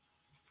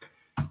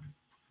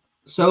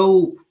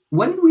 So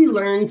what did we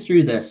learn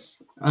through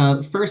this?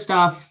 First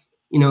off,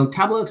 you know,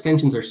 Tableau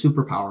extensions are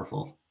super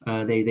powerful.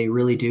 They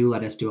really do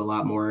let us do a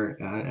lot more,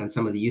 and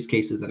some of the use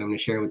cases that I'm going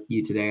to share with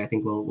you today, I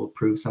think will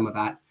prove some of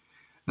that.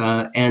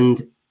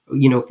 And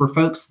you know, for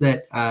folks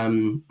that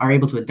are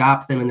able to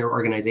adopt them in their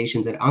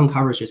organizations, it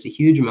uncovers just a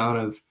huge amount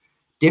of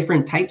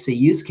different types of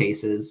use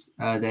cases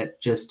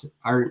that just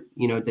aren't,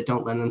 you know, that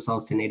don't lend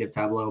themselves to native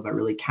Tableau, but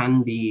really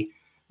can be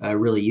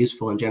really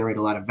useful and generate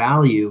a lot of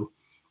value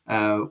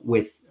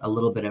with a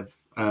little bit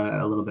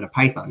of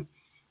Python.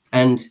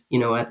 And, you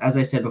know, as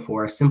I said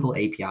before, a simple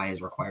API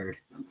is required.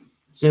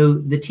 So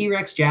the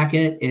T-Rex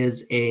jacket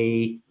is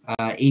a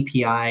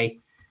API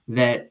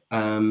that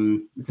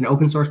it's an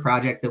open source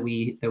project that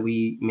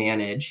we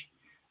manage,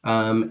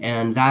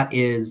 and that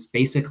is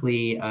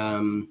basically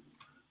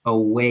a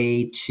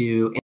way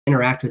to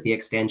interact with the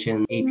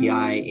extension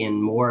API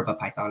in more of a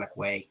Pythonic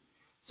way.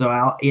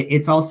 So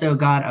it's also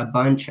got a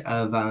bunch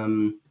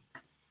of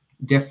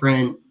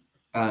different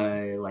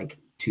like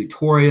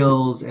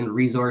tutorials and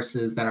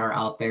resources that are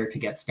out there to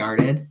get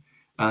started.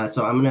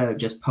 So I'm going to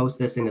just post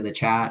this into the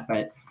chat,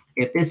 but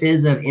if this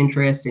is of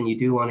interest and you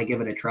do want to give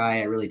it a try,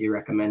 I really do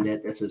recommend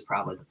it. This is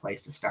probably the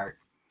place to start.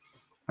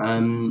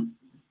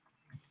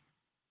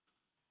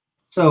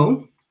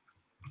 So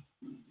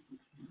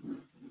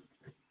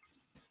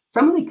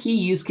some of the key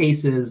use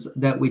cases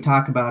that we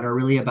talk about are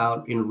really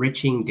about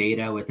enriching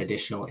data with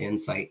additional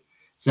insight.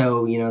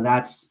 So, you know,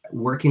 that's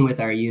working with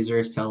our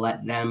users to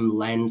let them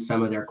lend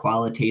some of their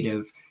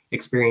qualitative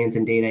experience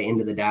and data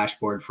into the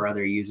dashboard for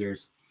other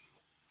users.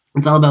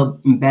 It's all about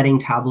embedding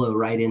Tableau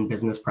right in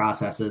business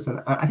processes.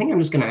 And I think I'm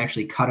just going to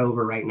actually cut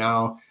over right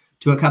now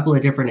to a couple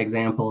of different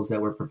examples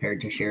that we're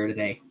prepared to share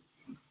today.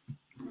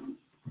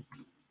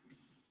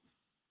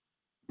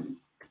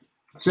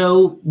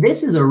 So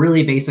this is a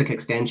really basic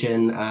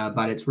extension,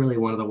 but it's really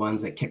one of the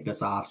ones that kicked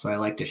us off. So I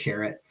like to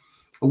share it.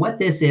 What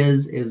this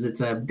is it's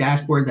a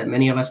dashboard that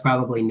many of us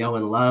probably know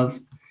and love,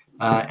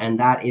 and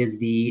that is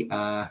the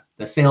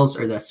sales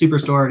or the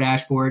Superstore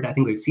dashboard. I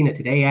think we've seen it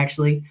today,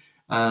 actually.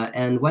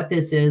 And what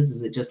this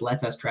is it just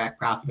lets us track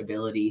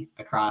profitability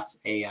across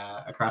the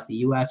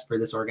US for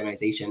this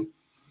organization.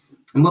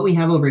 And what we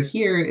have over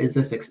here is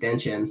this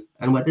extension.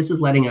 And what this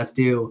is letting us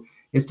do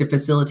is to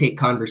facilitate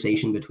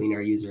conversation between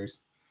our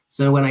users.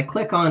 So when I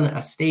click on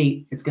a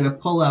state, it's going to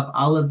pull up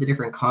all of the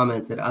different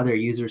comments that other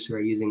users who are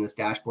using this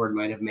dashboard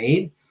might have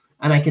made.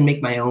 And I can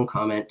make my own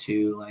comment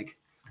to, like,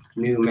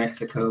 New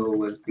Mexico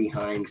was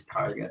behind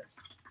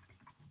targets.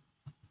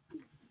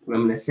 And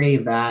I'm going to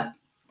save that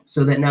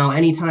so that now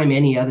anytime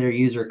any other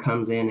user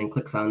comes in and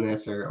clicks on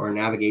this or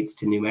navigates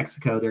to New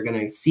Mexico, they're going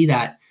to see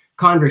that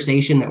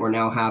conversation that we're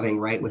now having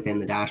right within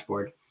the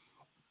dashboard.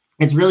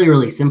 It's really,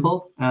 really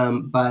simple,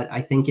 but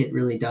I think it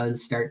really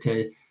does start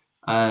to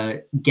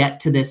get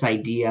to this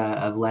idea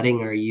of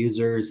letting our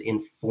users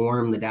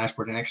inform the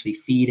dashboard and actually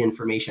feed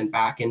information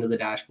back into the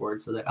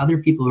dashboard so that other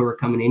people who are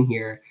coming in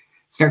here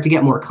start to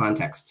get more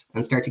context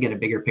and start to get a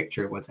bigger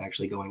picture of what's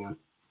actually going on.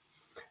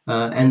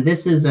 And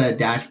this is a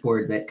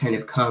dashboard that kind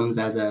of comes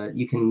as a,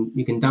 you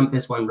can dump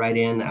this one right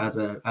in as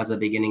a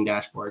beginning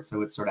dashboard.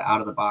 So it's sort of out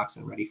of the box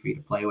and ready for you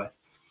to play with,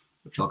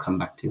 which I'll come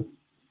back to.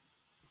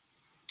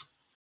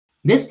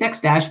 This next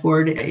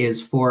dashboard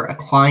is for a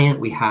client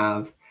we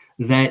have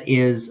that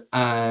is,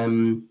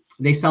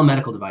 they sell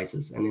medical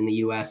devices. And in the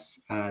US,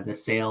 the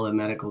sale of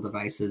medical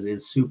devices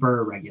is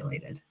super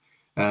regulated.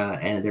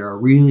 And there are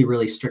really,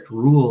 really strict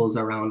rules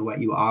around what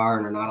you are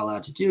and are not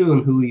allowed to do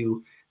and who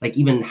you, like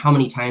even how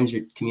many times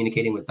you're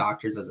communicating with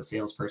doctors as a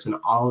salesperson.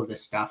 All of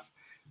this stuff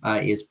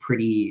is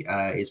pretty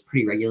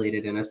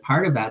regulated. And as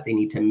part of that, they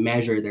need to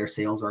measure their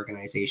sales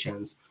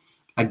organizations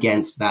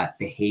against that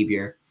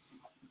behavior.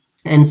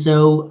 And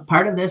so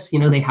part of this,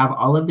 they have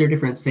all of their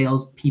different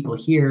sales people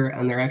here,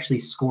 and they're actually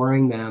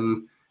scoring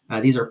them.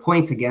 These are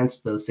points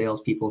against those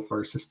salespeople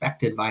for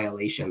suspected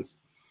violations.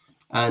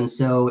 And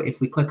so if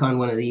we click on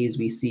one of these,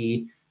 we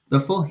see the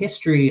full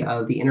history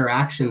of the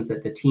interactions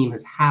that the team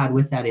has had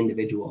with that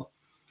individual.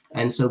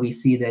 And so we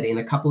see that in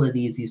a couple of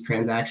these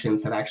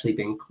transactions have actually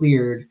been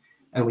cleared,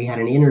 and we had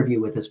an interview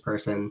with this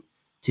person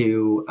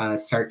to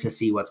start to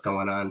see what's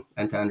going on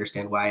and to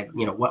understand why,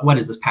 what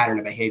is this pattern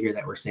of behavior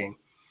that we're seeing.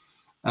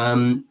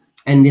 And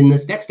in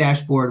this next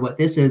dashboard, what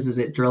this is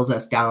it drills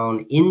us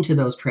down into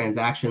those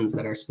transactions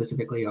that are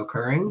specifically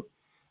occurring,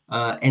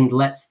 and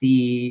lets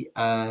the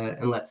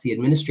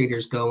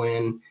administrators go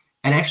in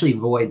and actually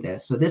void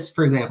this. So this,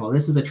 for example,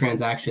 this is a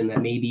transaction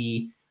that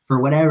maybe for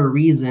whatever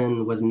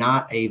reason was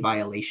not a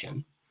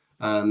violation.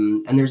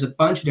 And there's a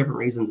bunch of different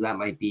reasons that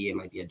might be. It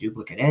might be a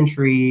duplicate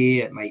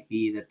entry. It might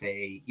be that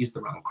they used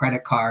the wrong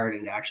credit card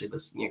and it actually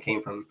was,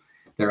 came from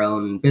their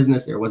own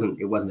business. It wasn't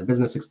a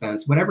business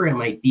expense, whatever it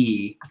might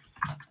be.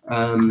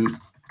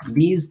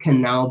 These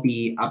can now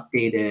be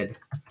updated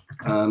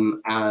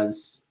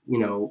as,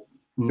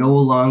 no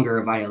longer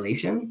a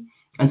violation.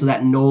 And so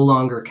that no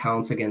longer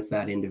counts against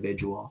that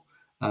individual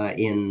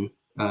in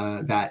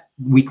that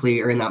weekly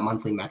or in that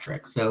monthly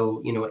metric.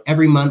 So,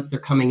 every month they're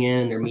coming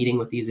in, they're meeting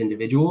with these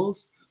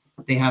individuals.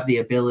 They have the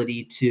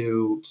ability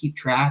to keep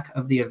track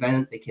of the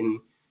event. They can,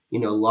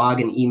 log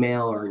an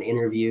email or an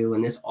interview,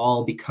 and this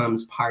all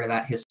becomes part of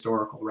that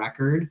historical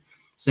record.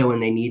 So when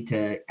they need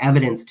to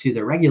evidence to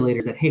the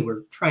regulators that, hey,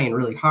 we're trying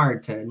really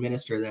hard to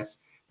administer this,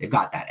 they've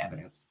got that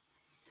evidence.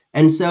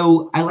 And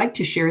so I like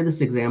to share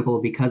this example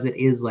because it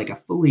is like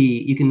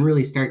you can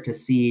really start to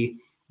see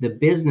the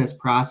business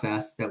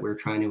process that we're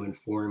trying to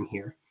inform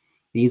here.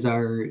 These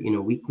are,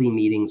 weekly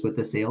meetings with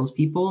the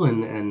salespeople,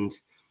 and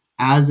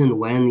as and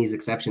when these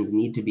exceptions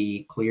need to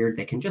be cleared,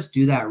 they can just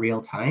do that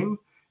real time.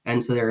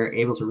 And so they're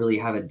able to really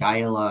have a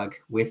dialogue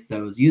with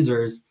those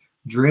users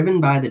driven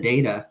by the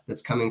data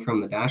that's coming from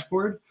the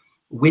dashboard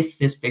with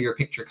this bigger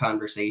picture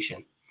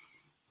conversation.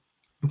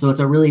 So it's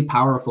a really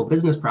powerful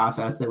business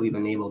process that we've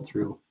enabled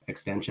through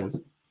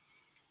extensions.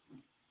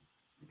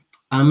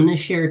 I'm going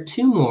to share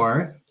two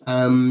more.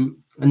 And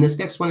this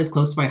next one is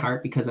close to my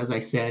heart because, as I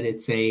said,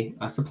 it's a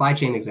supply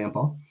chain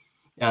example.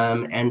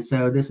 And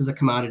so this is a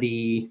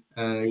commodity,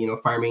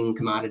 farming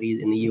commodities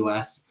in the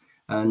US.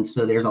 And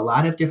so there's a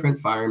lot of different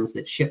farms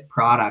that ship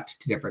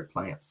product to different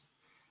plants.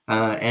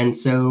 And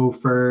so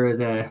for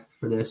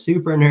the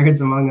super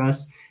nerds among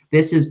us,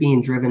 this is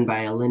being driven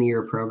by a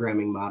linear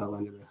programming model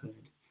under the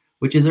hood,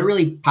 which is a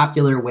really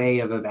popular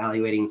way of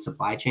evaluating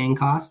supply chain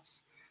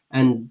costs.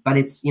 But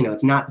it's,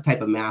 it's not the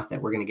type of math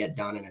that we're going to get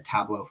done in a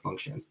Tableau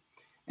function.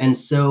 And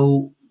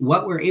so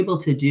what we're able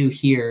to do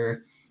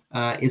here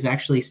is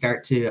actually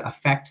start to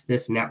affect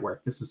this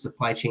network. This is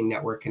supply chain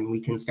network, and we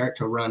can start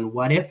to run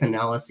what if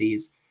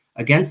analyses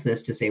against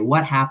this to say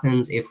what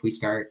happens if we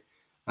start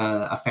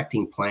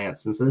affecting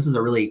plants. And so this is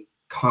a really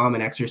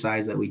common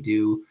exercise that we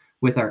do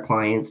with our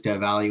clients to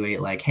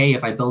evaluate, like, hey,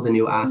 if I build a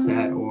new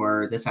asset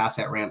or this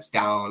asset ramps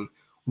down,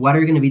 what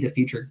are going to be the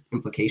future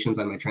implications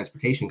on my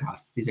transportation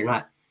costs? These are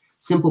not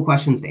simple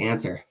questions to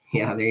answer.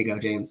 Yeah, there you go,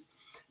 James.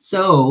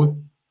 So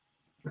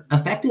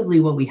effectively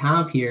what we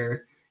have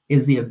here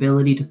is the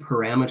ability to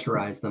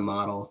parameterize the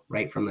model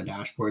right from the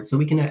dashboard. So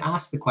we can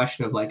ask the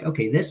question of like,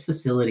 okay, this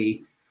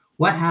facility,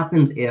 what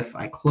happens if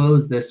I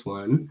close this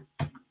one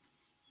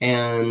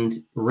and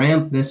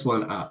ramp this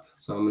one up?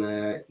 So I'm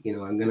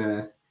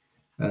gonna,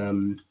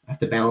 have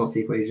to balance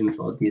the equation,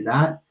 so I'll do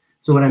that.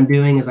 So what I'm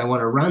doing is I want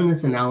to run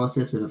this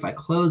analysis of if I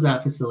close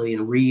that facility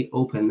and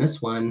reopen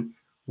this one,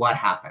 what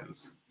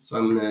happens? So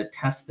I'm going to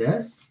test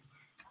this.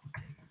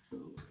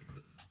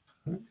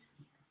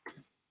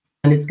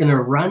 And it's going to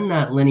run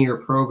that linear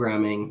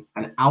programming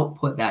and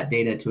output that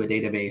data to a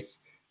database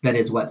that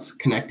is what's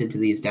connected to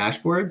these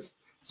dashboards.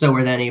 So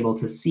we're then able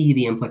to see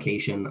the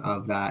implication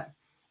of that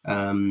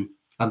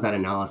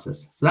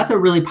analysis. So that's a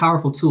really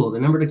powerful tool. The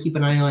number to keep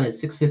an eye on is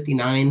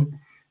 659.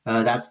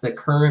 That's the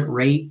current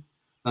rate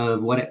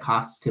of what it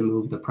costs to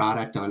move the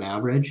product on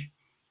average.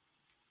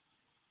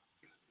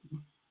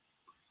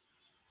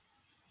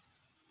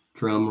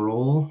 Drum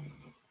roll.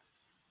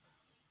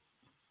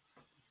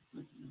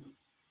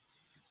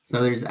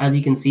 So there's, as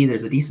you can see,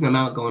 there's a decent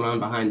amount going on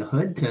behind the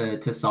hood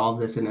to solve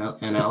this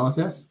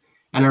analysis,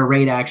 and our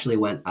rate actually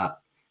went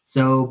up.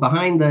 So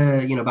behind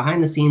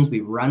the scenes,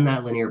 we've run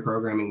that linear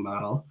programming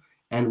model,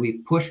 and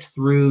we've pushed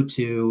through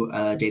to a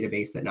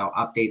database that now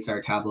updates our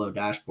Tableau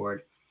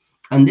dashboard.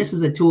 And this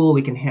is a tool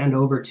we can hand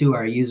over to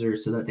our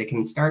users so that they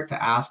can start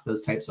to ask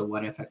those types of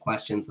what if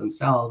questions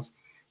themselves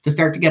to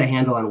start to get a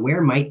handle on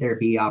where might there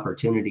be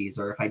opportunities,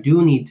 or if I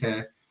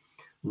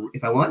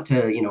want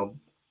to,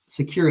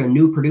 secure a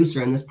new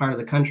producer in this part of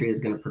the country that's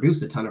going to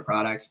produce a ton of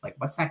products, like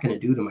what's that going to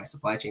do to my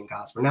supply chain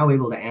costs? We're now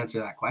able to answer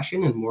that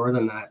question, and more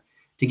than that,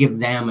 to give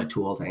them a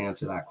tool to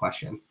answer that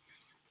question.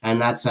 And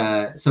that's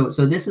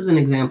so this is an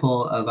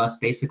example of us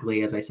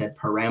basically, as I said,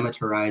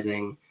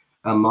 parameterizing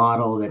a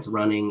model that's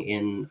running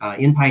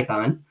in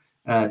Python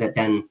that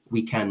then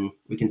we can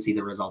see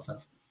the results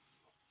of.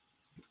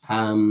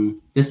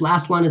 This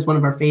last one is one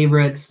of our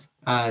favorites.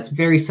 It's a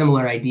very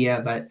similar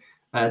idea, but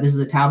this is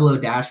a Tableau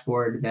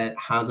dashboard that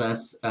has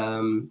us,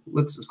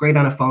 looks great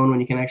on a phone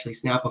when you can actually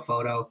snap a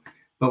photo,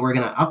 but we're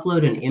going to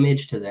upload an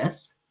image to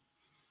this.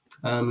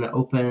 I'm going to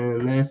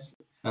open this,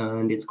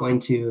 and it's going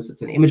to, so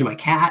it's an image of my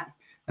cat,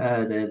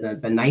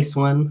 the nice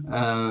one,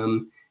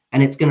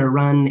 and it's going to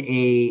run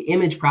a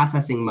image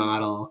processing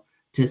model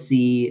to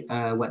see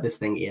what this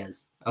thing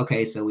is.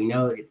 Okay, so we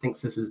know it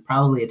thinks this is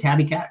probably a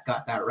tabby cat,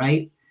 got that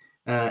right.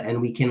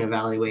 And we can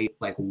evaluate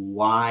like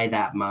why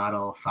that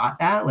model thought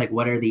that, like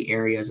what are the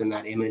areas in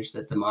that image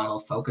that the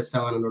model focused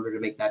on in order to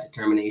make that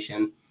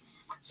determination.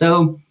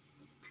 So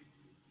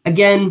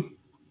again,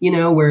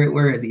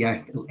 we're the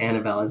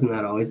Annabelle, isn't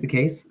that always the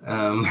case?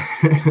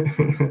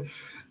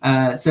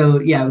 So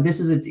yeah, this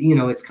is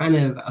it's kind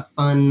of a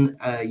fun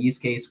use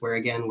case where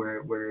again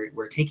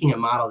we're taking a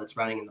model that's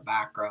running in the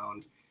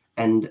background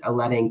and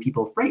letting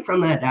people right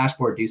from that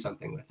dashboard do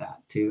something with that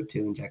to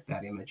inject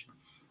that image.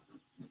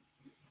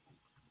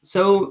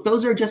 So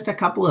those are just a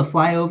couple of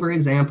flyover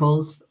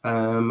examples.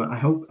 I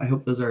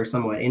hope those are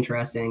somewhat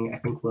interesting. I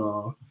think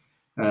we'll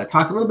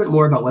talk a little bit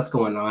more about what's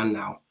going on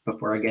now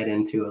before I get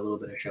into a little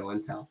bit of show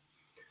and tell.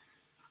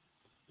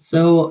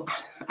 So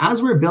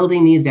as we're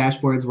building these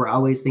dashboards, we're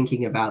always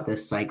thinking about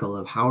this cycle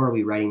of how are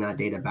we writing that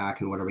data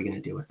back and what are we going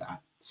to do with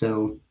that?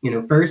 So,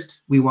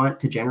 first we want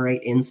to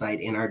generate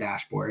insight in our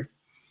dashboard.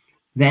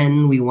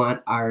 Then we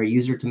want our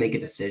user to make a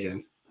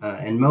decision.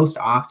 And most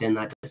often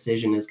that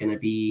decision is going to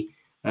be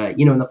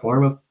in the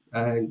form of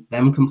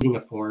them completing a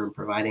form,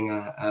 providing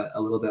a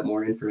little bit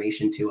more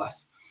information to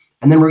us.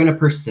 And then we're going to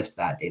persist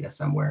that data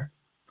somewhere.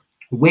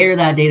 Where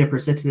that data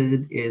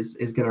persisted is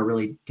going to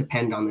really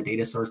depend on the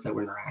data source that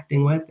we're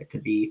interacting with. It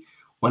could be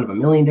one of a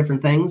million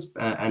different things.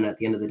 And at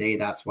the end of the day,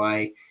 that's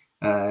why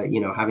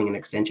having an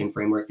extension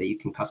framework that you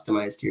can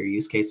customize to your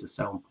use case is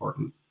so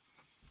important.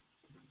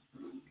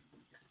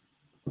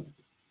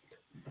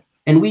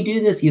 And we do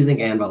this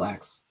using Anvil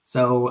X.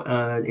 So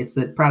it's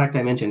the product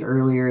I mentioned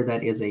earlier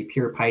that is a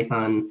pure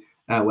Python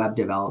web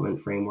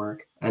development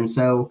framework. And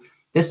so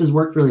this has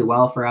worked really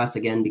well for us,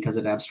 again, because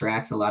it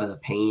abstracts a lot of the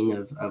pain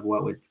of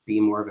what would be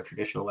more of a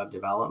traditional web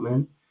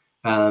development.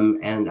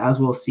 And as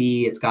we'll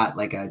see, it's got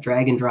like a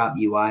drag and drop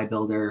UI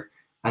builder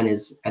and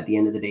is, at the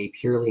end of the day,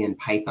 purely in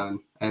Python.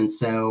 And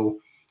so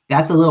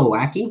that's a little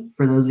wacky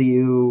for those of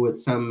you with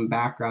some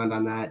background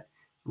on that.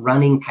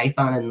 Running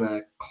Python in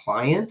the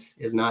client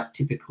is not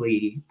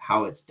typically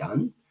how it's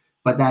done,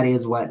 but that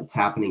is what's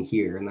happening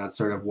here. And that's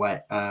sort of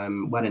what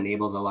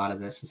enables a lot of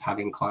this is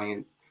having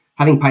Python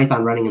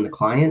running in the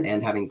client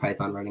and having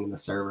Python running in the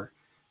server.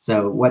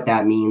 So what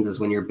that means is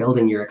when you're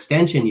building your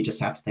extension, you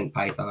just have to think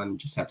Python, you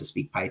just have to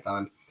speak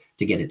Python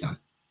to get it done.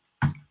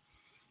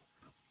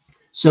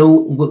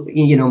 So,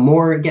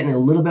 getting a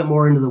little bit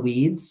more into the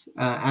weeds,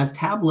 as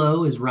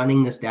Tableau is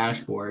running this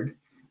dashboard,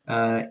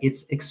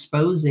 it's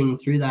exposing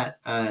through that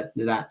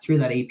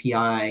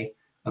API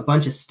a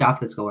bunch of stuff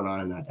that's going on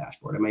in that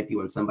dashboard. It might be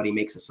when somebody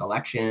makes a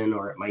selection,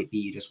 or it might be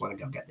you just want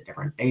to go get the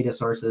different data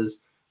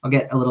sources. I'll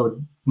get a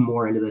little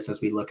more into this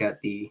as we look at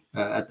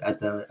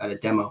a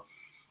demo.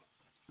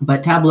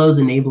 But Tableau is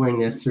enabling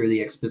this through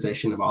the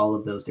exposition of all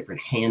of those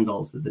different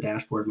handles that the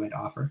dashboard might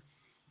offer.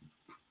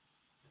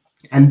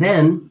 And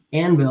then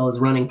Anvil is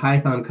running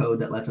Python code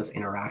that lets us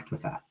interact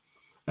with that.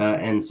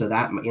 And so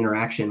that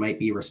interaction might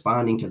be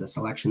responding to the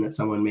selection that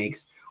someone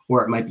makes,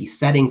 or it might be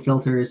setting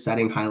filters,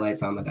 setting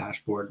highlights on the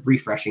dashboard,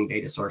 refreshing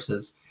data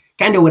sources,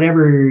 kind of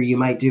whatever you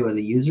might do as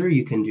a user,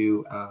 you can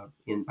do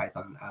in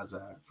Python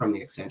from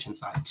the extension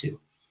side too.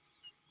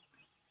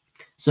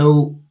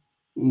 So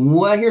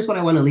here's what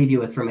I want to leave you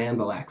with from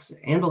Anvil X.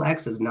 Anvil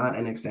X is not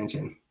an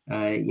extension.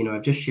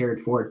 I've just shared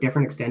 4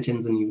 different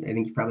extensions, and I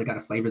think you probably got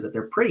a flavor that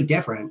they're pretty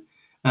different.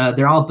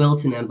 They're all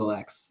built in Anvil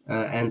X.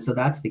 And so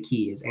that's the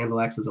key, is Anvil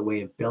X is a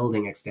way of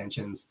building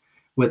extensions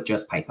with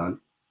just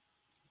Python.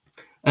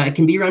 It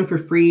can be run for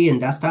free in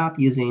desktop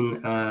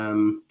using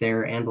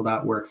their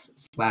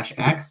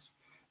anvil.works/x.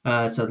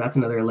 So that's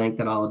another link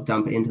that I'll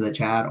dump into the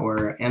chat.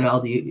 Or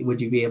Anvil,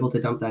 would you be able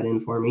to dump that in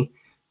for me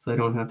so I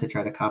don't have to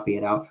try to copy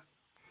it out?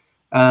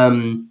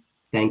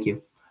 Thank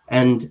you.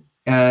 And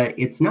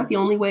it's not the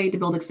only way to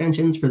build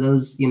extensions for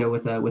those,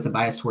 with a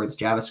bias towards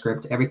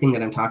JavaScript. Everything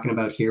that I'm talking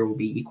about here will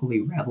be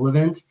equally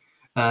relevant.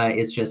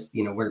 It's just,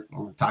 we're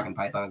talking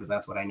Python because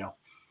that's what I know.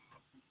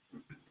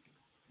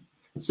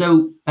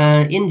 So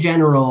in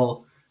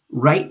general,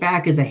 write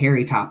back is a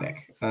hairy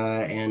topic.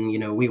 And,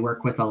 we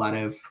work with a lot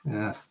of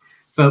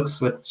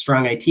folks with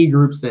strong IT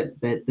groups that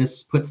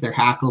this puts their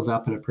hackles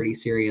up in a pretty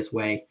serious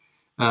way.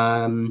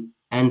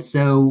 And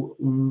so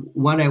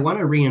what I want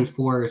to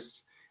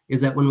reinforce is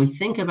that when we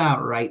think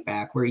about write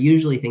back, we're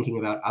usually thinking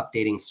about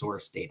updating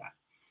source data.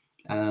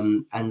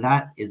 And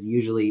that is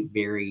usually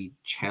very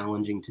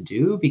challenging to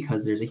do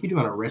because there's a huge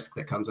amount of risk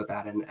that comes with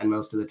that. And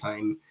most of the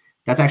time,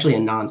 that's actually a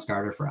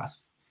non-starter for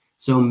us.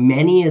 So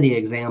many of the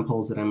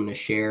examples that I'm going to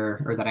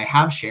share, or that I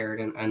have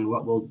shared, and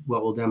what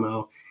we'll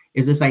demo,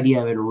 is this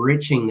idea of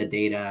enriching the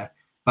data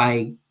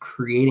by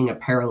creating a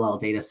parallel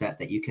data set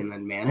that you can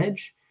then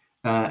manage.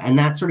 And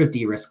that sort of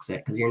de-risks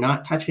it, because you're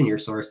not touching your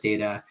source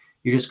data.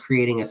 You're just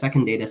creating a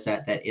second data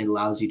set that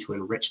allows you to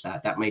enrich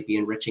that. That might be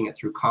enriching it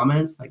through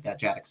comments, like that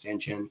JAT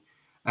extension,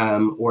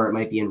 or it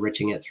might be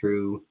enriching it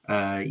through,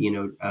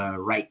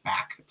 write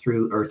back,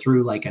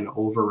 through like an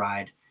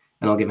override.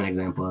 And I'll give an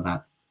example of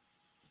that.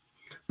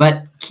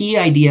 But key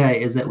idea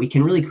is that we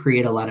can really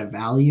create a lot of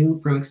value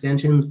from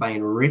extensions by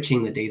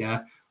enriching the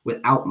data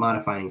without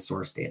modifying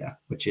source data,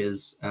 which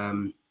is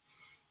a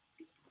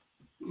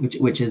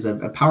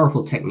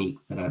powerful technique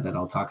that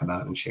I'll talk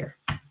about and share.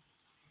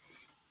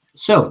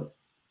 So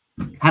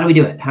how do we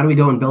do it? How do we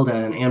go and build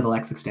an Anvil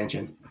X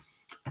extension?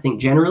 I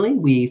think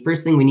generally,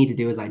 first thing we need to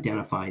do is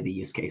identify the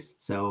use case.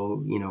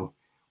 So,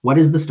 what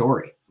is the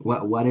story?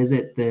 What is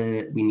it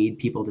that we need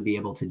people to be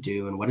able to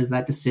do? And what is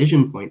that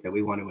decision point that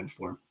we want to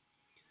inform?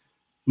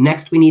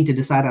 Next, we need to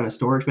decide on a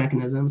storage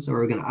mechanism. So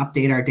are we going to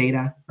update our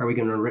data? Are we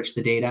going to enrich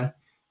the data?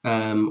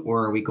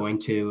 Or are we going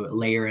to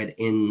layer it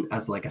in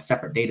as like a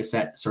separate data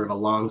set sort of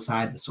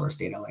alongside the source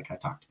data like I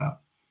talked about?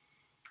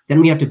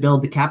 Then we have to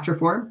build the capture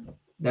form.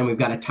 Then we've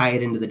got to tie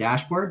it into the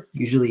dashboard.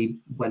 Usually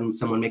when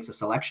someone makes a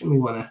selection, we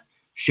want to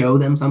show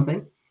them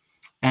something.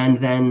 And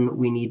then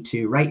we need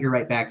to write your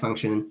write back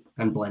function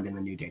and blend in the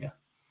new data.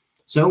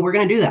 So we're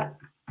going to do that.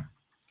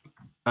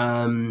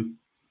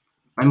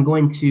 I'm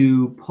going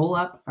to pull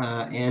up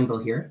Anvil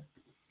here.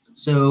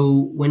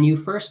 So when you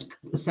first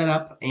set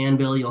up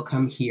Anvil, you'll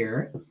come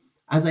here.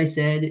 As I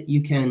said,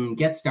 you can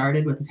get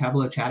started with the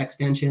Tableau chat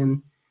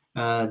extension.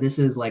 This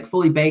is like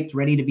fully baked,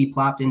 ready to be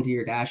plopped into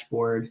your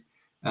dashboard.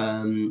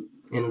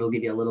 And it'll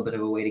give you a little bit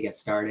of a way to get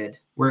started.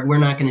 We're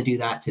not going to do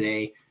that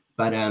today,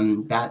 but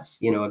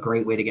that's a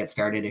great way to get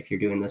started if you're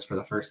doing this for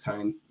the first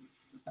time.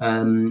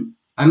 I'm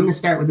going to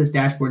start with this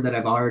dashboard that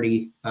I've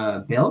already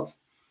built.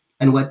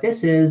 And what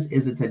this is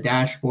it's a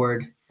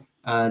dashboard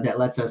that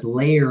lets us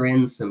layer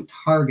in some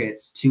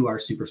targets to our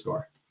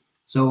Superstore.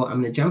 So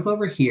I'm going to jump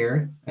over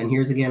here, and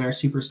here's again our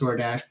Superstore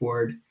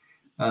dashboard.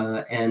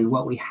 And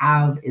what we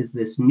have is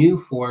this new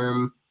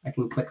form. I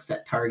can click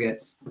Set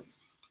Targets,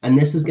 and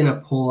this is going to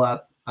pull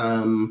up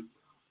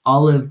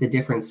all of the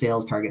different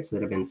sales targets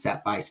that have been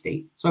set by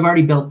state. So I've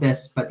already built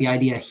this, but the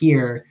idea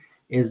here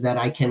is that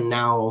I can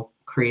now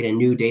create a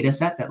new data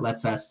set that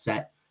lets us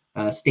set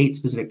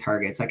state-specific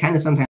targets. I kind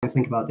of sometimes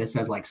think about this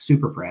as like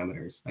super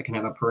parameters. I can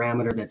have a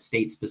parameter that's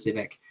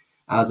state-specific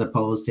as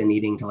opposed to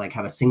needing to like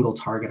have a single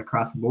target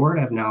across the board.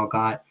 I've now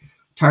got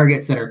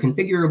targets that are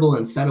configurable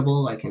and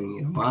settable. I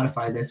can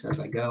modify this as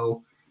I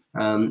go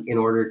in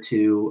order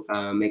to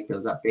make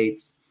those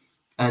updates.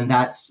 And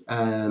that's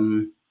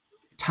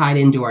tied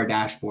into our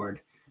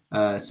dashboard.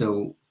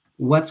 So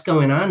what's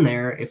going on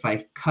there, if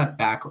I cut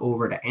back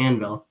over to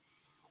Anvil,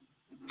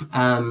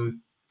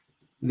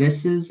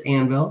 this is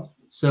Anvil.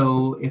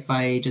 So if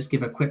I just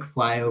give a quick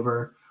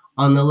flyover,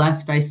 on the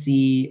left, I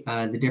see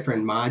the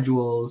different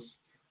modules.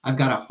 I've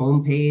got a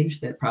home page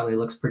that probably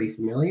looks pretty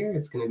familiar.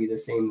 It's going to be the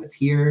same that's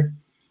here.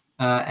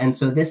 And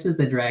so this is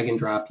the drag and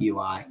drop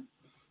UI.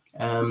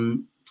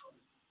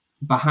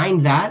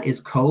 Behind that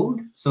is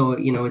code. So,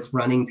 it's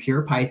running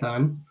pure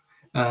Python.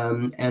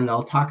 And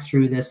I'll talk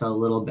through this a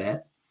little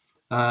bit.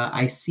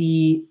 I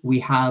see we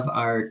have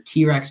our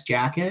T-Rex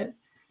jacket.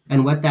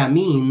 And what that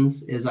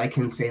means is I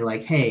can say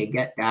like, hey,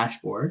 get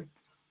dashboard.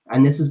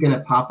 And this is going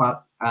to pop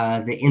up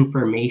the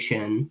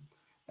information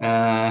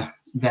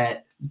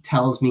that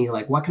tells me,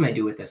 like, what can I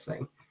do with this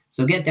thing?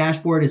 So get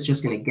dashboard is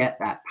just going to get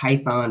that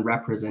Python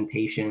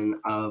representation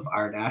of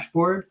our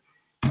dashboard.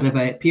 And if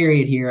I hit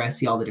period here, I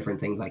see all the different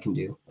things I can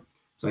do.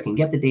 So I can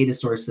get the data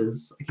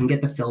sources, I can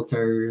get the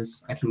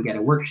filters, I can get a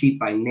worksheet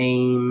by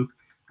name,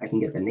 I can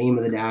get the name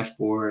of the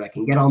dashboard, I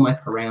can get all my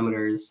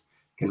parameters,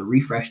 I can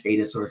refresh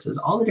data sources,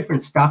 all the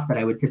different stuff that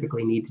I would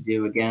typically need to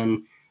do.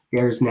 Again,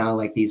 there's now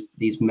like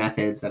these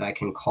methods that I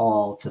can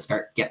call to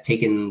start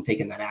taking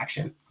that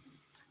action.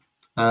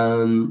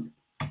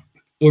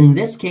 In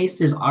this case,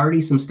 there's already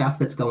some stuff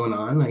that's going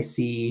on. I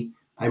see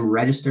I'm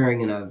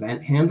registering an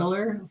event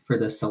handler for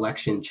the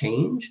selection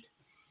changed.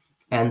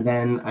 And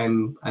then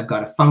I've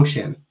got a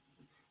function.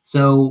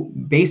 So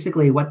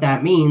basically what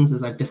that means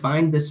is I've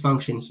defined this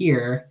function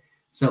here.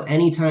 So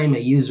anytime a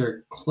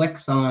user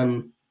clicks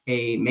on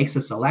makes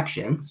a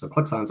selection, so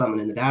clicks on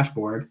something in the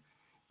dashboard,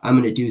 I'm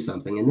going to do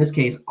something. In this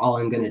case, all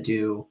I'm going to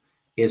do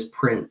is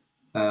print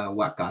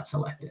what got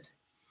selected.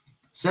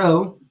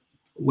 So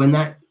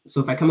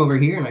if I come over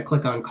here and I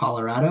click on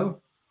Colorado,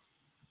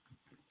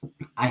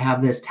 I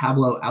have this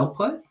Tableau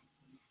output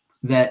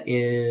that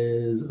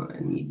is, I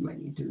might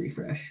need to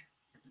refresh.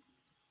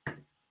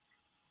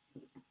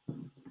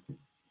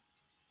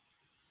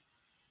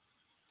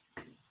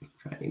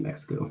 Try New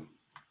Mexico.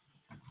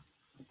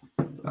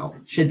 Well,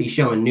 should be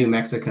showing New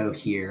Mexico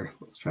here.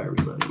 Let's try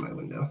reloading my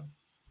window.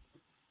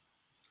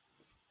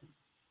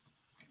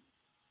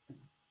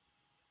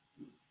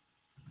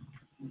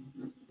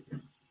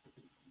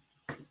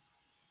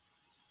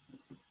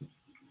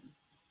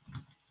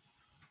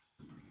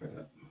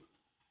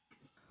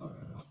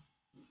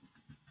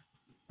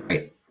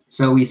 Right.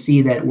 So we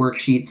see that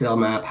worksheet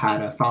LMAP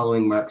had a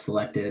following mark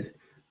selected,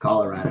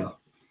 Colorado.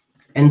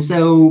 And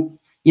so,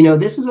 you know,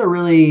 this is a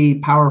really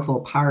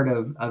powerful part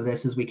of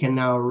this is we can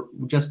now,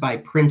 just by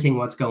printing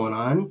what's going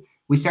on,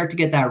 we start to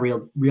get that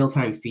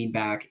real-time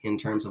feedback in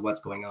terms of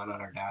what's going on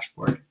our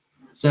dashboard.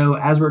 So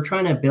as we're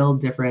trying to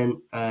build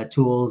different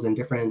tools and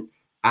different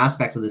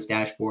aspects of this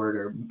dashboard,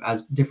 or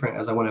as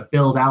I want to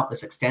build out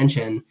this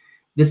extension,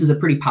 this is a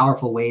pretty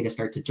powerful way to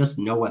start to just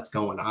know what's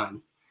going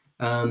on.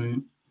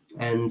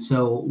 And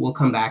so we'll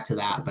come back to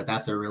that, but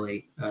that's a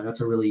really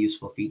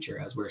useful feature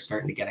as we're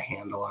starting to get a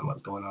handle on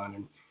what's going on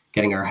and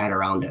getting our head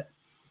around it.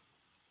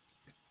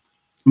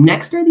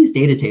 Next are these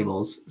data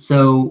tables.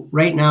 So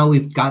right now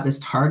we've got this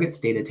targets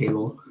data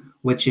table,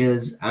 which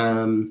is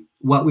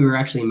what we were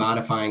actually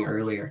modifying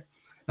earlier.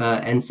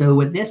 And so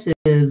what this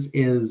is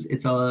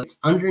it's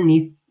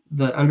underneath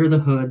under the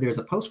hood. There's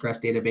a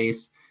Postgres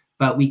database,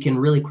 but we can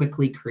really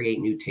quickly create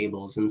new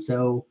tables. And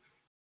so,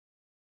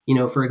 you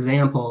know, for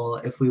example,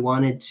 if we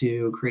wanted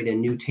to create a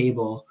new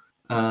table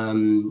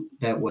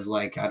that was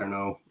like, I don't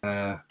know,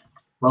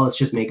 well, let's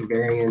just make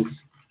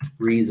variance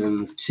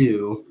reasons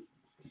 2.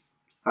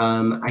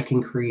 I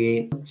can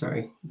create,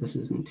 sorry, this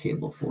isn't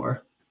table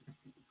 4.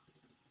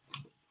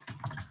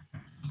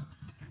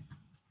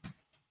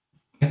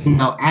 I can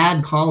now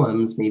add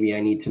columns. Maybe I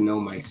need to know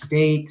my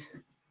state.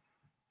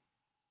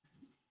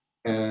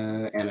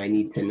 And I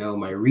need to know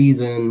my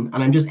reason.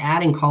 And I'm just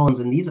adding columns.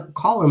 And these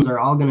columns are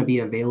all going to be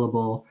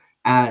available.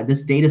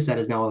 This data set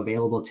is now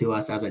available to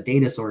us as a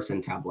data source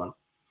in Tableau.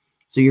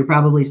 So you're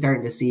probably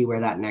starting to see where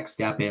that next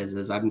step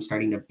is I'm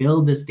starting to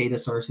build this data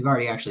source. We've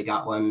already actually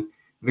got one,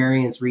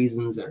 variance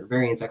reasons or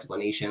variance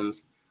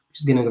explanations, which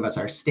is going to give us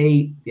our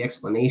state, the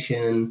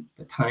explanation,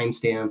 the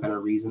timestamp, and a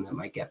reason that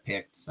might get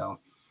picked. So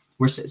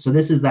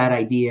this is that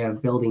idea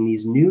of building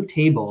these new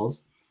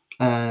tables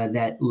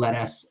that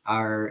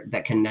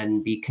that can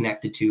then be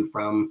connected to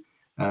from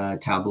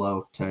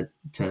Tableau to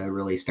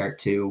really start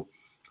to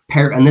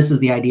pair. And this is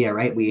the idea,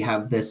 right? We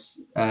have this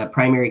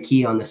primary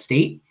key on the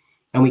state,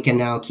 and we can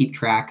now keep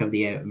track of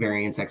the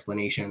variance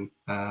explanation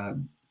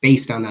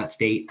based on that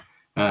state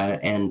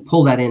and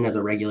pull that in as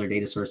a regular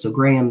data source. So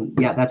Graham,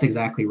 yeah, that's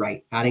exactly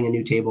right. Adding a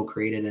new table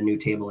created a new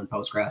table in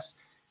Postgres,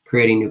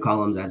 creating new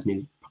columns adds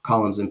new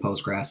columns in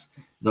Postgres.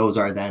 Those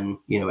are then,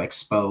 you know,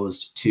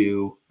 exposed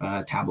to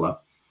Tableau.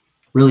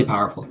 Really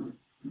powerful.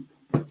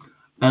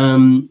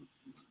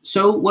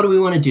 So what do we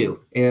want to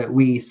do?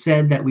 We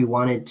said that we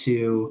wanted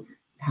to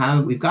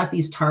we've got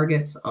these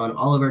targets on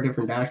all of our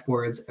different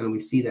dashboards, and we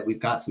see that we've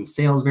got some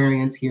sales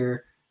variance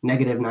here,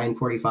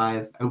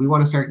 -945, and we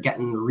want to start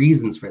getting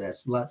reasons for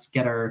this. Let's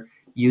get our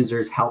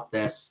users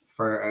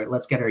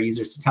let's get our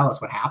users to tell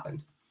us what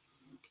happened.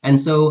 And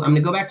so I'm going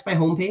to go back to my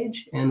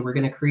homepage, and we're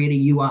going to create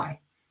a UI.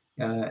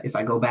 If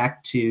I go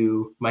back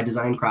to my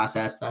design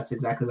process, that's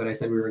exactly what I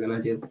said we were going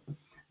to do.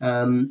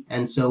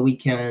 And so we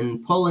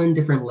can pull in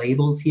different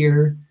labels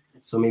here.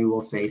 So maybe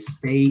we'll say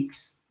state,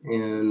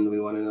 and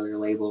we want another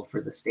label for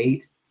the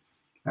state.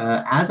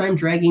 As I'm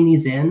dragging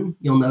these in,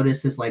 you'll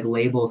notice this like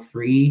label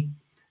 3.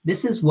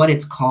 This is what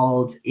it's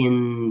called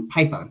in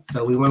Python.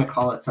 So we want to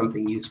call it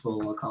something useful.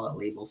 We'll call it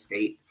label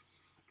state.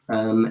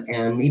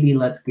 And maybe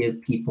let's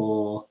give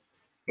people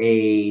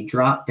a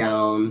drop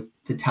down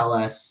to tell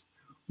us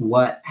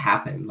what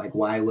happened. Like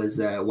why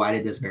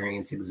did this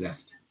variance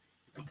exist?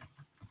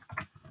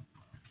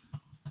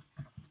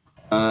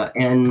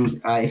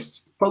 If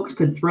folks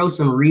could throw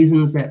some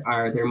reasons that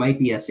there might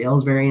be a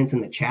sales variance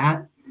in the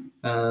chat.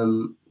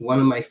 One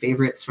of my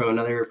favorites from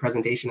another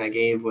presentation I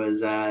gave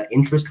was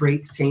interest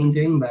rates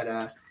changing, but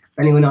if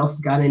anyone else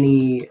got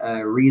any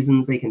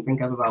reasons they can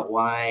think of about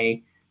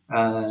why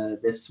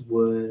this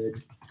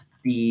would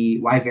be,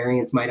 why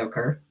variance might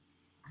occur.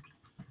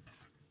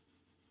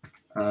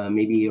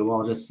 Maybe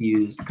we'll just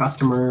use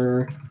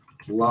customer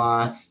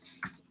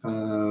lost, I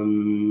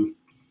don't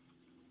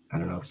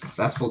know,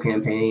 successful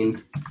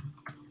campaign,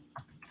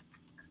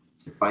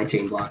 supply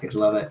chain blockage,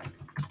 love it.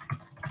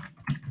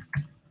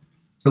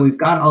 So we've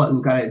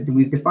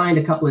defined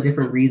a couple of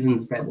different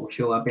reasons that will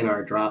show up in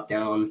our drop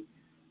down.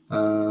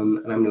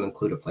 And I'm going to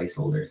include a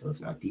placeholder so it's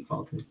not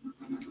defaulted.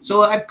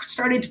 So I've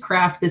started to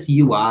craft this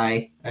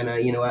UI,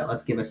 and you know what?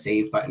 Let's give a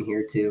save button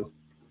here too.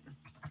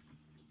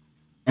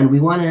 And we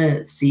want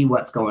to see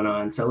what's going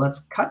on. So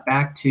let's cut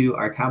back to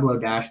our Tableau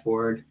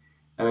dashboard,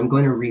 and I'm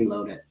going to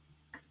reload it.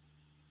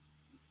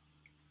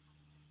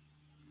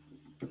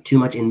 Too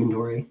much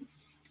inventory.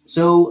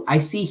 So I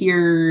see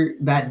here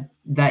that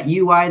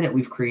UI that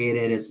we've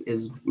created is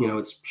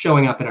it's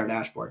showing up in our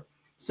dashboard.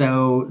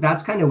 So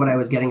that's kind of what I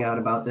was getting at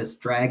about this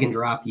drag and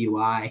drop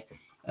UI.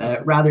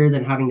 Rather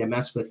than having to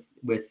mess with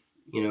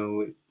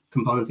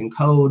components and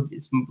code,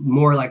 it's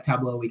more like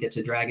Tableau. We get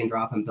to drag and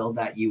drop and build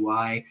that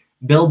UI,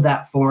 build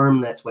that form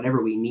that's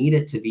whatever we need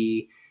it to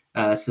be,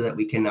 so that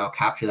we can now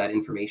capture that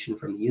information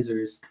from the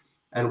users.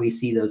 And we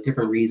see those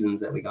different reasons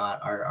that we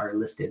got are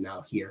listed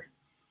now here.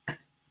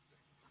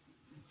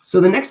 So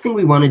the next thing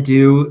we want to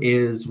do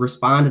is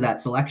respond to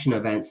that selection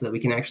event so that we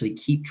can actually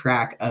keep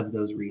track of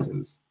those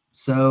reasons.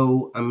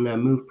 So I'm going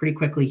to move pretty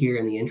quickly here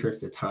in the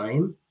interest of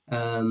time.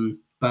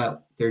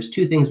 But there's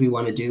two things we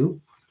want to do.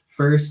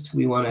 First,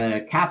 we want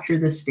to capture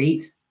the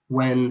state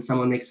when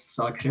someone makes a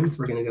selection. So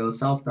we're going to go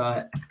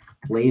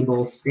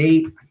self.label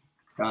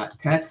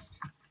state.text.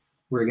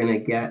 We're going to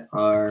get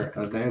our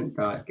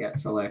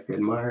event.getSelected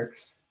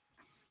marks.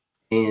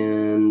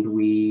 And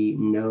we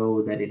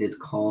know that it is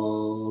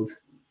called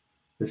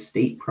the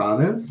state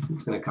province. I'm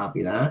just going to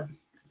copy that.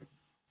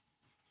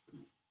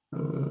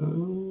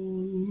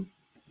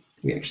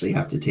 We actually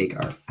have to take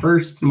our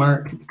first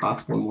mark. It's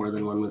possible more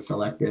than one was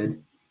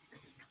selected.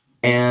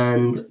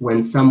 And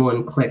when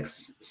someone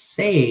clicks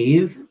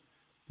save,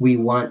 we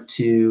want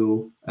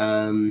to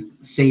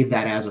save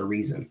that as a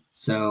reason.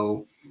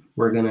 So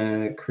we're going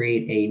to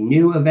create a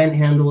new event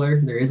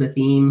handler. There is a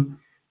theme.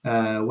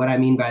 What I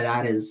mean by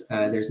that is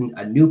there's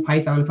a new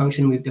Python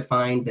function we've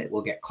defined that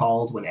will get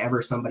called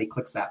whenever somebody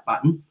clicks that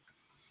button.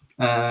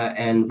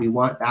 And we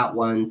want that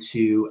one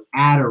to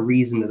add a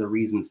reason to the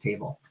reasons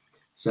table.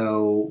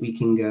 So we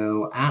can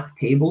go app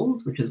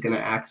tables, which is going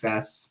to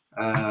access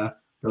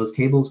those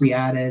tables we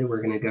added.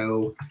 We're going to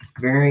go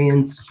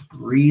variance,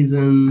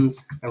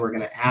 reasons, and we're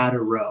going to add a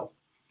row.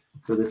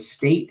 So the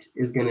state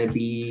is going to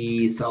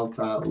be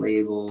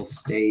self.label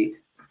state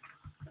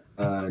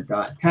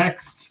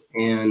 .text,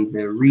 and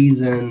the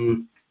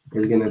reason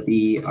is going to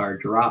be our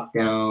drop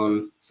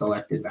down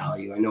selected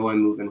value. I know I'm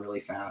moving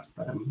really fast,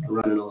 but I'm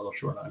running a little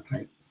short on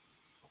time.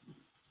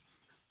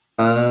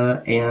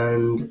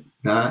 And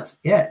that's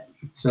it.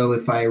 So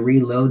if I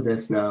reload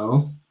this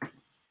now,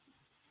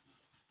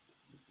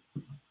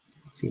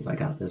 let's see if I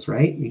got this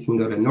right. We can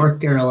go to North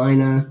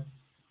Carolina.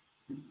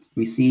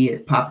 We see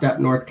it popped up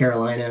North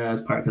Carolina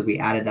as part because we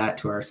added that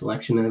to our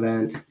selection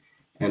event.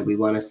 And we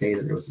want to say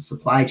that there was a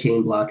supply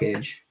chain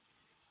blockage,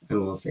 and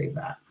we'll save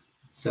that.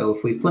 So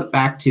if we flip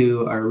back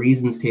to our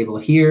reasons table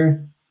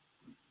here,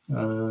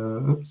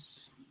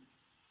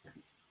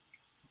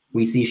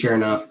 we see sure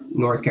enough,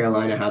 North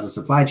Carolina has a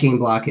supply chain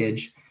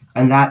blockage,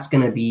 and that's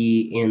going to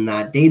be in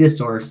that data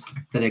source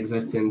that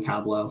exists in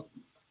Tableau.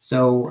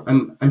 So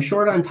I'm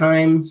short on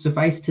time.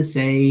 Suffice to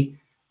say,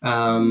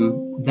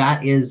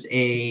 that is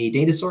a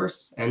data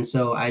source. And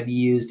so I've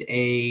used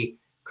a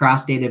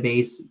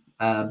cross-database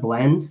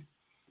blend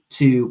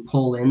to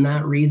pull in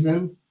that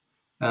reason.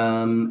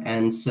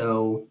 And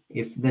so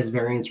if this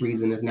variance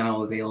reason is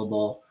now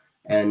available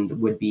and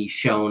would be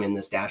shown in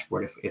this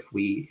dashboard, if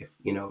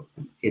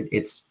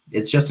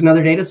it's just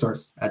another data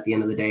source at the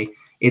end of the day.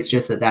 It's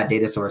just that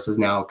data source is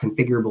now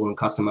configurable and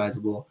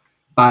customizable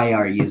by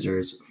our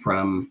users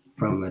from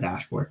the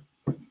dashboard.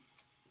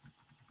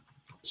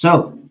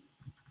 So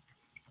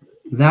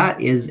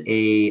that is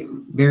a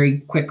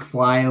very quick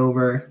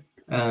flyover.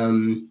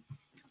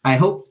 I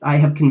hope I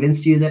have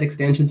convinced you that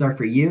extensions are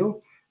for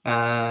you.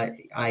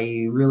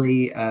 I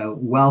really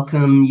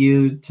welcome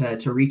you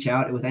to reach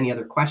out with any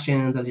other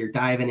questions as you're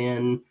diving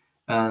in.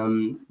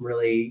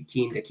 Really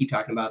keen to keep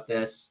talking about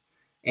this.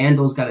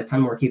 Anvil's got a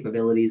ton more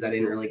capabilities I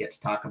didn't really get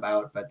to talk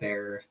about, but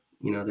they're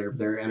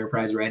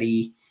enterprise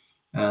ready.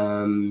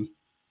 In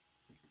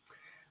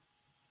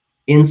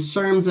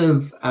terms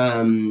of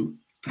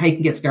how you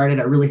can get started,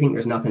 I really think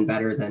there's nothing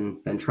better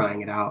than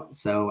trying it out.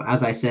 So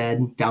as I said,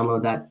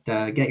 download that,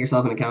 get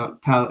yourself an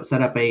account,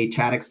 set up a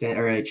chat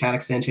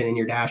extension in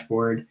your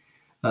dashboard,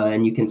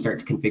 and you can start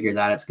to configure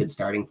that. It's a good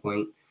starting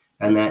point.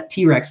 And that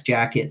T-Rex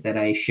jacket that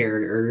I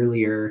shared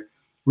earlier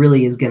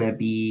really is going to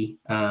be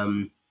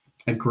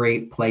a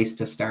great place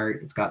to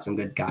start. It's got some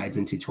good guides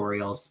and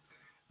tutorials.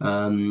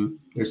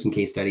 There's some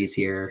case studies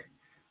here.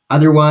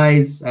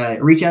 Otherwise,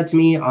 reach out to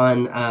me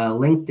on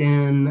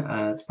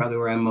LinkedIn. It's probably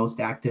where I'm most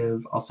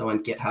active. Also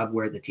on GitHub,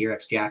 where the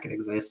TRX jacket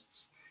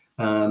exists.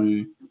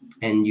 And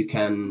you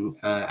can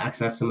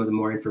access some of the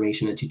more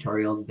information and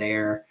tutorials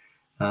there.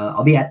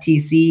 I'll be at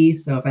TC,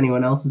 so if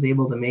anyone else is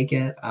able to make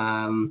it,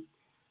 I'm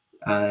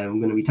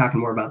going to be talking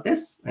more about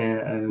this,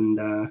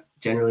 and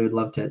generally would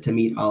love to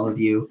meet all of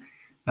you.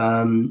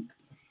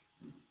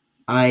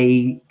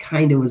 I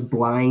kind of was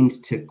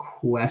blind to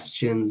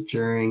questions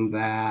during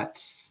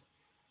that.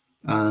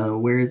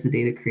 Where is the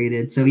data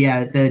created? So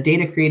yeah, the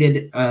data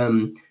created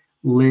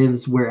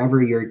lives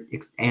wherever your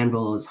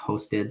Anvil is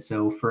hosted.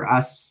 So for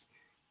us,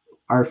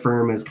 our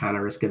firm is kind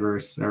of risk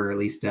averse, or at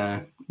least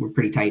we're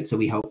pretty tight. So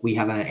we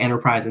have an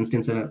enterprise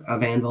instance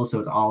of Anvil, so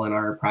it's all in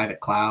our private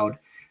cloud.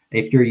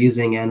 If you're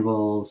using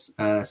Anvil's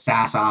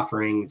SaaS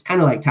offering, it's kind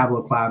of like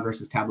Tableau Cloud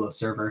versus Tableau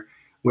Server.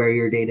 Where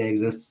your data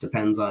exists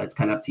depends on, it's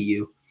kind of up to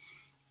you.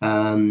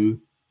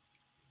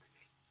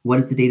 What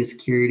is the data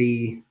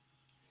security?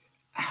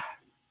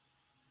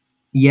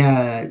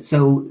 Yeah,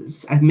 so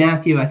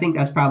Matthew, I think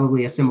that's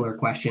probably a similar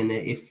question.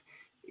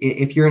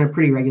 If you're in a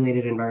pretty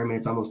regulated environment,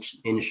 it's almost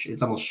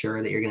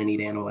sure that you're going to need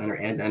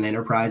an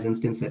enterprise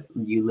instance that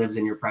lives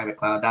in your private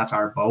cloud. That's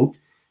our boat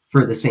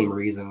for the same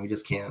reason. We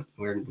just can't.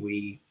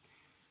 We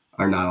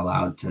are not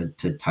allowed to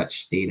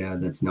touch data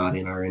that's not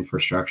in our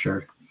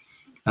infrastructure.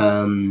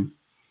 Annabelle,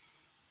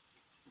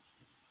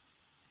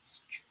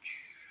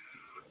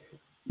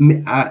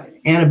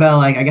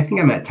 I think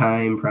I'm at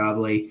time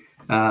probably.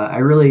 I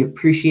really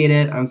appreciate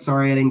it. I'm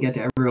sorry I didn't get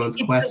to everyone's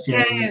question.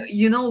 Okay.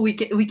 You know, we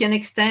can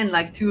extend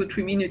like 2 or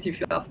 3 minutes if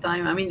you have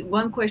time. I mean,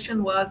 one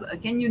question was,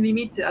 can you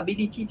limit the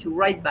ability to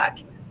write back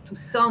to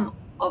some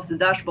of the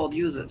dashboard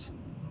users?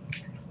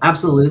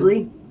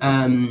 Absolutely.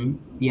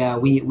 Yeah,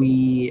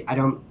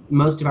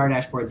 most of our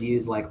dashboards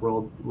use like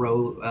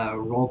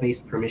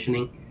role-based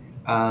permissioning.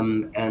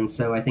 And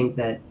so I think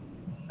that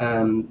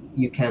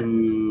you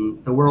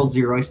can, the world's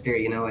your oyster,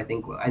 you know. I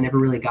think I never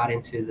really got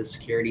into the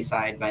security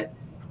side, but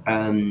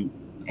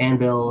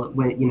Anvil,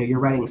 when you're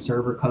writing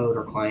server code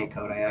or client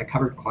code, I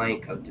covered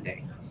client code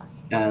today.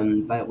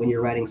 But when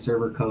you're writing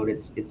server code,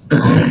 it's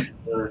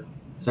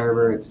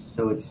server.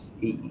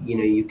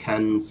 You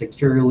can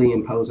securely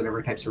impose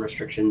whatever types of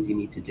restrictions you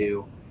need to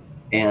do,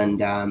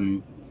 and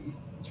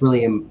it's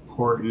really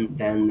important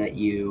then that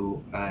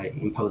you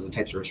impose the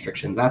types of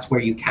restrictions. That's where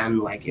you can,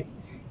 like, if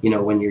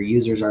when your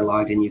users are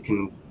logged in, you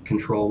can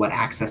control what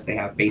access they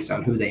have based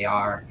on who they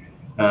are,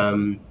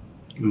 and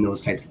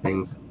those types of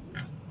things.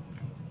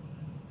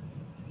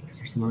 Is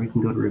there somewhere we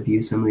can go to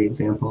review some of the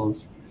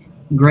examples?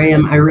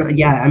 Graham, I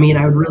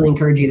would really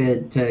encourage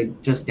you to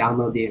just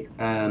download the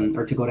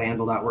or to go to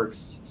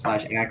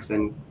anvil.works/x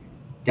and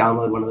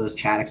download one of those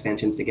chat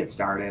extensions to get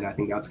started. I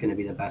think that's going to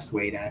be the best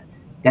way to.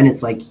 Then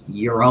it's like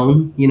your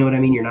own, you know what I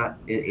mean? You're not.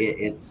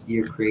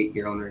 You create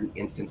your own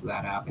instance of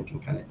that app and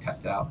can kind of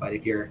test it out. But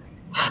if you're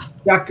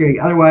stuck,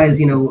 otherwise,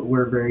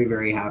 we're very,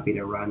 very happy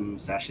to run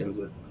sessions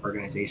with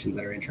organizations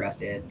that are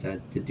interested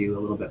to do a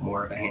little bit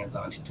more of a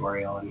hands-on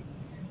tutorial, and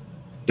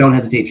don't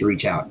hesitate to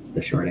reach out. It's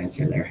the short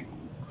answer there.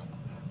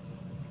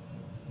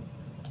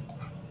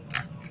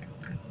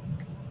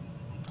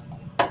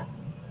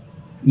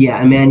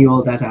 Yeah,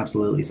 Emmanuel, that's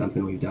absolutely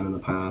something we've done in the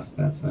past.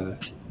 That's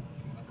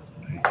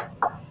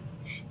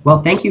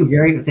well, thank you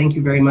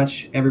very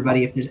much,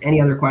 everybody. If there's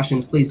any other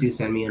questions, please do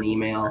send me an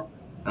email.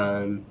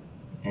 And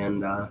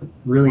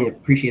really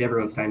appreciate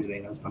everyone's time today.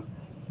 That was fun.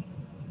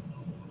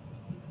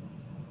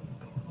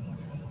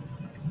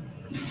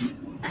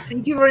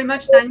 Thank you very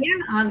much,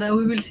 Daniel, and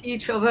we will see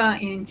each other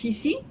in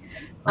TC.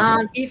 Awesome.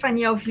 And if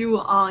any of you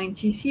are in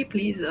TC,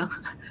 please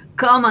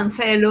come and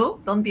say hello.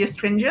 Don't be a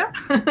stranger.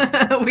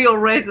 We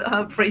always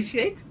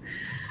appreciate.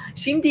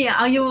 Shimdi,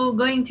 are you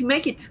going to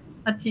make it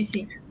at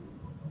TC?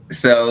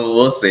 So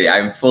we'll see.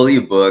 I'm fully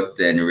booked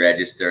and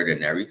registered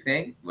and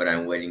everything, but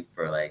I'm waiting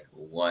for like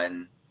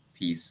one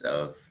piece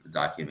of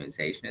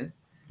documentation.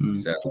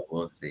 So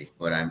we'll see.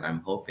 But I'm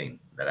hoping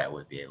that I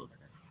would be able to.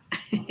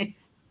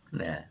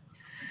 Yeah.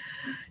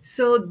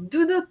 So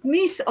do not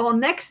miss our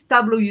next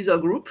Tableau user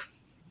group.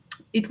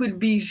 It will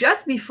be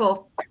just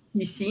before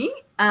TC,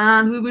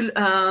 and we will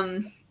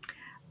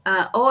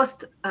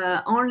host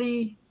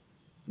only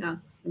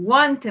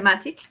one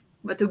thematic,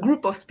 but a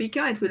group of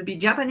speakers. It will be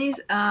Japanese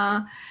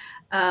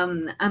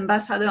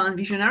ambassador and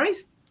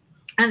visionaries,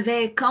 and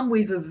they come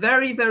with a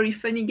very, very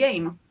funny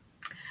game.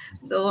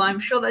 So I'm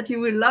sure that you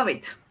will love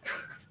it.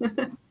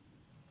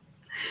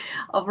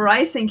 All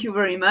right, thank you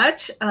very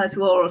much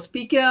to our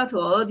speaker, to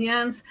our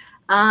audience,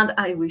 and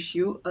I wish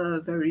you a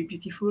very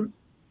beautiful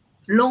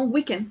long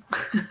weekend.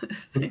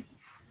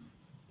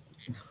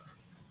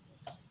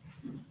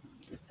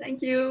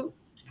 Thank you.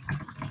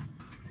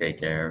 Take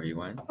care,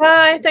 everyone.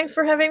 Bye. Thanks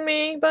for having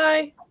me.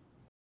 Bye.